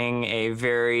dancing a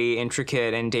very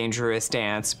intricate and dangerous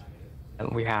dance.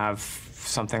 We have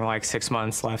something like 6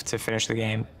 months left to finish the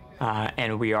game.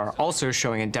 And we are also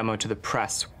showing a demo to the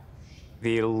press.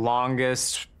 The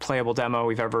longest playable demo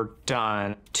we've ever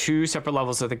done. 2 separate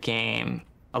levels of the game.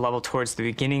 A level towards the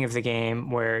beginning of the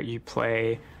game where you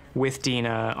play with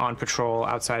Dina on patrol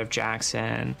outside of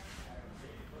Jackson.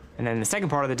 And then the second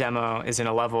part of the demo is in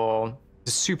a level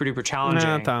super duper challenging.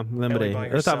 Ah, tá, lembrei.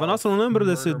 Eu tava, nossa, não lembro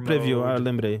desse preview. Ah,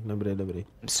 lembrei.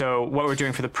 So what we're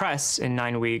doing for the press in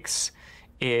 9 weeks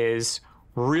is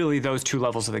really those 2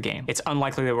 levels of the game. It's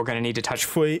unlikely that we're going to need to touch.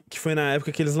 Que foi na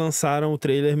época que eles lançaram o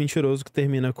trailer mentiroso que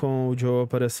termina com o Joe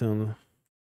aparecendo.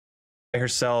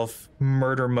 Herself,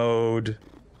 murder mode.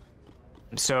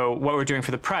 So what we're doing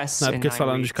for the press na época in eles 9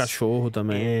 falaram weeks de cachorro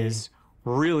também. Is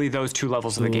really those 2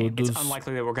 levels of the game. It's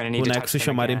unlikely that we're going to need to touch se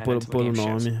chamarem pelo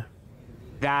nome.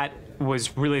 That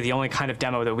was really the only kind of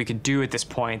demo that we could do at this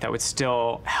point that would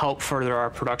still help further our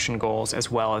production goals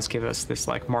as well as give us this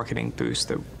like marketing boost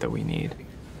that we need.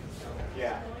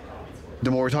 The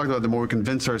more we talk about it, the more we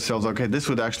convince ourselves, okay, this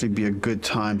would actually be a good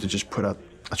time to just put out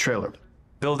a trailer.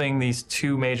 Building these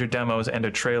 2 major demos and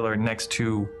a trailer next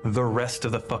to the rest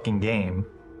of the fucking game.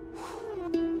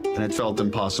 And it felt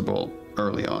impossible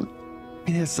early on. I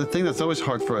mean, it's the thing that's always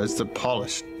hard for us to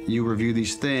polish. You review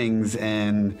these things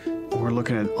and we're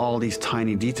looking at all these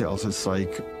tiny details. It's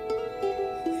like,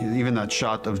 even that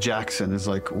shot of Jackson is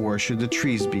like, where should the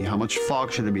trees be? How much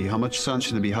fog should it be? How much sun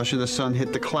should it be? How should the sun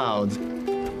hit the clouds?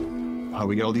 How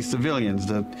we get all these civilians,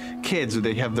 the kids, do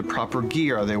they have the proper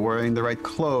gear? Are they wearing the right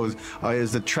clothes?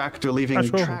 Is the tractor leaving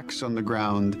tracks on the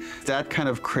ground? That kind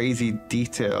of crazy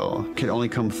detail can only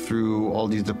come through all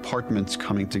these departments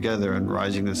coming together and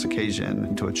rising this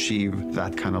occasion to achieve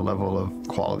that kind of level of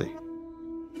quality.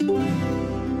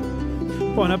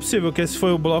 Pô, não é possível que esse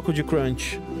foi o bloco de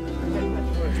crunch.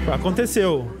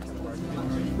 Aconteceu.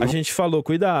 A gente falou,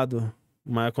 cuidado,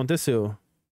 mas aconteceu.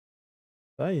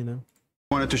 Tá aí, né?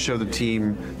 Wanted to show the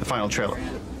team the final trailer.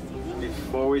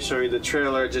 Before we show you the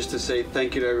trailer, just to say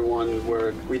thank you to everyone.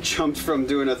 We jumped from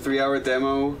doing a 3-hour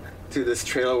demo to this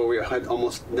trailer where we had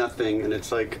almost nothing, and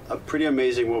it's like pretty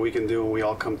amazing what we can do when we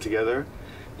all come together.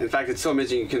 In fact, it's so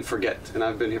amazing you can forget, and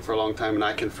I've been here for a long time and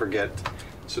I can forget.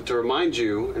 So to remind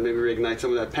you, and maybe reignite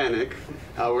some of that panic,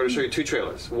 we're going to show you 2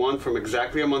 trailers. One from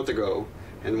exactly a month ago,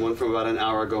 and one from about an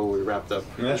hour ago when we wrapped up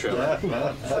the trailer.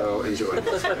 So enjoy.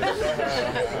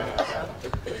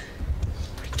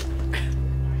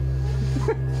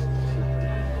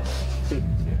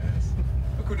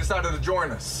 Look who decided to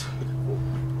join us.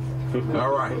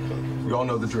 All right, you all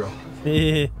know the drill.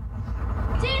 Dina,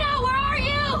 where are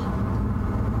you?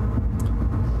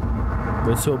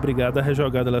 Vou ser obrigado a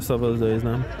rejogar The Last of Us 2,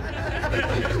 né?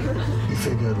 You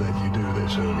think I'd let you do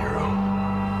this on your own?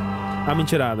 A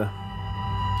mentirada.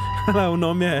 O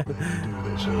nome é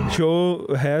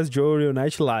Joe Real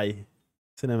Night Lie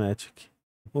Cinematic.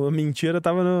 A mentira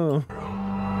tava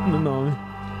no nome.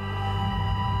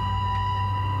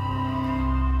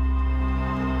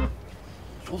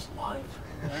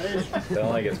 They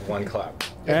only get one clap.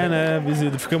 É, né,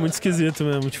 Bizido? Fica muito esquisito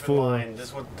mesmo, tipo...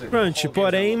 Crunch,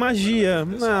 porém, magia.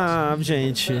 Ah,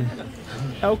 gente.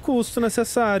 É o custo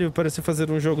necessário para se fazer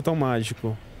um jogo tão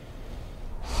mágico.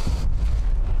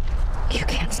 You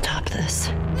can't stop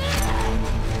this.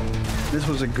 This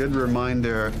was a good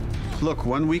reminder. Look,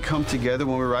 when we come together,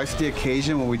 when we rise to the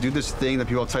occasion, when we do this thing that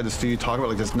people outside the studio talk about,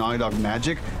 like this Naughty Dog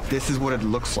magic, this is what it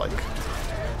looks like.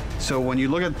 So when you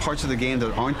look at parts of the game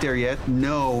that aren't there yet,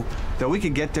 know that we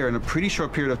could get there in a pretty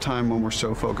short period of time when we're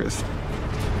so focused.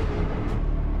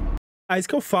 Ah, isso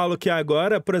que eu falo, que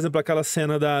agora, por exemplo, aquela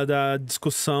cena da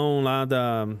discussão lá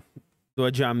do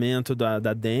adiamento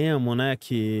da demo, né,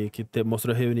 que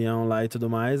mostrou reunião lá e tudo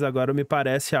mais, agora me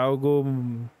parece algo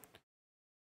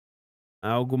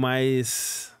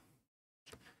mais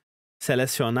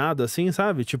selecionado, assim,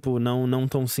 sabe? Tipo, não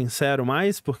tão sincero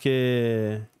mais,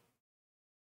 porque...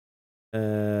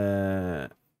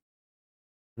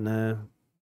 né?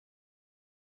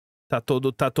 Tá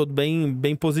todo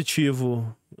bem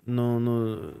positivo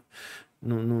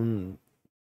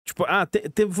tipo,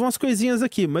 teve umas coisinhas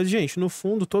aqui, mas, gente, no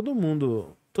fundo, todo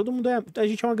mundo a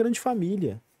gente é uma grande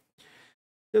família.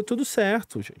 Deu tudo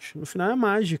certo, gente. No final é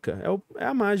mágica. É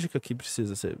a mágica que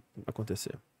precisa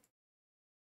acontecer.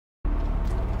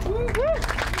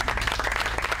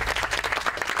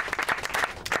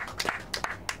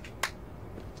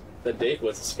 The date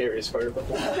was the scariest part about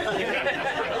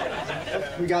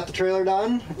We got the trailer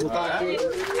done. We'll talk to you.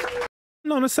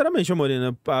 Não necessariamente,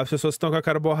 Amorina. As pessoas que estão com a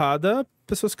cara borrada,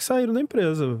 pessoas que saíram da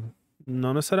empresa.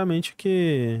 Não necessariamente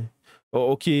que...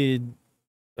 Ou que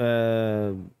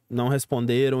não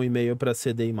responderam o e-mail para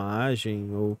ceder imagem,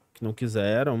 ou que não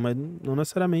quiseram, mas não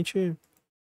necessariamente...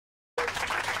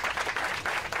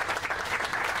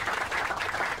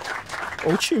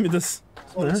 Ou tímidas.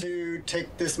 Né?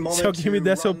 Se alguém me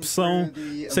desse a opção,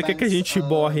 você quer que a gente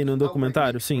borre no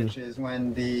documentário? Sim.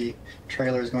 When the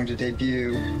trailer is going to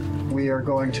debut, we are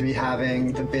going to be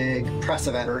having the big press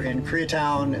event in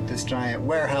Koreatown at this giant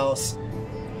warehouse.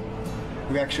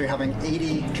 We're actually having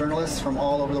 80 journalists from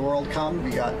all over the world come.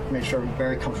 We made sure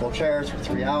very comfortable chairs for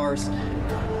 3 hours.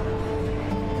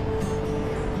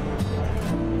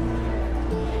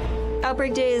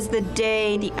 Outbreak Day is the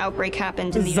day the outbreak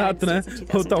happened in the Exato, né?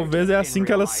 Ou talvez é assim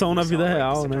que elas são na vida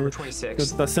real, né? A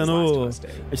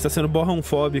gente tá sendo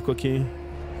borrãofóbico aqui.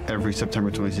 Every September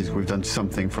 26th, we've done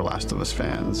something for Last of Us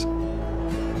fans.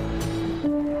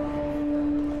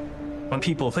 When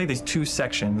people play these two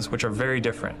sections, which are very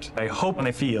different, I hope and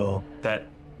I feel that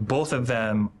both of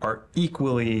them are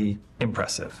equally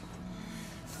impressive.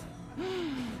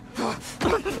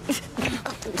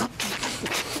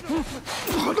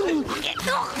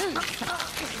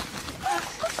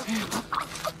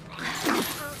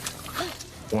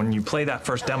 When you play that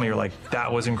first demo, you're like,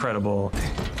 that was incredible.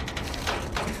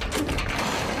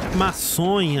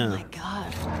 Maçonha. Oh my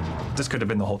God. This could have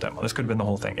been the whole demo. This could have been the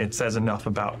whole thing. It says enough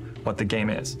about what the game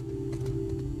is.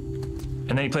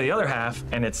 And then you play the other half,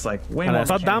 and it's like way more.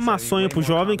 Só dá a maçonha pro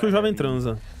jovem que o jovem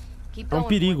transa. É um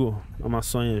perigo a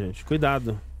maçonha, gente.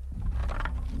 Cuidado.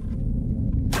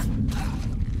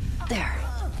 There.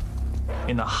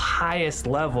 In the highest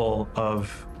level of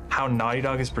how Naughty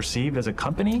Dog is perceived as a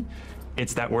company,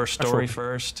 it's that we're story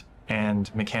first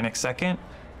and mechanics second.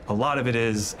 A lot of it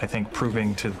is, I think,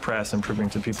 proving to the press and proving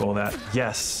to people that,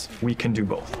 yes, we can do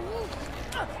both.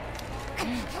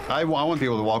 I want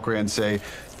people to walk away and say,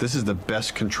 this is the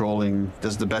best controlling,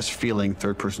 this is the best feeling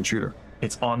third-person shooter.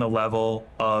 It's on the level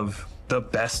of the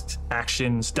best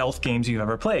action stealth games you've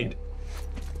ever played.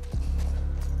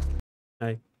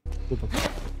 Hey.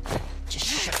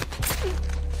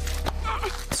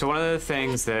 So one of the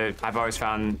things that I've always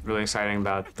found really exciting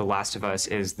about The Last of Us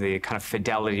is the kind of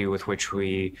fidelity with which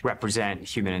we represent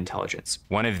human intelligence.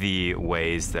 One of the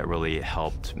ways that really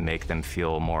helped make them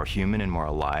feel more human and more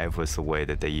alive was the way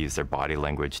that they use their body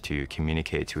language to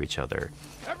communicate to each other.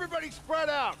 Everybody spread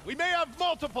out. We may have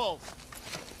multiples.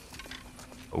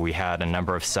 We had a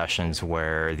number of sessions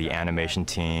where the animation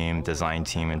team, design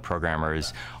team, and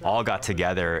programmers all got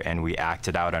together and we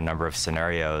acted out a number of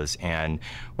scenarios. And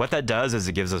what that does is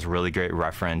it gives us really great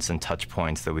reference and touch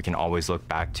points that we can always look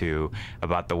back to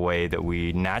about the way that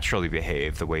we naturally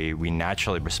behave, the way we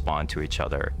naturally respond to each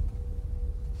other.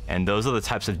 And those are the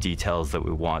types of details that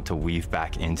we want to weave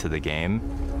back into the game.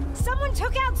 Someone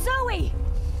took out Zoe!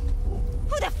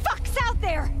 Who the fuck's out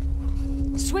there?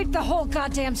 Sweep the whole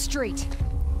goddamn street.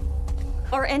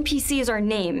 Our NPCs are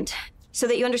named so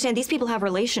that you understand these people have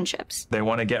relationships. They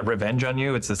want to get revenge on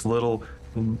you. It's this little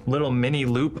mini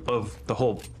loop of the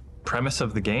whole premise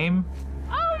of the game.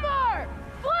 Omar!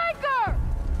 Flanker!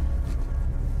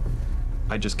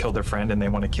 I just killed their friend and they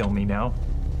want to kill me now.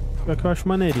 É que eu acho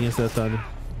maneirinho esse detalhe.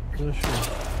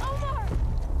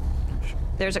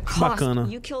 There's a cost.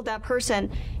 Bacana. You killed that person.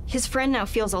 His friend now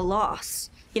feels a loss.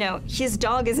 You know, his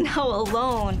dog is now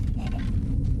alone.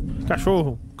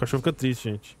 Cachorro. O cachorro fica triste,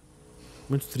 gente.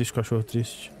 Muito triste, cachorro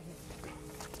triste.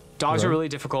 Dogs are really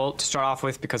difficult to start off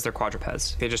with because they're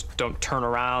quadrupeds. They just don't turn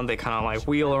around. They kind of like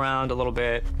wheel around a little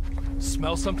bit.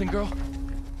 Smell something, girl?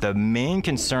 The main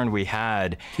concern we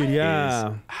had is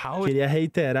how... Queria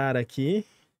reiterar aqui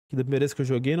que da primeira vez que eu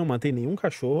joguei não matei nenhum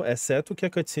cachorro, exceto o que a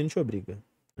cutscene te obriga.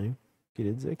 Hein?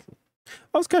 Queria dizer aqui.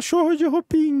 Olha os cachorros de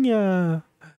roupinha!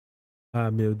 Ah,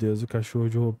 meu Deus, o cachorro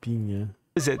de roupinha.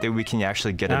 Is it that we can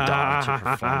actually get a dog to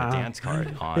perform a dance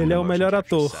card on Ele é o melhor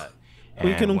ator.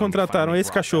 Por que And não when we contrataram finally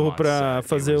esse brought them cachorro on pra set,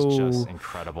 fazer it was o just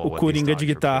incredible what these Coringa de dogs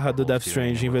were guitarra do capable Death of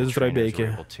doing Stranding em and vez what do Troy the trainers were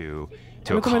Baker? able to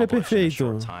Olha como ele é accomplish in a perfeito.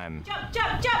 short time.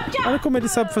 Olha como ele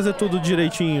sabe fazer tudo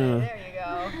direitinho.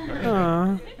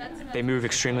 Ah. They move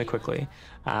extremely quickly,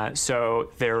 so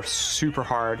they're super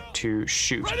hard to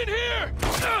shoot. Right in here!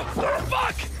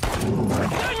 Fuck!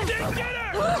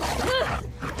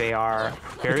 They are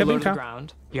very low to the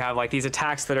ground. You have like these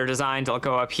attacks that are designed to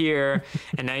go up here,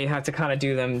 and now you have to kind of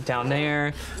do them down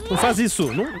there. Não faz isso.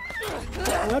 Não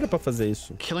era pra fazer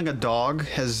isso. Killing a dog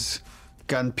has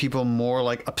gotten people more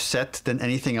like upset than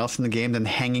anything else in the game, than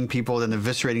hanging people, than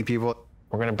eviscerating people.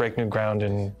 We're gonna break new ground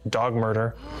in dog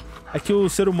murder. É que o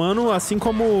ser humano, assim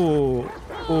como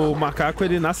o macaco,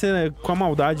 ele nasce com a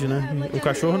maldade, né? O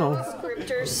cachorro não.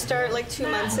 Scripters start like 2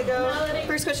 months ago.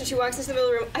 First question, she walks into the middle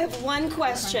of the room. I have one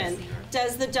question.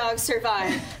 Does the dog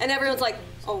survive? And everyone's like,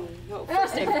 oh no,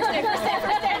 first day, first day, first day,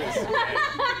 first day.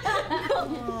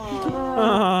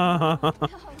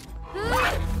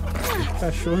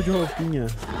 Cachorro de roupinha.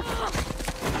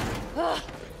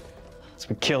 So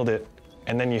we killed it,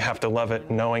 and then you have to love it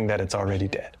knowing that it's already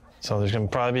dead. So there's gonna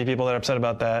probably be people that are upset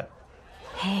about that.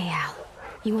 Hey, Al,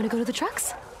 you wanna go to the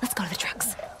trucks? Let's go to the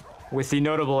trucks. With the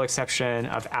notable exception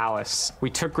of Alice, we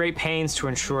took great pains to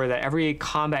ensure that every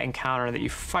combat encounter that you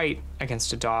fight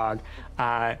against a dog,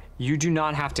 you do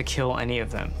not have to kill any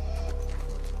of them.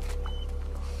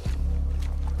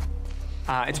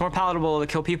 It's more palatable to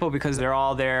kill people because they're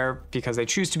all there because they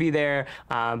choose to be there,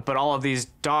 but all of these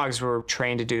dogs were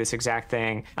trained to do this exact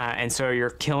thing, and so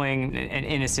you're killing an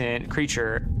innocent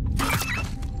creature.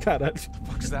 Caralho.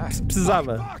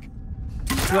 Precisava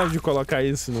de colocar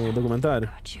isso no documentário?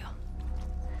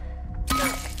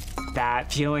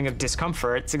 That feeling of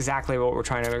discomfort, it's exactly what we're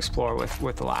trying to explore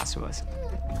with The Last of Us.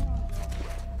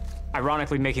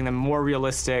 Ironically, making them more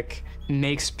realistic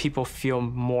makes people feel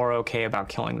more okay about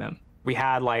killing them. We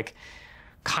had like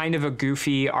kind of a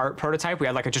goofy art prototype. We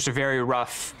had like just a very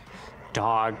rough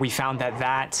dog. We found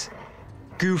that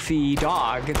goofy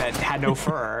dog that had no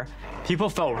fur, people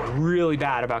felt really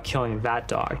bad about killing that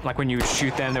dog. Like when you would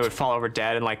shoot them, they would fall over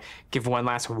dead and like give one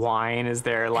last whine as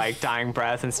their like dying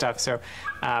breath and stuff. So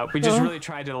we just really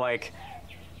tried to like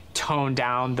tone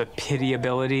down the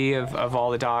pitiability of all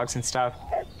the dogs and stuff.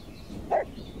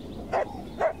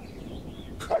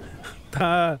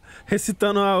 Tá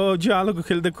recitando o diálogo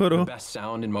que ele decorou. The best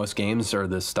sound in most games are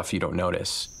the stuff you don't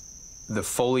notice. The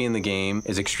Foley in the game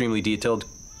is extremely detailed.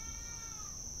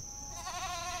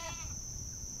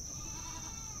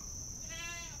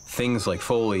 Things like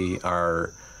Foley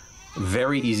are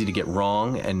very easy to get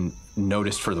wrong and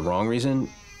noticed for the wrong reason,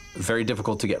 very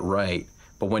difficult to get right,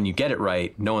 but when you get it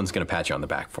right, no one's going to pat you on the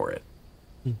back for it.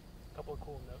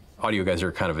 Audio guys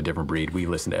are kind of a different breed. We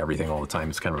listen to everything all the time.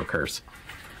 It's kind of a curse.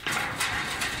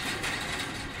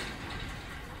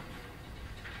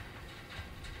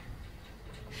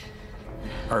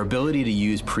 Our ability to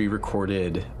use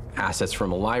pre-recorded assets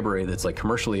from a library that's like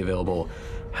commercially available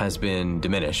has been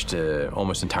diminished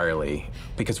almost entirely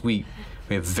because we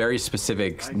have very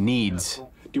specific needs. Do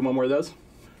you want more of those?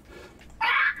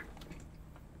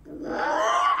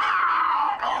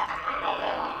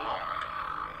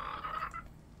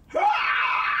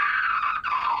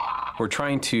 We're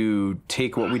trying to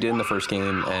take what we did in the first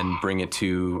game and bring it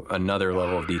to another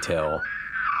level of detail.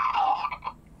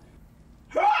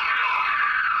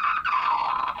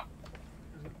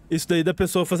 Isso daí da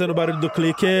pessoa fazendo o barulho do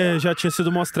clique já tinha sido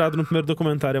mostrado no primeiro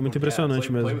documentário, é muito impressionante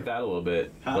mesmo. Play with that a little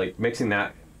bit, like mixing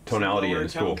that tonality in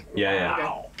is cool.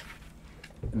 Yeah.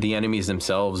 The enemies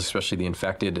themselves, especially the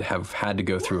infected, have had to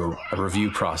go through a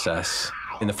review process.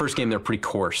 In the first game, they're pretty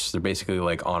coarse. They're basically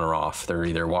like on or off. They're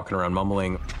either walking around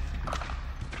mumbling.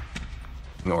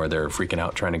 or they're freaking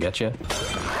out trying to get you.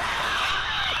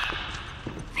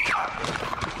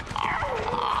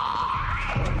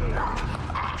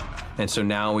 And so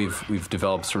now we've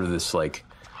developed sort of this like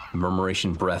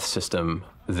murmuration breath system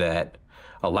that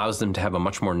allows them to have a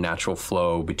much more natural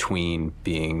flow between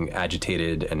being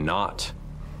agitated and not.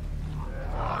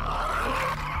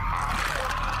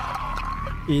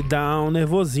 E dá um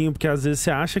nervosinho, porque às vezes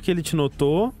você acha que ele te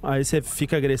notou, aí você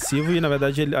fica agressivo e na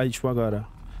verdade ele... Aí, tipo, agora...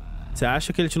 Você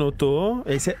acha que ele te notou,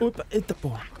 aí você... Opa, eita,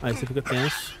 porra. Aí você fica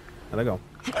tenso. É legal.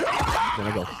 É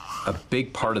legal. A big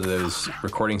part of those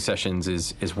recording sessions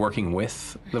is working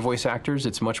with the voice actors.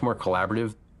 It's much more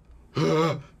collaborative.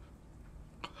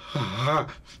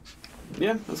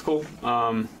 Yeah, that's cool.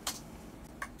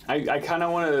 I kind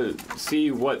of want to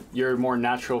see what your more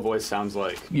natural voice sounds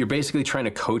like. You're basically trying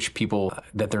to coach people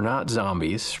that they're not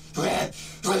zombies.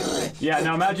 Yeah,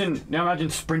 now imagine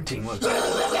sprinting. Look.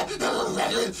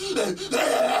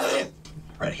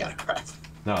 Ready, gotta press.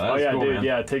 No, that's oh yeah, cool, dude. man.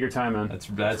 Yeah, take your time, man. That's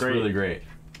great. really great.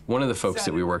 One of the folks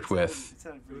that we worked with,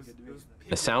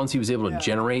 the sounds he was able to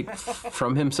generate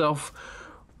from himself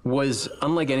was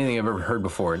unlike anything I've ever heard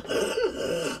before.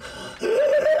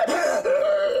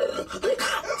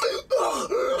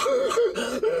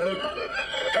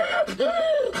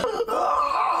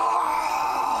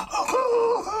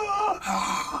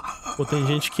 Pô, tem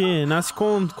gente que nasce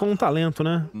com talento,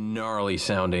 né? Gnarly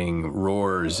sounding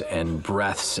roars and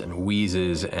breaths and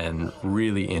wheezes and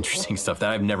really interesting stuff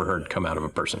that I've never heard come out of a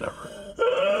person ever.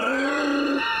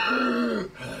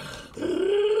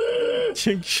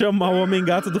 Tinha que chamar o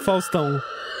Homem-Gato do Faustão.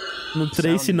 No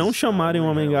 3, se não chamarem o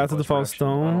Homem-Gato do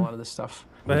Faustão,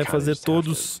 vai refazer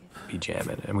todos. Be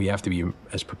jamming, and we have to be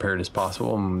as prepared as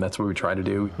possible, and that's what we try to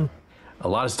do. A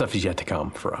lot of stuff is yet to come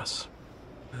for us,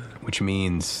 which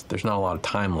means there's not a lot of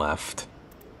time left,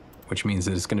 which means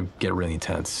that it's going to get really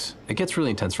intense. It gets really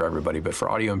intense for everybody, but for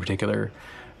audio in particular,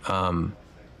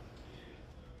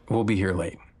 we'll be here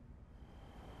late.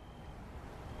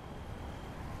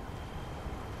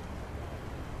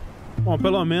 Bom,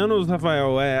 pelo menos,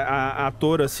 Rafael,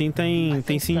 ator assim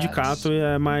tem sindicato e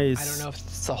é mais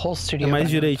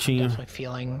direitinho. I'm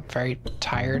feeling very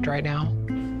tired right now.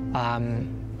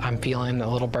 I'm feeling a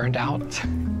little burned out.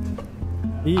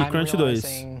 Ih, Crunch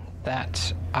 2.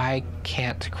 That I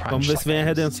can't crunch. Vamos ver se vem a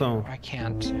redenção. I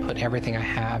can't put everything I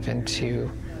have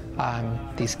into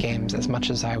these games as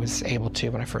much as I was able to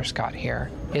when I first got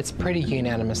here. It's pretty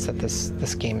unanimous that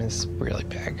this game is really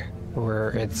big. Where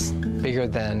it's bigger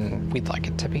than we'd like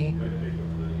it to be.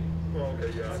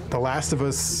 The Last of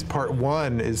Us Part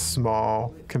 1 is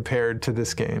small compared to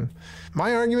this game.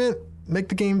 My argument, make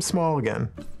the game small again.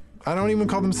 I don't even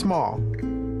call them small.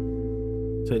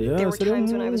 There were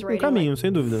times when I was writing caminho,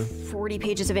 sem dúvida. 40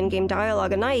 pages of in-game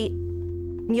dialogue a night.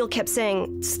 Neil kept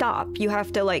saying, stop, you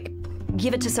have to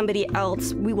give it to somebody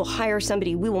else. We will hire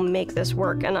somebody, we will make this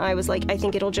work. And I was like, I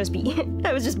think it'll just be,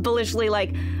 I was just bullishly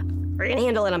like, I can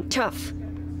handle it, I'm tough.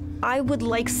 I would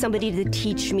like somebody to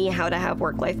teach me how to have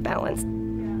work-life balance.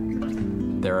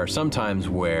 There are some times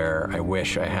where I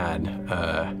wish I had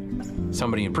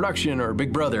somebody in production or a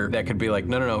big brother that could be like,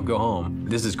 no, go home.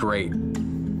 This is great.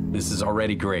 This is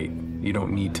already great. You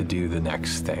don't need to do the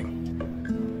next thing.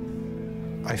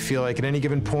 I feel like at any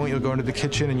given point, you'll go into the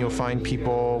kitchen and you'll find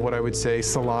people, what I would say,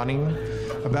 saloning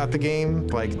about the game,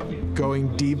 like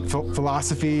going deep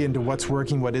philosophy into what's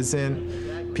working, what isn't.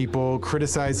 People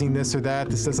criticizing this or that.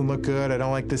 This doesn't look good. I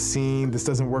don't like this scene. This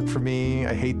doesn't work for me.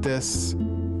 I hate this.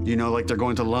 You know, like they're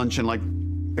going to lunch and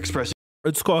expressing.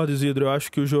 Eu discordo, Isidro. Eu acho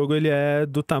que o jogo ele é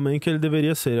do tamanho que ele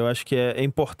deveria ser. Eu acho que é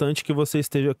importante que você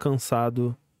esteja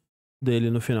cansado dele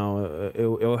no final.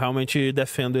 Eu realmente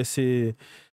defendo esse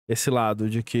lado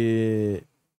de que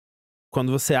quando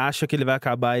você acha que ele vai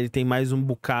acabar, ele tem mais um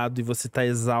bocado e você tá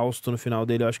exausto no final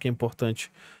dele. Eu acho que é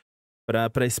importante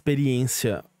pra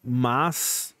experiência,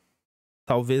 mas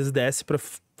talvez desse pra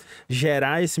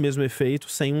gerar esse mesmo efeito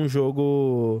sem um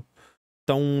jogo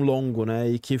tão longo, né?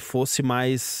 E que fosse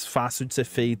mais fácil de ser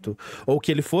feito. Ou que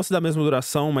ele fosse da mesma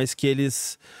duração, mas que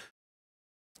eles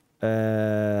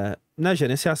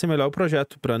gerenciassem melhor o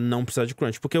projeto pra não precisar de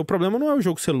crunch. Porque o problema não é o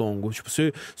jogo ser longo. Tipo,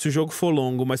 se o jogo for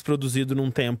longo, mas produzido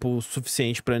num tempo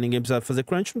suficiente pra ninguém precisar fazer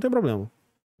crunch, não tem problema,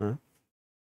 né?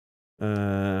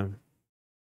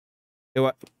 Eu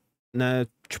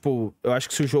acho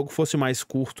que se o jogo fosse mais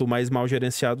curto, mais mal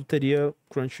gerenciado, teria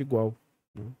crunch igual.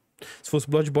 Se fosse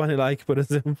Bloodborne-like, por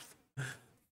exemplo.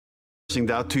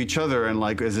 That to each other and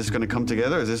is this going to come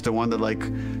together? Is this the one that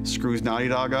screws Naughty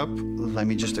Dog up? Let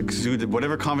me just exude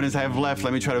whatever confidence I have left.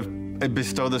 Let me try to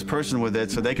bestow this person with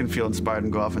it so they can feel inspired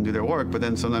and go off and do their work. But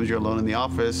then sometimes you're alone in the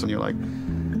office and you're like,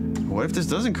 what if this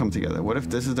doesn't come together? What if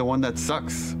this is the one that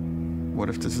sucks? What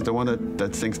if this is the one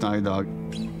that sinks Naughty Dog?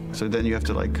 So then you have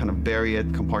to like kind of bury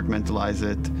it, compartmentalize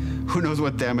it. Who knows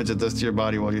what damage it does to your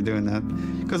body while you're doing that?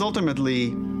 Because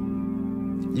ultimately,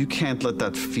 you can't let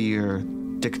that fear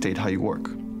dictate how you work.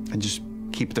 And just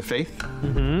keep the faith.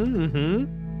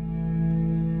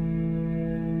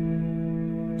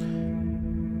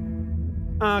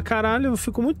 Ah, caralho, eu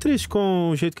fico muito triste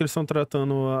com o jeito que eles estão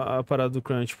tratando a parada do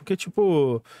crunch. Porque,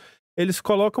 tipo, eles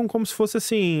colocam como se fosse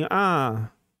assim,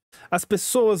 as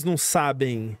pessoas não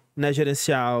sabem, né,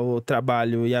 gerenciar o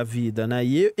trabalho e a vida, né?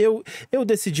 E eu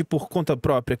decidi por conta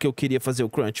própria que eu queria fazer o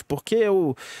crunch, porque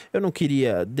eu não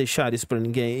queria deixar isso pra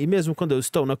ninguém. E mesmo quando eu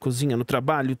estou na cozinha, no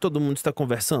trabalho, todo mundo está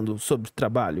conversando sobre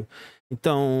trabalho.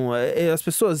 Então, as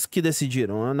pessoas que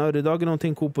decidiram. A Naughty Dog não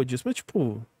tem culpa disso, mas,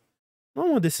 tipo, não é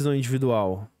uma decisão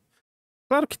individual.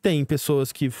 Claro que tem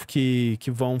pessoas que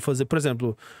vão fazer, por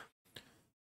exemplo...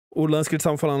 O lance que eles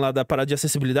estavam falando lá da parada de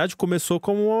acessibilidade começou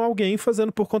como alguém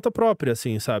fazendo por conta própria,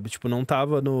 assim, sabe? Tipo, não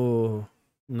tava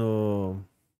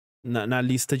na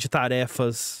lista de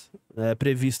tarefas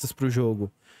previstas pro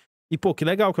jogo. E, pô, que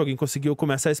legal que alguém conseguiu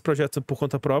começar esse projeto por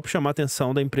conta própria, chamar a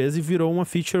atenção da empresa e virou uma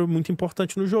feature muito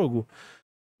importante no jogo.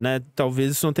 Né?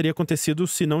 Talvez isso não teria acontecido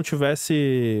se não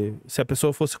tivesse... Se a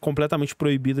pessoa fosse completamente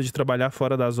proibida de trabalhar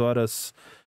fora das horas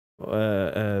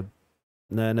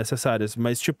né, necessárias.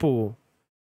 Mas, tipo...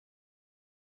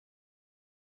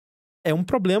 É um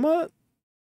problema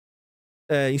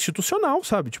institucional,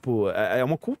 sabe? Tipo, é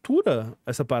uma cultura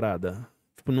essa parada.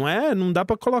 Tipo, não dá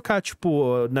pra colocar,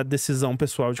 tipo, na decisão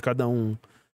pessoal de cada um.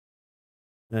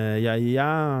 E aí,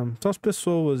 são as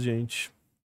pessoas, gente.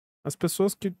 As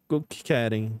pessoas que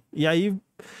querem. E aí,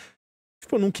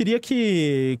 tipo, eu não queria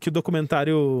que o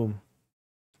documentário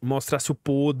mostrasse o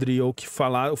podre ou que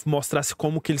mostrasse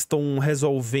como que eles estão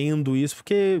resolvendo isso,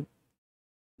 porque...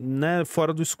 né,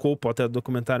 fora do escopo até do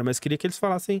documentário, mas queria que eles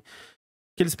falassem,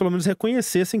 que eles pelo menos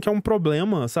reconhecessem que é um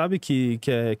problema, sabe, que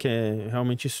é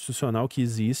realmente institucional, que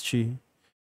existe,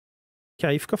 que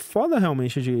aí fica foda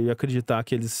realmente de acreditar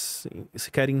que eles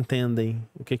sequer entendem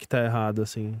o que tá errado,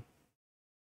 assim.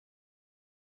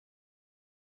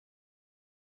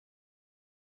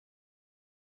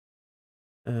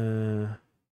 A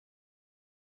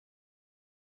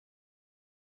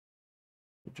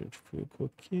gente ficou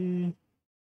aqui...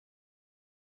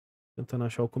 Tentando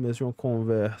achar o começo de uma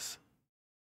conversa.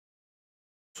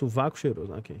 Sovaco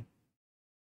cheiroso, ok.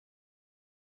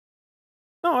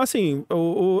 Não, assim,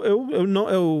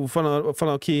 eu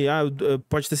falando que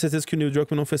pode ter certeza que o Neil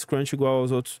Druckmann não fez crunch igual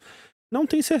aos outros. Não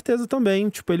tenho certeza também.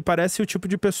 Tipo, ele parece o tipo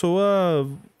de pessoa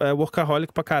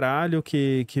workaholic pra caralho,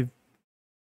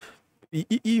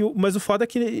 mas o foda é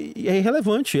que é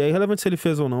irrelevante se ele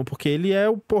fez ou não, porque ele é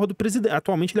o porra do presidente.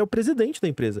 Atualmente ele é o presidente da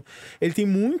empresa. Ele tem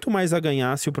muito mais a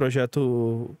ganhar se o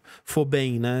projeto for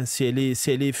bem, né? Se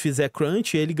ele fizer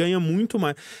crunch, ele ganha muito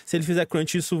mais. Se ele fizer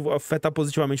crunch, isso afetar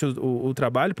positivamente o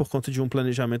trabalho por conta de um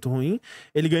planejamento ruim,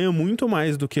 ele ganha muito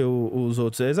mais do que os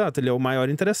outros. Exato, ele é o maior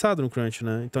interessado no crunch,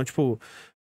 né? Então, tipo,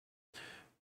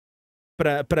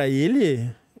 pra ele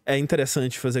é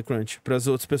interessante fazer crunch. Para as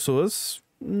outras pessoas,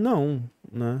 não,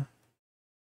 né?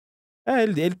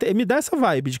 Ele me dá essa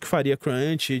vibe de que faria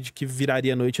crunch, de que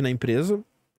viraria noite na empresa.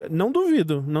 Não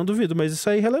duvido, mas isso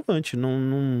é irrelevante.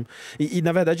 E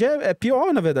na verdade é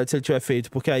pior, na verdade, se ele tiver feito,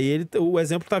 porque aí o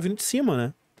exemplo tá vindo de cima,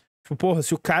 né? Tipo, porra,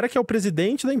 se o cara que é o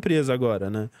presidente da empresa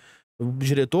agora, né? O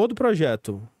diretor do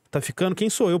projeto tá ficando, quem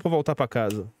sou eu pra voltar pra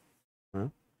casa? Né?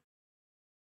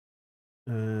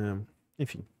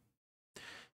 Enfim.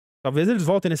 Talvez eles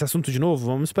voltem nesse assunto de novo,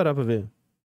 vamos esperar pra ver.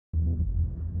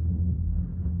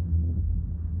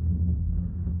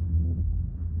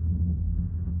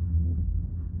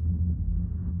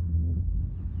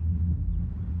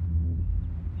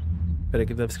 Peraí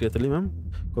que ele tava escrito ali mesmo.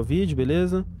 Covid,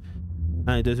 beleza.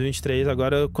 Em 2023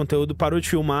 agora o conteúdo parou de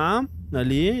filmar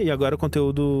ali e agora o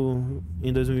conteúdo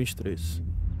em 2023.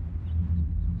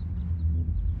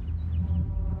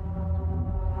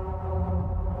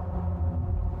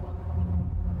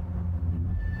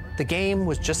 The game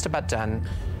was just about done,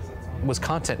 was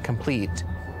content complete.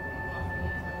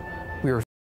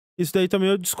 Isso daí também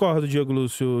eu discordo, Diego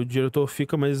Lúcio. O diretor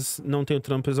fica, mas não tem o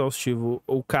trampo exaustivo.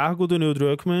 O cargo do Neil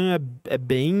Druckmann é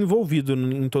bem envolvido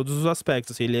em todos os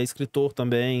aspectos. Ele é escritor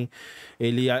também,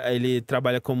 ele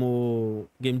trabalha como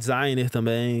game designer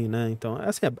também, né? Então,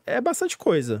 assim, é bastante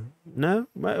coisa, né?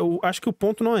 Eu acho que o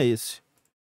ponto não é esse.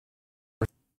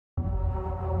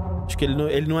 Acho que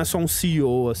ele não é só um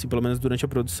CEO, assim, pelo menos durante a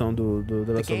produção do The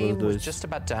Last of Us 2. The game was just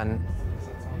about done,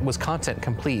 was content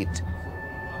complete.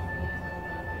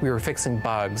 We were fixing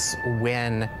bugs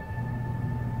when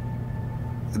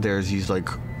there's these like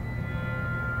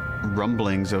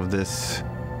rumblings of this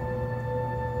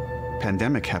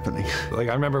pandemic happening. Like,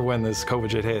 I remember when this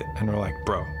COVID shit hit, and we're like,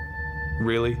 bro,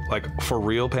 really? Like, for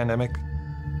real pandemic?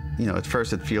 You know, at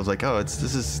first it feels like, oh,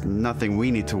 this is nothing we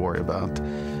need to worry about.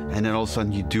 And then all of a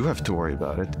sudden you do have to worry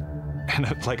about it.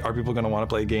 And like, are people gonna want to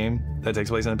play a game that takes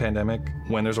place in a pandemic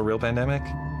when there's a real pandemic?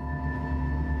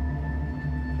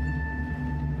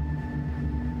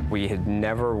 We had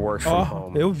never worked from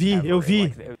home.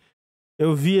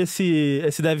 Eu vi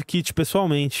esse dev kit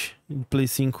pessoalmente no Play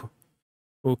 5.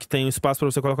 O que tem um espaço pra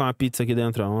você colocar uma pizza aqui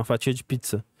dentro, ó, uma fatia de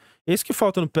pizza. Esse que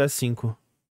falta no PS5.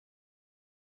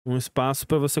 Um espaço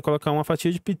pra você colocar uma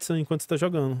fatia de pizza enquanto você tá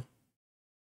jogando.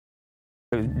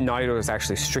 Naughty Dog was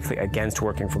actually strictly against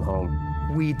working from home.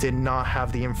 We did not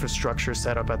have the infrastructure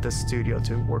set up at this studio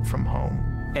to work from home.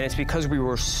 And it's because we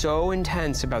were so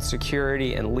intense about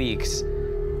security and leaks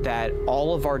that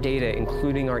all of our data,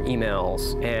 including our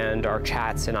emails and our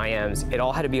chats and IMs, it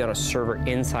all had to be on a server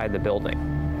inside the building.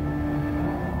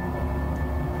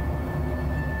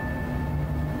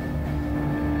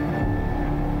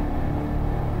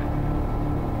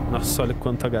 Nossa, olha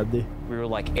quanto HD. We were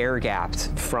like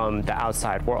air-gapped from the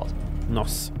outside world.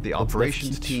 Nossa. The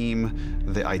operations team,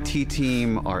 the IT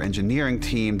team, our engineering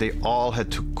team, they all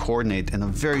had to coordinate in a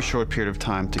very short period of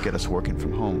time to get us working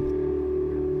from home.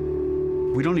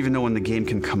 We don't even know when the game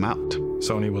can come out.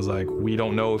 Sony was like, we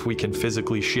don't know if we can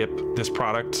physically ship this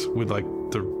product with like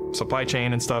the supply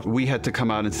chain and stuff. We had to come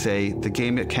out and say, the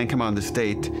game can't come out in this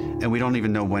date, and we don't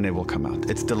even know when it will come out.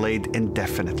 It's delayed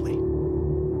indefinitely.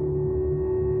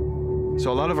 So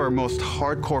a lot of our most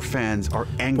hardcore fans are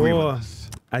angry with us.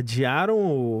 Adiaram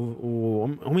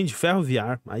o Homem de Ferro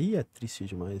VR. Aí é triste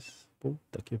demais.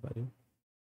 Puta que pariu.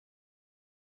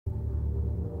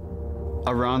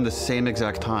 Around the same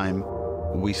exact time,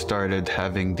 we started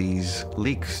having these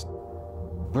leaks.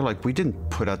 We're like, we didn't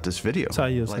put out this video.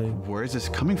 Where is this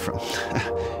coming from?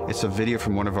 It's a video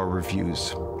from one of our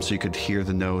reviews. So you could hear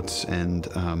the notes, and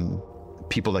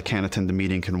people that can't attend the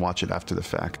meeting can watch it after the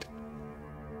fact.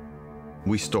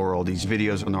 We store all these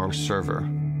videos on our server.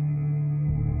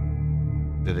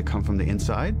 Did it come from the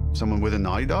inside? Someone with a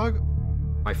Naughty Dog?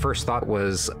 My first thought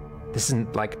was, this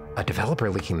isn't like a developer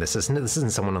leaking this, isn't it? This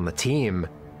isn't someone on the team.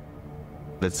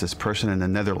 It's this person in the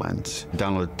Netherlands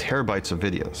downloaded terabytes of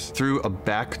videos through a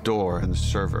back door in the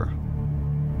server.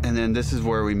 And then this is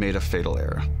where we made a fatal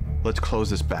error. Let's close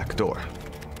this back door.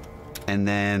 And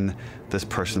then this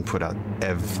person put out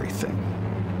everything.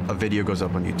 A video goes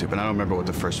up on YouTube, and I don't remember what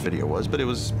the first video was, but it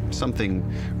was something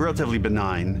relatively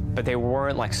benign. But they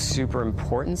weren't like super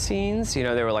important scenes, you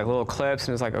know, they were like little clips, and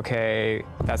it was like, okay,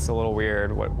 that's a little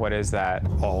weird, what is that?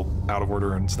 All out of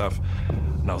order and stuff.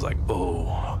 And I was like,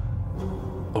 oh,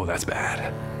 that's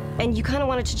bad. And you kind of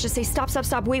wanted to just say, stop,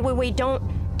 wait,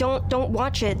 don't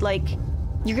watch it. Like,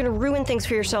 you're gonna ruin things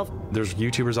for yourself. There's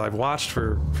YouTubers I've watched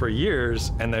for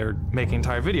years, and they're making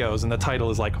entire videos, and the title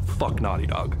is like, fuck Naughty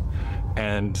Dog.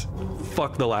 And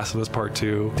fuck The Last of Us Part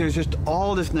 2. There's just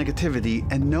all this negativity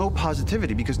and no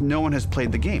positivity because no one has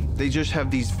played the game. They just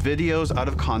have these videos out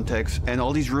of context and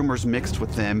all these rumors mixed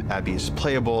with them. Abby is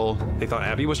playable. They thought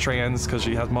Abby was trans because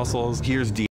she has muscles.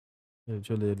 Here's D.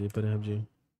 Deixa eu ler ali, peraí rapidinho.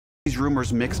 These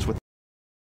rumors mixed with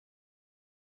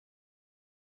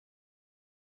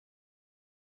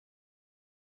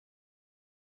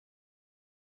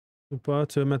Não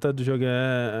pode ser, metade do jogo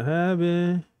é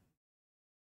Abby.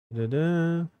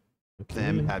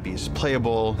 Them, Abby is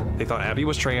playable. They thought Abby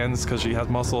was trans because she has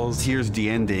muscles. Here's the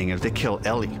ending if they kill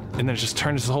Ellie. And then it just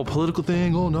turned into this whole political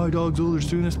thing. Oh, Naughty Dog's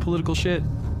doing this political shit.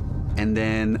 And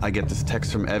then I get this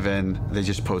text from Evan. They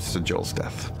just posted Joel's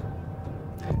death.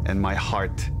 And my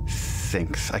heart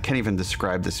sinks. I can't even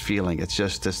describe this feeling. It's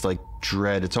just this like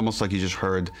dread. It's almost like you just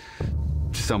heard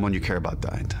someone you care about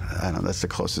died. I don't know, that's the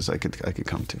closest I could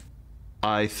come to.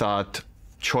 I thought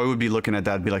Troy would be looking at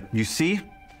that and be like, you see,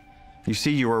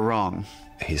 you were wrong.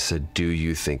 He said, do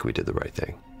you think we did the right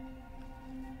thing?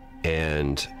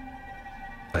 And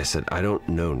I said, I don't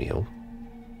know, Neil.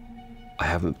 I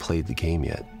haven't played the game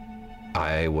yet.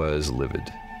 I was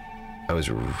livid. I was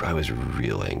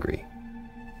real angry.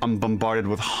 I'm bombarded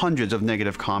with hundreds of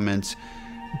negative comments,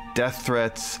 death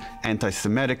threats,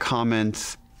 anti-Semitic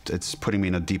comments. It's putting me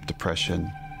in a deep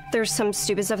depression. There's some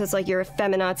stupid stuff that's like, you're a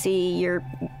feminazi, you're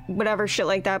whatever shit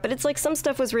like that, but it's like some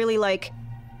stuff was really like,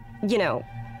 you know,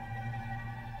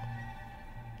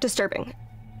 disturbing.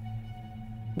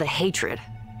 The hatred,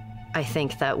 I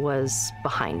think that was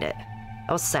behind it.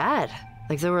 I was sad.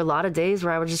 Like, there were a lot of days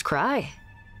where I would just cry.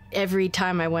 Every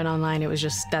time I went online, it was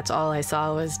just, that's all I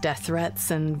saw was death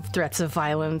threats and threats of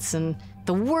violence, and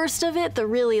the worst of it, the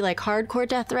really like hardcore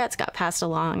death threats got passed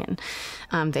along,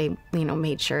 and they, you know,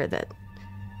 made sure that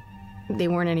they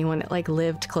weren't anyone that like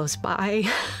lived close by.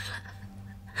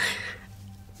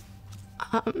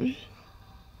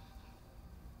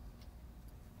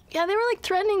 Yeah, they were like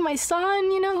threatening my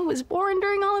son, you know, who was born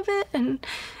during all of it, and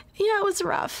yeah, it was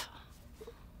rough.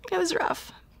 It was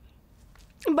rough.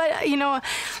 But, you know,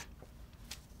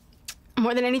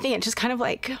 more than anything, it just kind of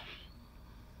like,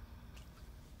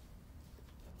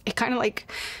 it kind of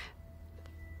like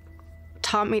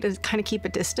taught me to kind of keep a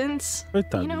distance,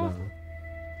 you know?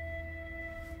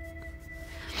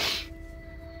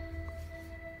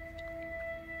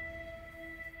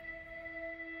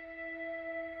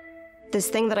 This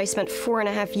thing that I spent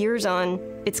 4.5 years on,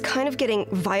 it's kind of getting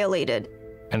violated.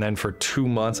 And then for 2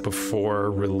 months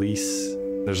before release,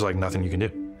 there's like nothing you can do.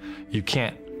 You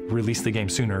can't release the game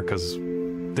sooner because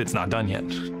it's not done yet.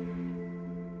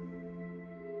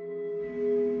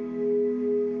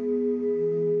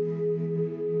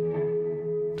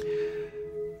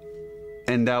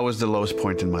 And that was the lowest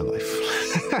point in my life.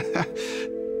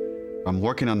 I'm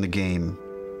working on the game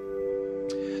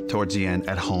towards the end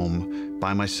at home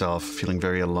by myself, feeling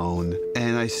very alone.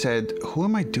 And I said, who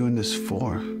am I doing this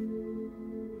for?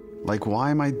 Like, why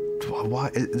am I,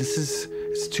 why,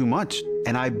 it's too much.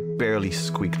 And I barely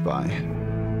squeaked by.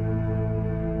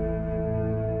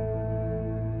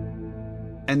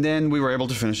 And then we were able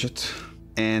to finish it.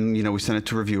 And, you know, we sent it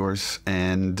to reviewers,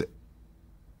 and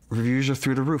reviews are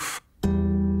through the roof.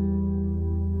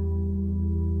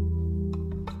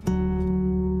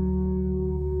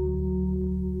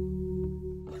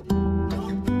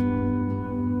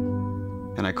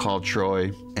 And I called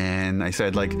Troy and I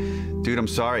said, like, dude, I'm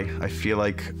sorry. I feel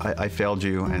like I failed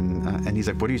you. And he's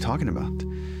like, what are you talking about?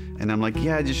 And I'm like,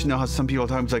 yeah, I just know how some people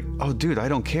talk. He's like, oh, dude, I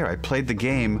don't care. I played the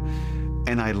game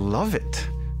and I love it.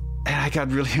 And I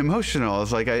got really emotional. I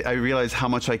was like, I realized how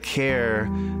much I care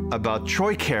about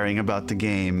Troy caring about the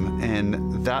game.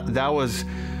 And that was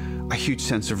a huge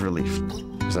sense of relief.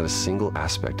 There's not a single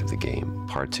aspect of the game,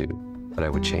 part 2, that I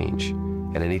would change.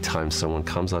 And anytime someone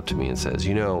comes up to me and says,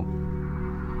 you know,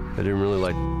 I didn't really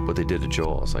like what they did to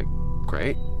Joel, I was like,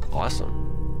 great,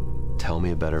 awesome. Tell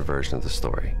me a better version of the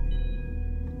story.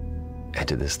 And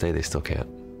to this day, they still can't.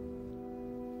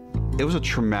 It was a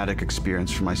traumatic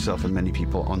experience for myself and many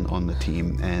people on the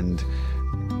team, and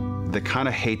the kind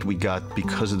of hate we got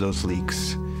because of those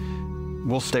leaks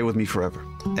will stay with me forever.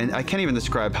 And I can't even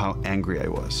describe how angry I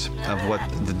was of what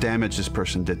the damage this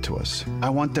person did to us. I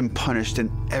want them punished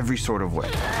in every sort of way.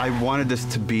 I wanted this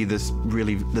to be this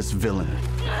villain.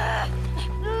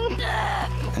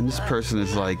 And this person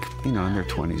is like, you know, in their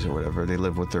 20s or whatever. They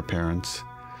live with their parents.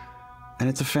 And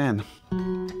it's a fan.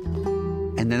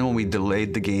 And then when we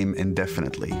delayed the game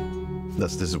indefinitely,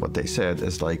 this is what they said,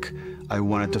 is like, I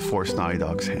wanted to force Naughty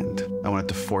Dog's hand. I wanted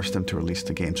to force them to release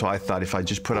the game. So I thought if I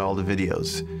just put out all the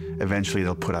videos, eventually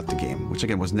they'll put out the game, which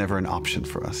again was never an option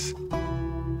for us.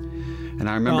 And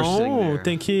I remember sitting there.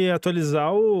 Tem que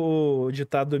atualizar o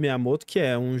ditado do Miyamoto, que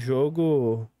é um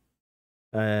jogo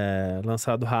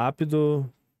lançado rápido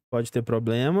pode ter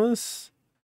problemas,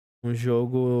 um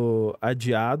jogo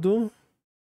adiado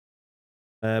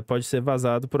pode ser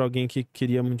vazado por alguém que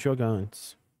queria muito jogar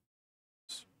antes.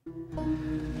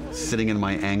 Sitting in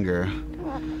my anger,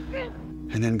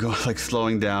 and then go like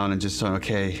slowing down and just saying,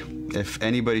 okay, if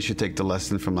anybody should take the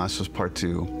lesson from Last of Us Part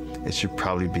 2, it should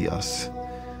probably be us.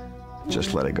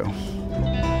 Just let it go.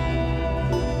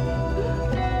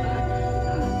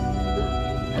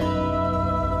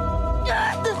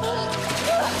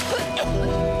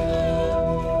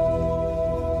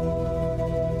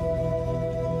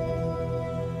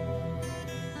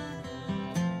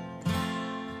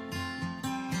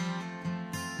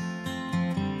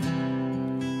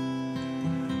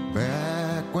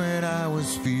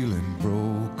 Feeling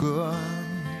broken,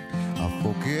 I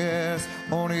focus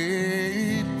on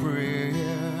a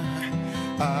prayer.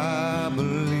 I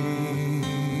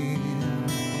believe,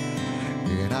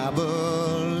 and I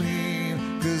believe,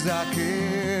 'cause I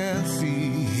can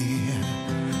see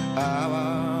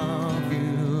our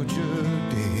future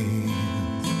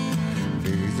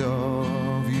days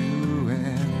of you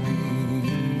and me.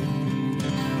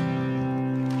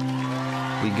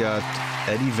 We got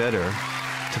Eddie Vedder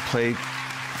to play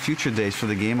Future Days for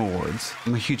the Game Awards.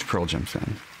 I'm a huge Pearl Jam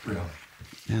fan. Really?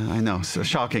 Yeah, I know. So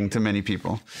shocking to many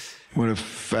people. What a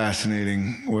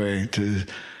fascinating way to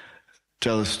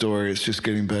tell a story. It's just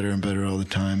getting better and better all the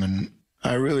time. And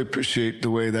I really appreciate the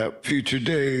way that Future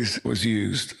Days was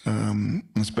used,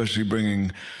 especially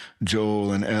bringing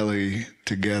Joel and Ellie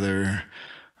together,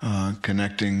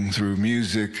 connecting through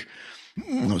music.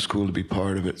 it was cool to be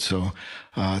part of it. So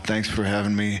thanks for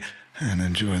having me, and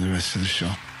enjoy the rest of the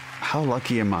show. How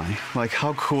lucky am I? Like,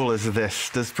 how cool is this?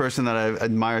 This person that I've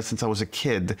admired since I was a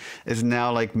kid is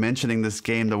now like mentioning this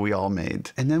game that we all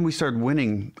made. And then we start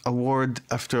winning award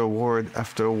after award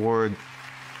after award.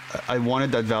 I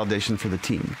wanted that validation for the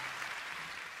team.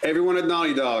 Everyone at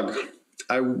Naughty Dog,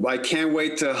 I can't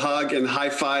wait to hug and high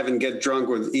five and get drunk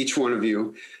with each one of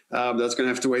you. That's gonna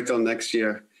have to wait till next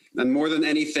year. And more than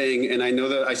anything, and I know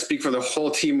that I speak for the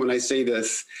whole team when I say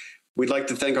this, we'd like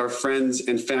to thank our friends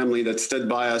and family that stood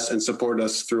by us and supported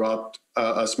us throughout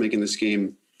us making this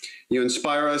game. You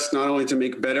inspire us not only to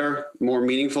make better, more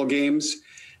meaningful games,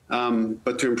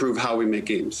 but to improve how we make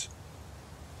games.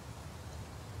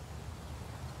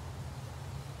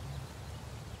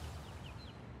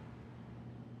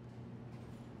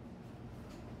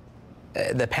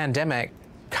 The pandemic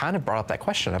kind of brought up that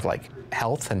question of like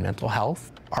health and mental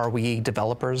health. Are we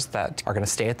developers that are going to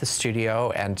stay at the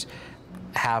studio and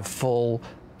have full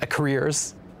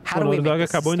careers? How do we make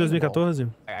this acabou em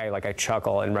 2014. I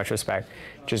chuckle in retrospect,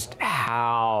 just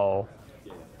how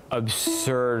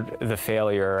absurd the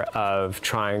failure of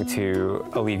trying to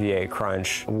alleviate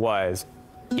crunch was.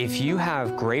 If you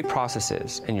have great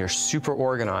processes and you're super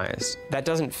organized, that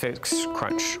doesn't fix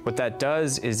crunch. What that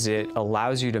does is it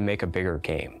allows you to make a bigger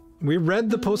game. We read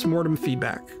the post-mortem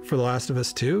feedback for The Last of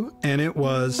Us 2, and it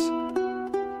was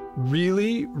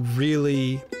really,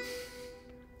 really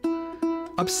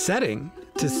upsetting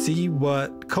to see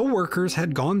what coworkers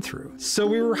had gone through. So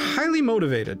we were highly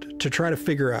motivated to try to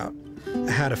figure out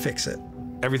how to fix it.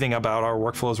 Everything about our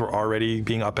workflows were already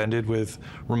being upended with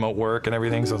remote work and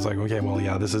everything. So it's like, okay, well,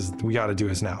 yeah, we got to do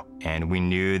this now. And we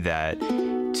knew that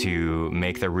to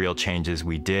make the real changes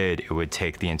we did, it would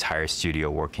take the entire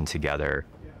studio working together.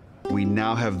 We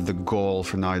now have the goal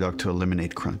for Naughty Dog to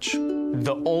eliminate crunch.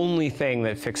 The only thing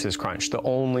that fixes crunch, the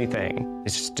only thing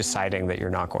is just deciding that you're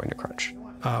not going to crunch.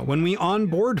 When we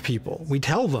onboard people, we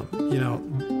tell them, you know,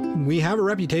 we have a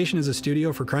reputation as a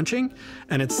studio for crunching,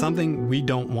 and it's something we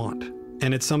don't want.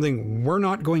 And it's something we're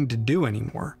not going to do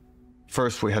anymore.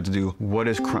 First, we had to do, what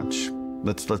is crunch?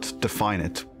 Let's define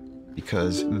it.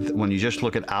 Because when you just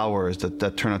look at hours,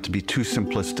 that turn out to be too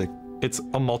simplistic. It's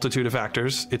a multitude of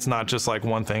factors. It's not just like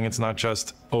one thing. It's not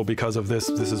just, oh, because of this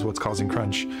is what's causing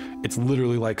crunch. It's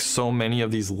literally like so many of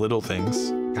these little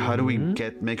things. How do we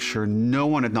make sure no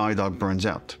one at Naughty Dog burns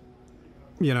out?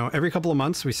 You know, every couple of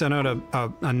months, we send out a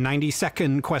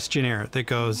 90-second questionnaire that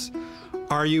goes,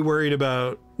 are you worried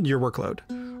about your workload?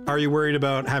 Are you worried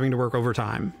about having to work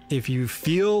overtime? If you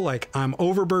feel like I'm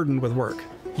overburdened with work,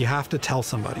 you have to tell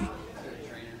somebody.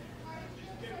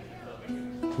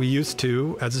 We used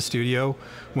to, as a studio,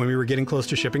 when we were getting close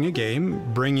to shipping a game,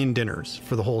 bring in dinners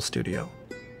for the whole studio.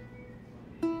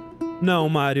 Não,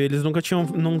 Mário, eles nunca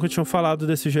tinham falado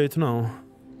desse jeito, não.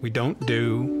 We don't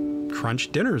do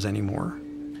crunch dinners anymore.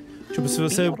 Tipo, se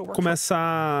você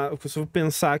começar, se você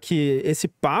pensar que esse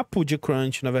papo de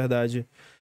crunch, na verdade, a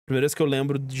primeira vez que eu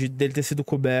lembro dele ter sido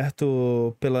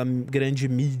coberto pela grande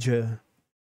mídia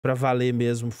pra valer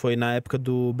mesmo, foi na época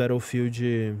do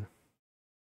Battlefield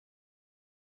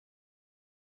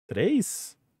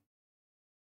 3?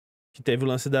 Que teve o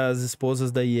lance das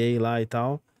esposas da EA lá e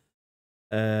tal.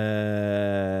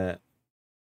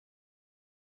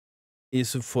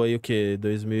 Isso foi o quê?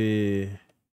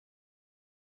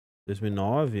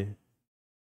 2009?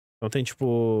 Então tem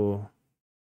tipo...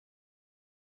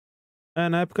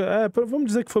 na época... vamos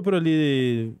dizer que foi por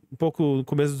ali... Um pouco no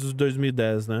começo dos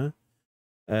 2010, né?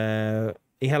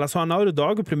 Em relação a Naughty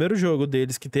Dog, o primeiro jogo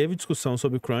deles que teve discussão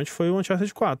sobre crunch foi o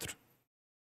Uncharted 4.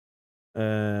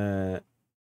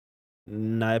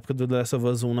 Na época do The Last of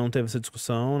Us 1 não teve essa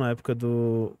discussão. Na época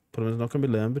do... Pelo menos não que eu me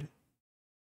lembre.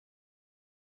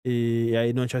 E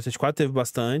aí no Uncharted 4 teve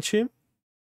bastante.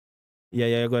 E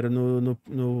aí agora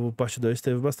no Part 2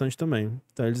 teve bastante também.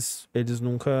 Então eles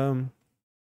nunca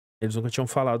tinham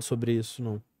falado sobre isso,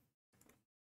 não.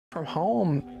 From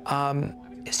home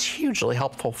is hugely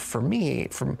helpful for me,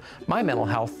 for my mental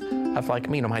health. Of like,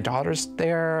 you know, my daughter's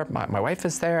there, my wife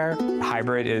is there.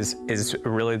 Hybrid is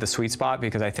really the sweet spot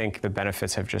because I think the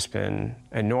benefits have just been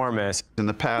enormous. In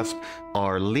the past,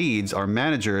 our leads, our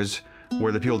managers,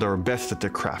 were the people that were best at their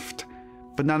craft,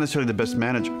 but not necessarily the best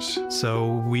managers.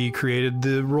 So we created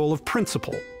the role of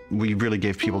principal. We really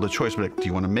gave people the choice, like, do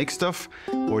you want to make stuff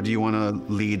or do you want to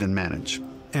lead and manage?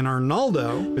 And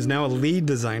Arnaldo is now a lead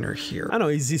designer here. Ah, não,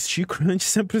 existir crunch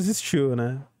sempre existiu,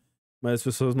 né? Mas as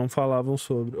pessoas não falavam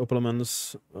sobre, ou pelo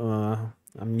menos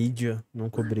A mídia não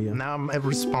cobria. Now I'm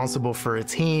responsible for a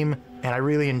team, and I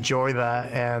really enjoy that,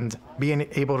 and being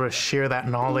able to share that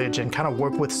knowledge and kind of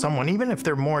work with someone, even if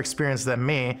they're more experienced than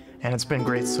me, and it's been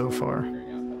great so far.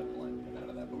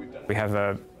 We have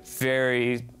a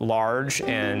very large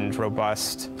and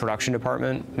robust production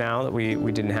department now that we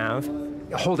didn't have.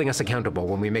 Holding us accountable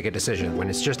when we make a decision, when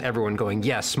it's just everyone going,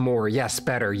 yes, more, yes,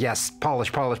 better, yes, polish,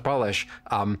 polish, polish,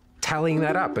 tallying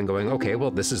that up and going, okay,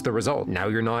 well, this is the result. Now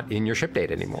you're not in your ship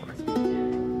date anymore.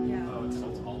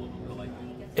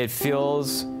 It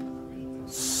feels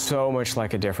so much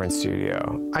like a different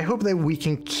studio. I hope that we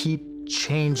can keep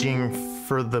changing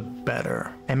for the better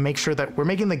and make sure that we're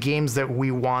making the games that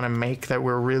we want to make, that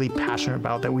we're really passionate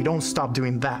about, that we don't stop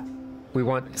doing that. We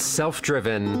want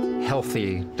self-driven,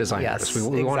 healthy designers. Yes,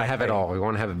 we want to have it all. We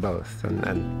want to have it both.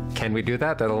 And can we do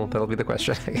that? That'll be the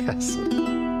question, I guess.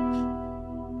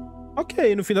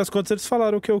 Ok, no fim das contas eles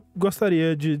falaram o que eu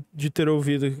gostaria de ter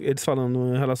ouvido eles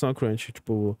falando em relação a Crunch.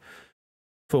 Tipo,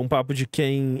 foi um papo de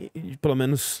quem, pelo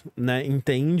menos, né,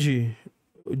 entende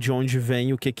de onde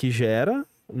vem o que gera,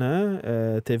 né?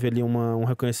 Teve ali um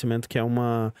reconhecimento que é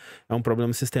um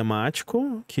problema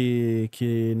sistemático,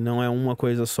 que não é uma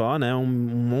coisa só, né? Um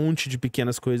monte de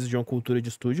pequenas coisas de uma cultura de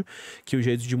estúdio, que o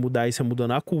jeito de mudar isso é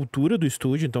mudando a cultura do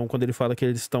estúdio. Então, quando ele fala que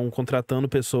eles estão contratando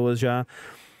pessoas já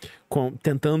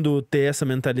tentando ter essa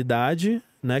mentalidade,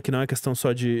 né? Que não é questão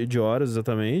só de horas,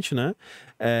 exatamente, né?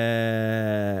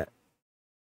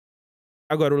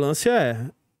 Agora, o lance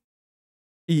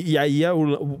E aí,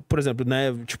 por exemplo,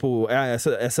 né, tipo,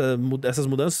 essas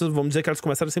mudanças, vamos dizer que elas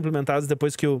começaram a ser implementadas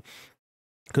depois que o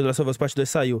The Last of Us Part 2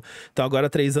 saiu. Então agora,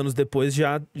 3 anos depois,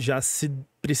 já se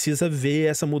precisa ver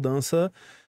essa mudança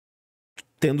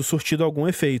tendo surtido algum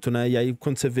efeito, né? E aí,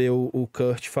 quando você vê o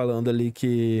Kurt falando ali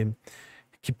que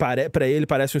pra ele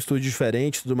parece um estúdio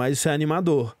diferente e tudo mais, isso é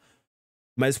animador.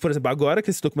 Mas, por exemplo, agora que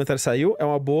esse documentário saiu, é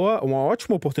uma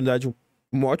ótima oportunidade,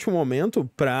 um ótimo momento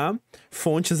para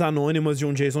fontes anônimas de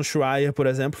um Jason Schreier, por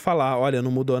exemplo, falar, olha, não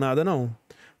mudou nada não,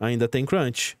 ainda tem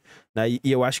crunch, né?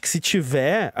 E eu acho que se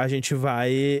tiver, a gente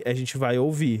vai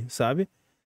ouvir, sabe?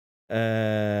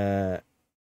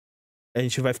 A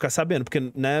gente vai ficar sabendo,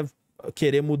 porque, né,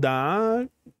 querer mudar,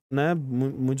 né,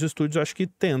 muitos estúdios acho que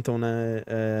tentam, né?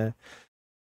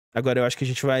 Agora eu acho que a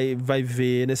gente vai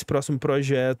ver nesse próximo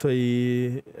projeto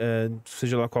aí,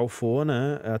 seja lá qual for,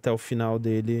 né, até o final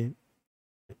dele,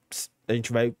 a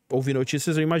gente vai ouvir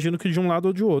notícias, eu imagino que de um lado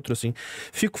ou de outro, assim.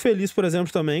 Fico feliz, por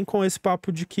exemplo, também com esse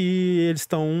papo de que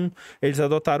eles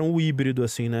adotaram o híbrido,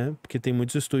 assim, né? Porque tem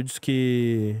muitos estúdios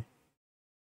que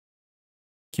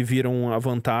viram a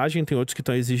vantagem, tem outros que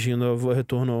estão exigindo o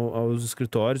retorno aos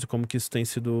escritórios, e como que isso tem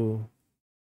sido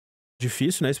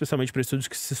difícil, né? Especialmente para estúdios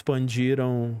que se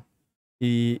expandiram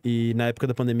e na época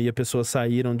da pandemia pessoas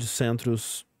saíram de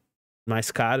centros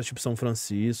mais caros, tipo São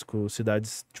Francisco,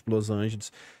 cidades tipo Los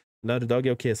Angeles. Naughty Dog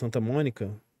é o quê? Santa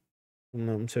Mônica?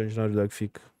 Não sei onde Naughty Dog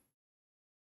fica.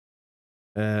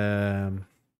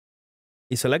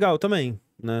 Isso é legal também,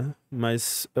 né?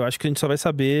 Mas eu acho que a gente só vai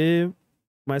saber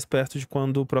mais perto de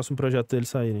quando o próximo projeto deles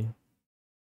saírem.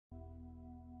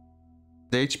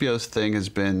 The HBO's thing has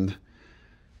been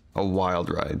a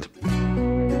wild ride.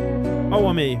 Ó o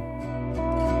homem aí.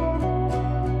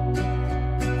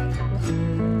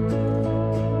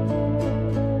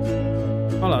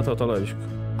 Olha lá, tá lógico.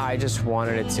 I just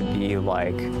wanted it to be,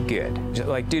 like, good.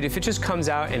 Like, dude, if it just comes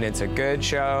out and it's a good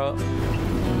show,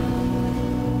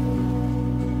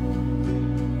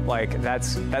 like,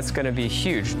 that's gonna be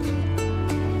huge.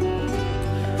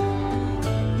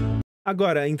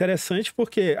 Agora, é interessante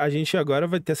porque a gente agora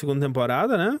vai ter a segunda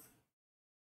temporada, né?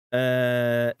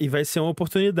 E vai ser uma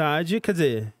oportunidade, quer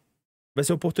dizer, vai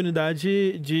ser uma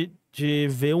oportunidade de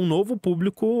ver um novo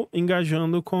público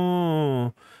engajando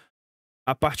com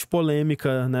a parte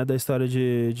polêmica, né, da história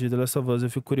de The Last of Us. Eu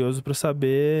fico curioso pra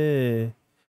saber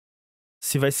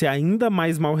se vai ser ainda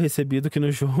mais mal recebido que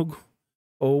no jogo,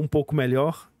 ou um pouco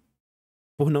melhor,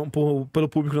 pelo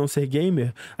público não ser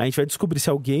gamer. A gente vai descobrir se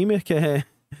é o gamer que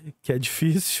é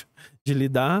difícil de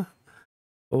lidar,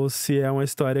 ou se é uma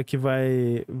história que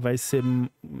vai ser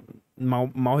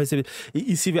mal recebida.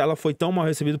 E se ela foi tão mal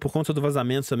recebida por conta do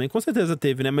vazamento também, com certeza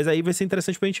teve, né? Mas aí vai ser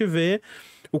interessante pra gente ver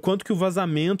o quanto que o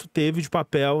vazamento teve de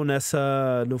papel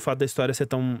no fato da história ser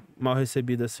tão mal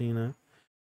recebida assim, né?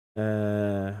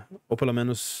 Ou pelo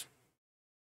menos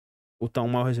o tão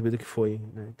mal recebido que foi,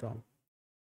 né? Então,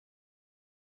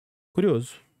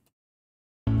 curioso.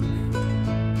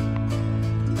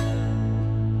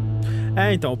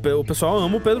 Então, o pessoal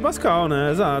ama o Pedro Pascal,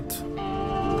 né? Exato.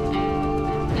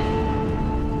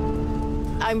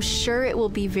 I'm sure it will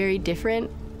be very different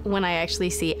when I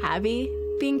actually see Abby,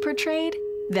 being portrayed,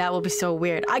 that will be so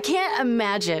weird. I can't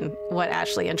imagine what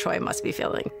Ashley and Troy must be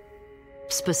feeling.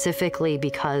 Specifically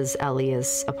because Ellie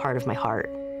is a part of my heart.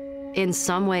 In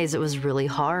some ways, it was really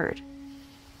hard.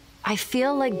 I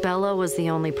feel like Bella was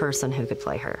the only person who could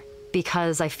play her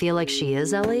because I feel like she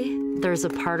is Ellie. There's a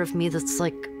part of me that's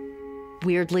like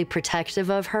weirdly protective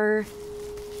of her.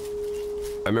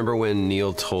 I remember when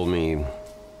Neil told me,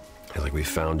 like, we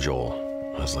found Joel.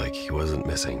 I was like, he wasn't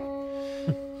missing.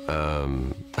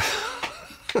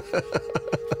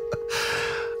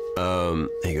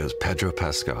 He goes, Pedro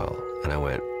Pascal. And I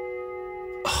went,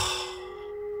 oh,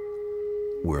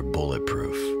 we're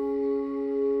bulletproof.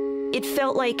 It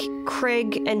felt like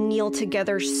Craig and Neil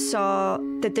together saw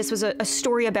that this was a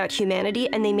story about humanity,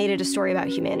 and they made it a story about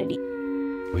humanity.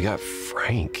 We got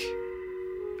Frank.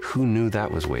 Who knew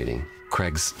that was waiting?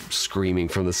 Craig's screaming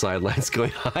from the sidelines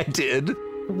going, I did.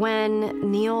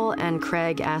 When Neil and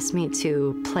Craig asked me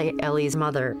to play Ellie's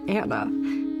mother, Anna,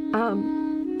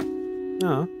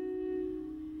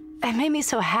 it made me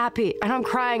so happy. And I'm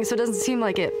crying, so it doesn't seem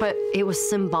like it, but it was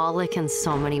symbolic in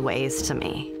so many ways to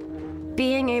me.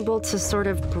 Being able to sort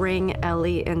of bring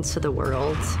Ellie into the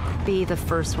world, be the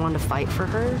first one to fight for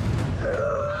her.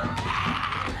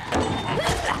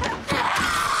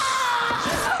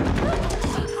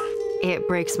 It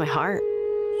breaks my heart.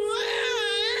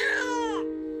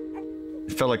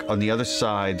 It felt like on the other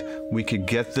side, we could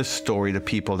get this story to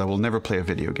people that will never play a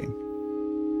video game.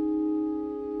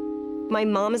 My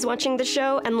mom is watching the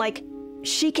show, and like,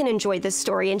 she can enjoy this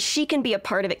story and she can be a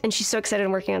part of it. And she's so excited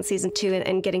I'm working on season 2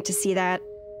 and getting to see that.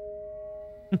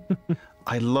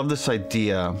 I love this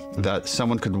idea that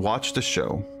someone could watch the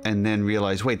show and then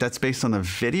realize, wait, that's based on a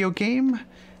video game?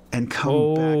 And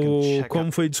come back and check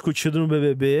como foi discutido no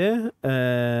BBB,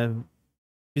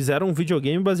 fizeram um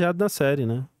videogame baseado na série,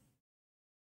 né?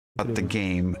 About the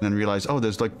game and then realize, oh,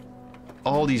 there's like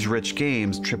all these rich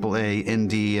games, AAA,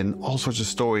 indie, and all sorts of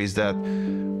stories that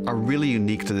are really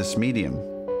unique to this medium.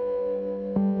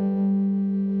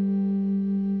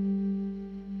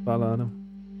 Falaram.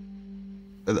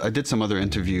 I did some other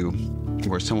interview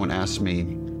where someone asked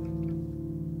me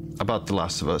about The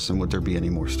Last of Us and would there be any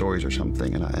more stories or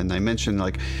something, and I mentioned,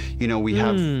 like, you know, we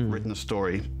have written a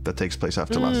story that takes place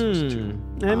after Last of Us 2.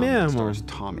 É mesmo? It stars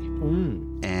Tommy.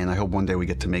 And I hope one day we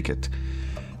get to make it.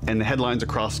 And the headlines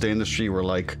across the industry were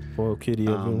like,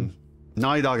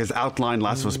 Naughty Dog has outlined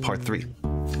Last of Us Part 3.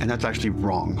 And that's actually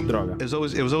wrong. Droga.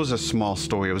 It was always a small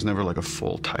story. It was never like a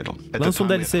full title. At the time,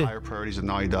 we had higher priorities at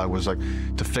Naughty Dog was like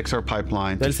to fix our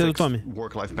pipeline, to fix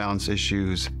work-life balance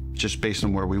issues. Just based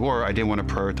on where we were, I didn't want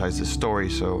to prioritize this story,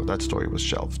 so that story was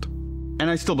shelved. And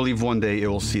I still believe one day it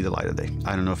will see the light of day.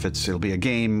 I don't know if it'll be a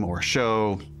game or a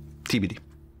show, TBD.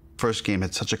 First game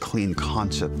had such a clean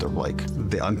concept of like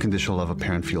the unconditional love a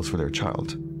parent feels for their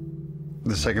child.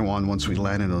 The second one, once we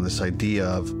landed on this idea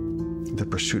of the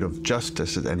pursuit of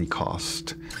justice at any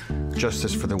cost,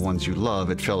 justice for the ones you love,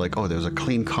 it felt like, oh, there's a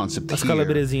clean concept here.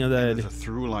 There's a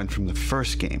through line from the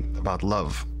first game about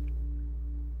love.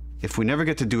 If we never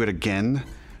get to do it again,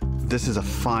 this is a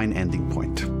fine ending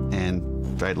point. And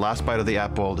right, last bite of the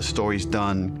apple, the story's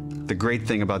done. The great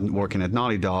thing about working at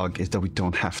Naughty Dog is that we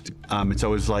don't have to. It's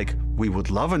always like, we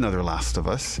would love another Last of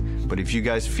Us, but if you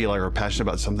guys feel like are passionate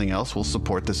about something else, we'll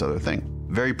support this other thing.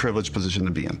 Very privileged position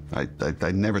to be in. I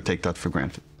never take that for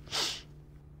granted.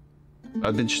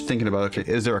 I've been just thinking about, okay,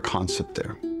 is there a concept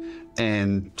there?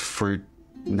 And for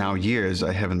now years,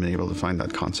 I haven't been able to find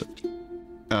that concept.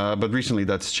 But recently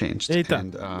that's changed.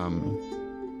 And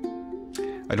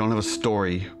I don't have a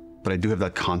story, but I do have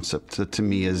that concept that to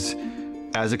me is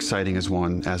as exciting as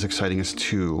 1, as exciting as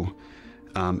 2,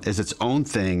 is its own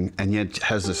thing, and yet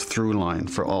has this through line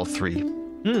for all 3.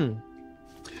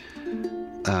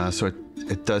 So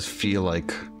it does feel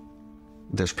like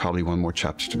there's probably one more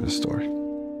chapter to this story.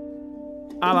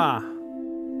 Ah lá.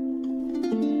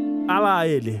 Ah lá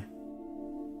ele.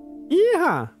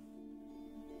 Ih!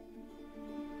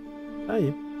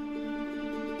 Aí.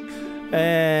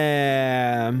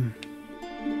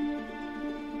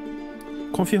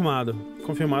 Confirmado.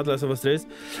 Confirmado Last of Us 3.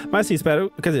 Mas assim,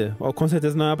 espero... Quer dizer, com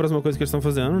certeza não é a próxima coisa que eles estão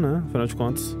fazendo, né? Afinal de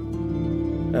contas.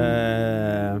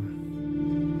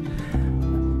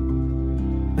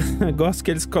 Gosto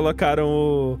que eles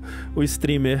colocaram o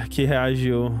streamer que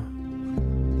reagiu.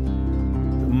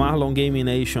 Marlon Gaming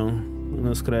Nation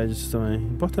nos créditos também.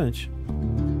 Importante.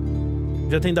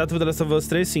 Já tem data para Last of Us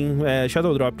 3, sim.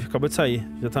 Shadow Drop. Acabou de sair.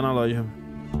 Já tá na loja.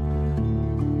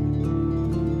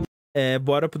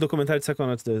 Bora pro documentário de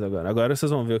Psychonauts 2 agora. Agora vocês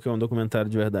vão ver o que é um documentário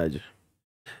de verdade.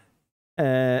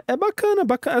 É bacana,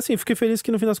 bacana. Assim, fiquei feliz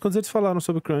que no fim das contas eles falaram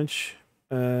sobre Crunch.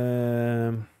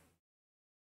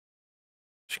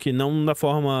 Acho que não da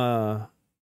forma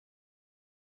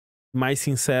mais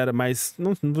sincera, mais...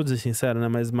 Não vou dizer sincera, né?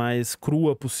 Mas mais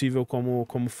crua possível,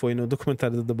 como foi no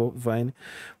documentário do Double Fine.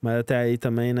 Mas até aí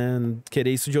também, né?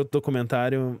 Querer isso de outro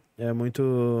documentário é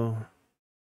muito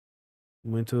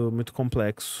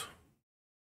complexo.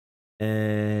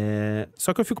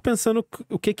 Só que eu fico pensando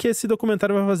o que esse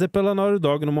documentário vai fazer pela Naughty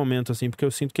Dog no momento, assim, porque eu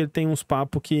sinto que ele tem uns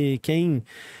papos que quem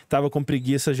tava com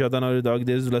preguiça já da Naughty Dog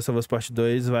desde o Last of Us Part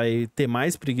 2 vai ter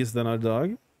mais preguiça da Naughty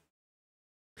Dog.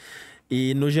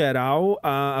 E, no geral,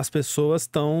 as pessoas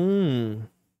estão...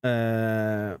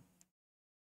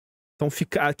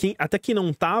 Até quem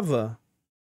não tava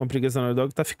com preguiça da Naughty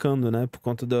Dog tá ficando, né? Por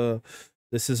conta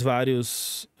desses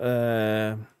vários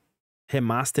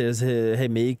remasters,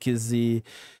 remakes e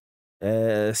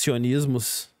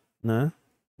sionismos, né?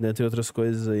 Dentre outras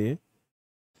coisas aí.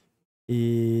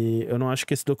 E eu não acho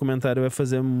que esse documentário vai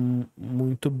fazer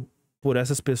muito por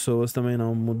essas pessoas também,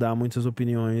 não. Mudar muitas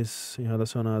opiniões em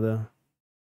relacionada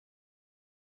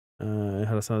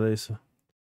a isso.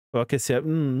 Coloca esse...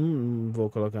 não vou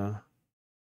colocar.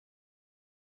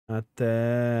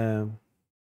 Até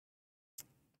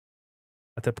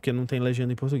porque não tem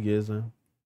legenda em português, né?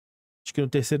 Acho que no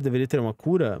terceiro deveria ter uma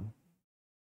cura.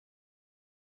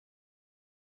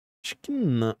 Acho que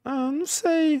não. Não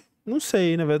sei. Não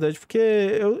sei, na verdade, porque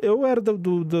eu era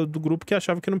do grupo que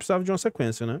achava que não precisava de uma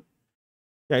sequência, né?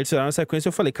 E aí eles fizeram uma sequência e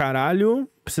eu falei, caralho,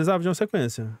 precisava de uma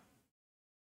sequência.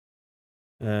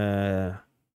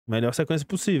 Melhor sequência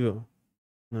possível,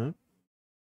 né?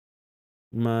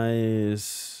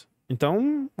 Mas...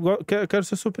 Então, quero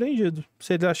ser surpreendido.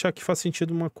 Se ele achar que faz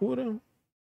sentido uma cura...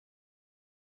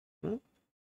 Né?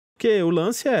 Porque o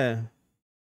lance é...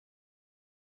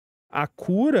 A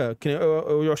cura...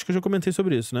 Eu acho que eu já comentei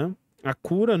sobre isso, né? A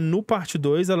cura no parte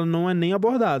 2, ela não é nem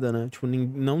abordada, né? Tipo,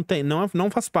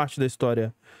 não faz parte da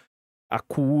história. A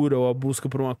cura, ou a busca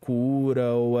por uma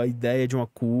cura, ou a ideia de uma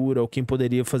cura, ou quem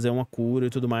poderia fazer uma cura e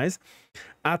tudo mais.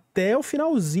 Até o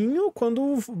finalzinho, quando,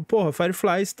 porra,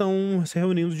 Fireflies estão se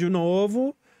reunindo de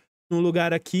novo num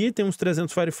lugar aqui, tem uns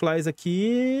 300 Fireflies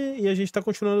aqui, e a gente tá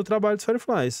continuando o trabalho dos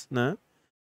Fireflies, né?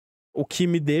 O que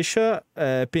me deixa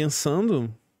pensando,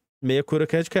 meia cura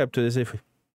Cat Captor, esse aí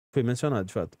foi mencionado,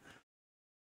 de fato.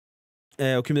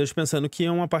 O que me deixa pensando que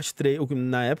é uma parte 3,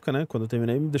 na época, né, quando eu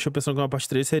terminei, me deixou pensando que uma parte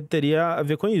 3 teria a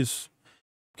ver com isso.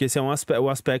 Porque esse é o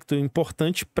aspecto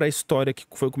importante pra história que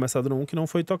foi começado no 1, que não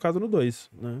foi tocado no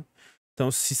 2, né? Então,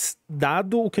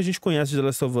 dado o que a gente conhece de The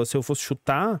Last of Us, se eu fosse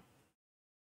chutar,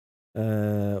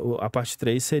 a parte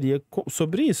 3 seria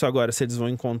sobre isso. Agora, se eles vão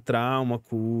encontrar uma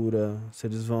cura, se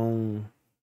eles vão...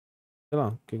 Sei lá,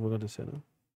 o que vai acontecer, né?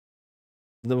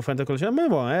 Double Fine Technology. Mas,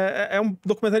 bom, é um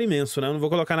documentário imenso, né? Eu não vou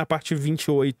colocar na parte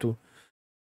 28.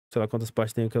 Sei lá quantas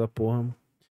partes tem aquela porra.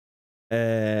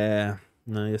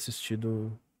 Né? E assistir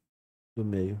do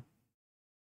meio.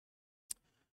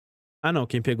 Não.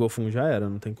 Quem pegou o fungo já era.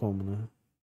 Não tem como, né?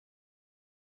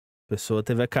 A pessoa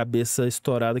teve a cabeça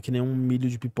estourada que nem um milho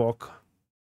de pipoca.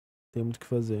 Tem muito o que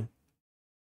fazer.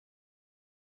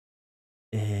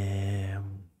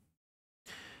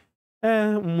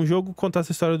 Um jogo contar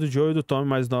essa história do Joe e do Tommy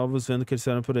mais novos, vendo o que eles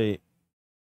fizeram por aí.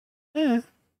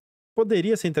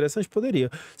 Poderia ser interessante? Poderia.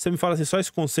 Você me fala assim, só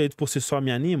esse conceito por si só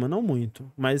me anima? Não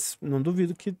muito. Mas não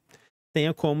duvido que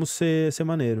tenha como ser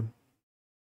maneiro.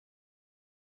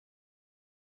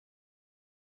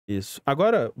 Isso.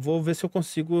 Agora, vou ver se eu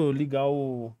consigo ligar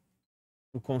o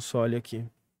console aqui.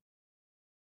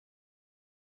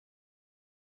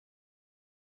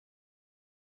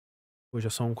 Hoje já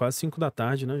são quase 5 da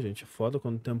tarde, né, gente? É foda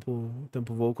quando o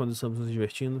tempo voa, quando estamos nos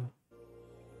divertindo.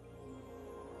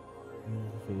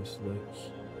 Vamos ver isso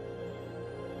daqui.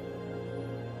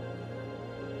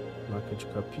 Placa de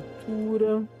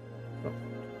captura.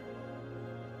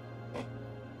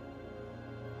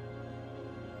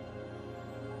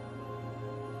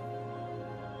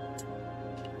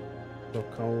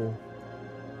 Trocar o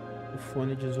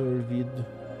fone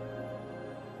desenvolvido.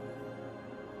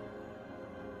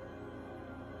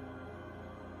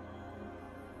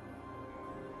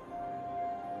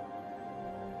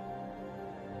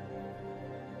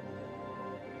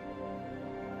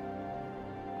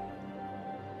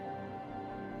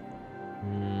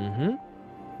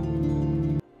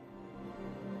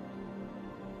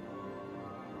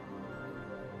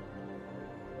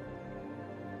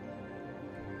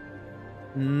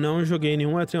 Não joguei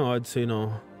nenhum Etrian Odyssey,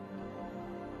 não.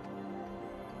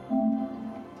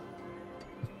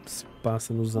 Se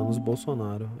passa nos anos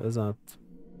Bolsonaro, exato.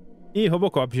 Ih,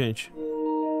 Robocop, gente.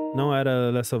 Não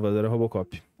era Last of Us, era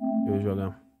Robocop. Eu ia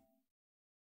jogar.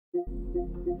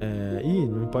 Ih,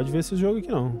 não pode ver esse jogo aqui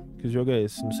não. Que jogo é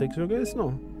esse? Não sei que jogo é esse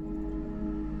não.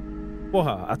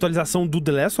 Porra, atualização do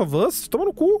The Last of Us? Toma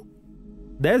no cu.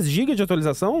 10 GB de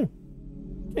atualização?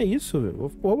 Que isso, velho? Vou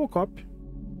pro Robocop.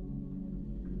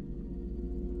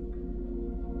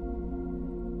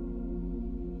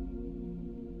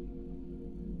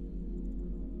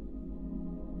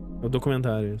 É o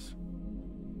documentário, isso.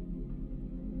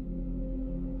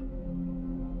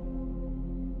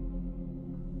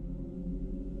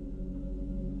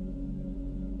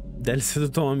 DLC do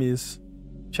Tommy, isso.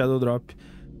 Shadow Drop.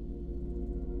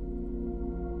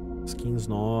 Skins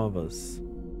novas.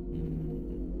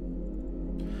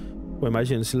 Pô,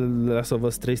 imagina, se The Last of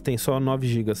Us 3 tem só 9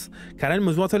 GB. Caralho,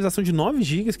 mas uma atualização de 9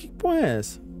 GB? Que porra é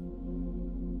essa?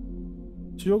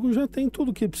 Esse jogo já tem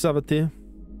tudo que precisava ter.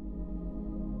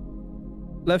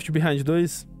 Left Behind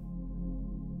 2.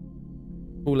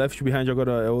 O Left Behind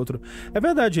agora é outro. É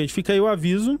verdade, gente. Fica aí o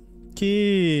aviso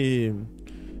que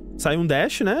sai um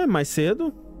Dash, né? Mais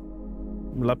cedo.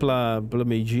 Lá pela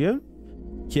meio-dia.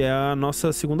 Que é a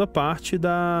nossa segunda parte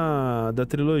da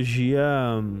trilogia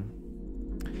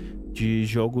de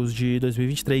jogos de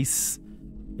 2023.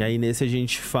 E aí nesse a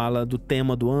gente fala do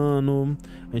tema do ano,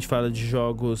 a gente fala de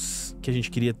jogos que a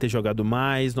gente queria ter jogado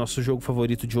mais, nosso jogo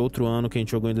favorito de outro ano que a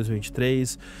gente jogou em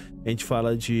 2023. A gente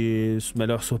fala de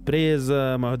melhor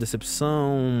surpresa, maior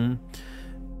decepção,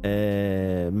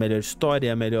 melhor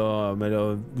história, melhor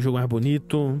jogo mais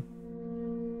bonito,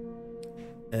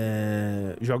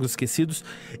 jogos esquecidos.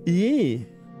 E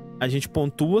a gente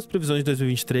pontua as previsões de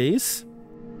 2023.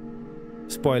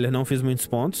 Spoiler, não fiz muitos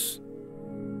pontos.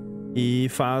 E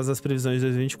faz as previsões de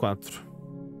 2024.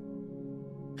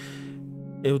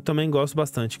 Eu também gosto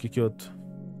bastante, Kikyoto.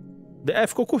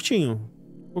 Ficou curtinho.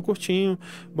 Ficou curtinho.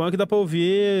 Bom é que dá pra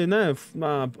ouvir, né?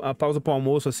 A pausa pro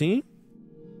almoço, assim.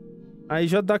 Aí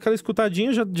já dá aquela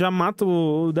escutadinha, já mata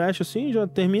o dash, assim, já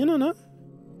termina, né?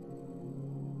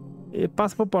 E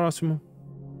passa pro próximo.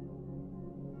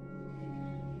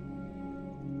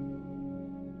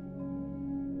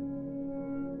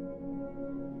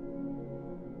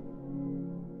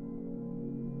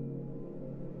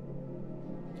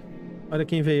 Olha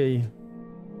quem veio aí.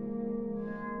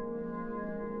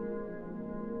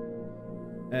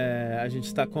 A gente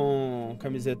está com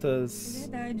camisetas...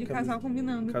 Verdade, casal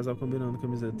combinando. Casal combinando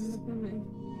camisetas. Isso.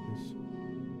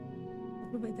 Vou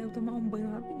aproveitar e tomar um banho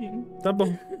rapidinho. Tá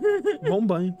bom. Bom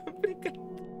banho. Obrigada.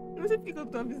 Não sei porque eu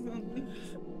tô avisando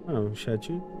isso. O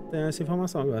chat tem essa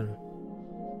informação agora.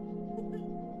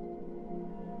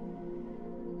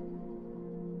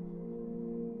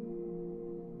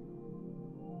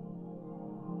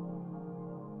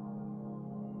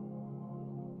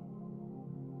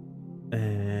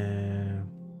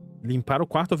 Limpar o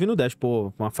quarto ouvindo o Dash.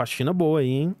 Pô, uma faxina boa aí,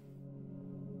 hein?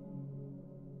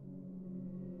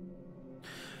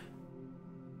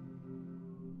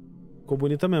 Ficou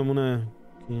bonita mesmo, né?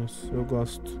 Isso, eu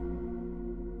gosto.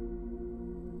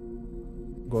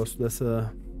 Gosto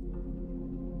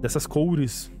dessas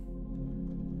cores.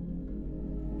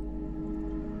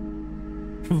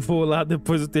 Vou lá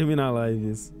depois de terminar a live.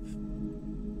 Isso.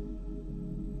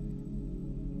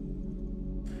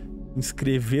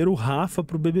 Inscrever o Rafa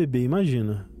pro BBB,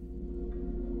 imagina.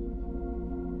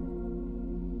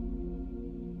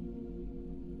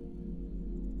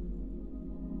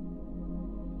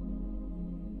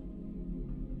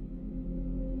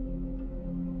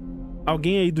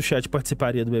 Alguém aí do chat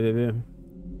participaria do BBB?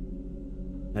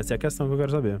 Essa é a questão que eu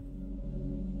quero saber.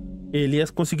 Ele ia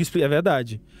conseguir explicar, é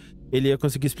verdade. Ele ia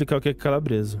conseguir explicar o que é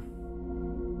calabresa.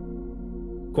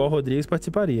 Qual Rodrigues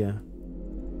participaria?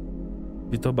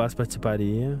 Vitor Bass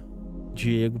participaria.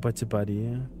 Diego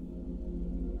participaria.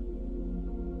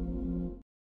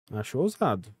 Acho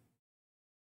ousado.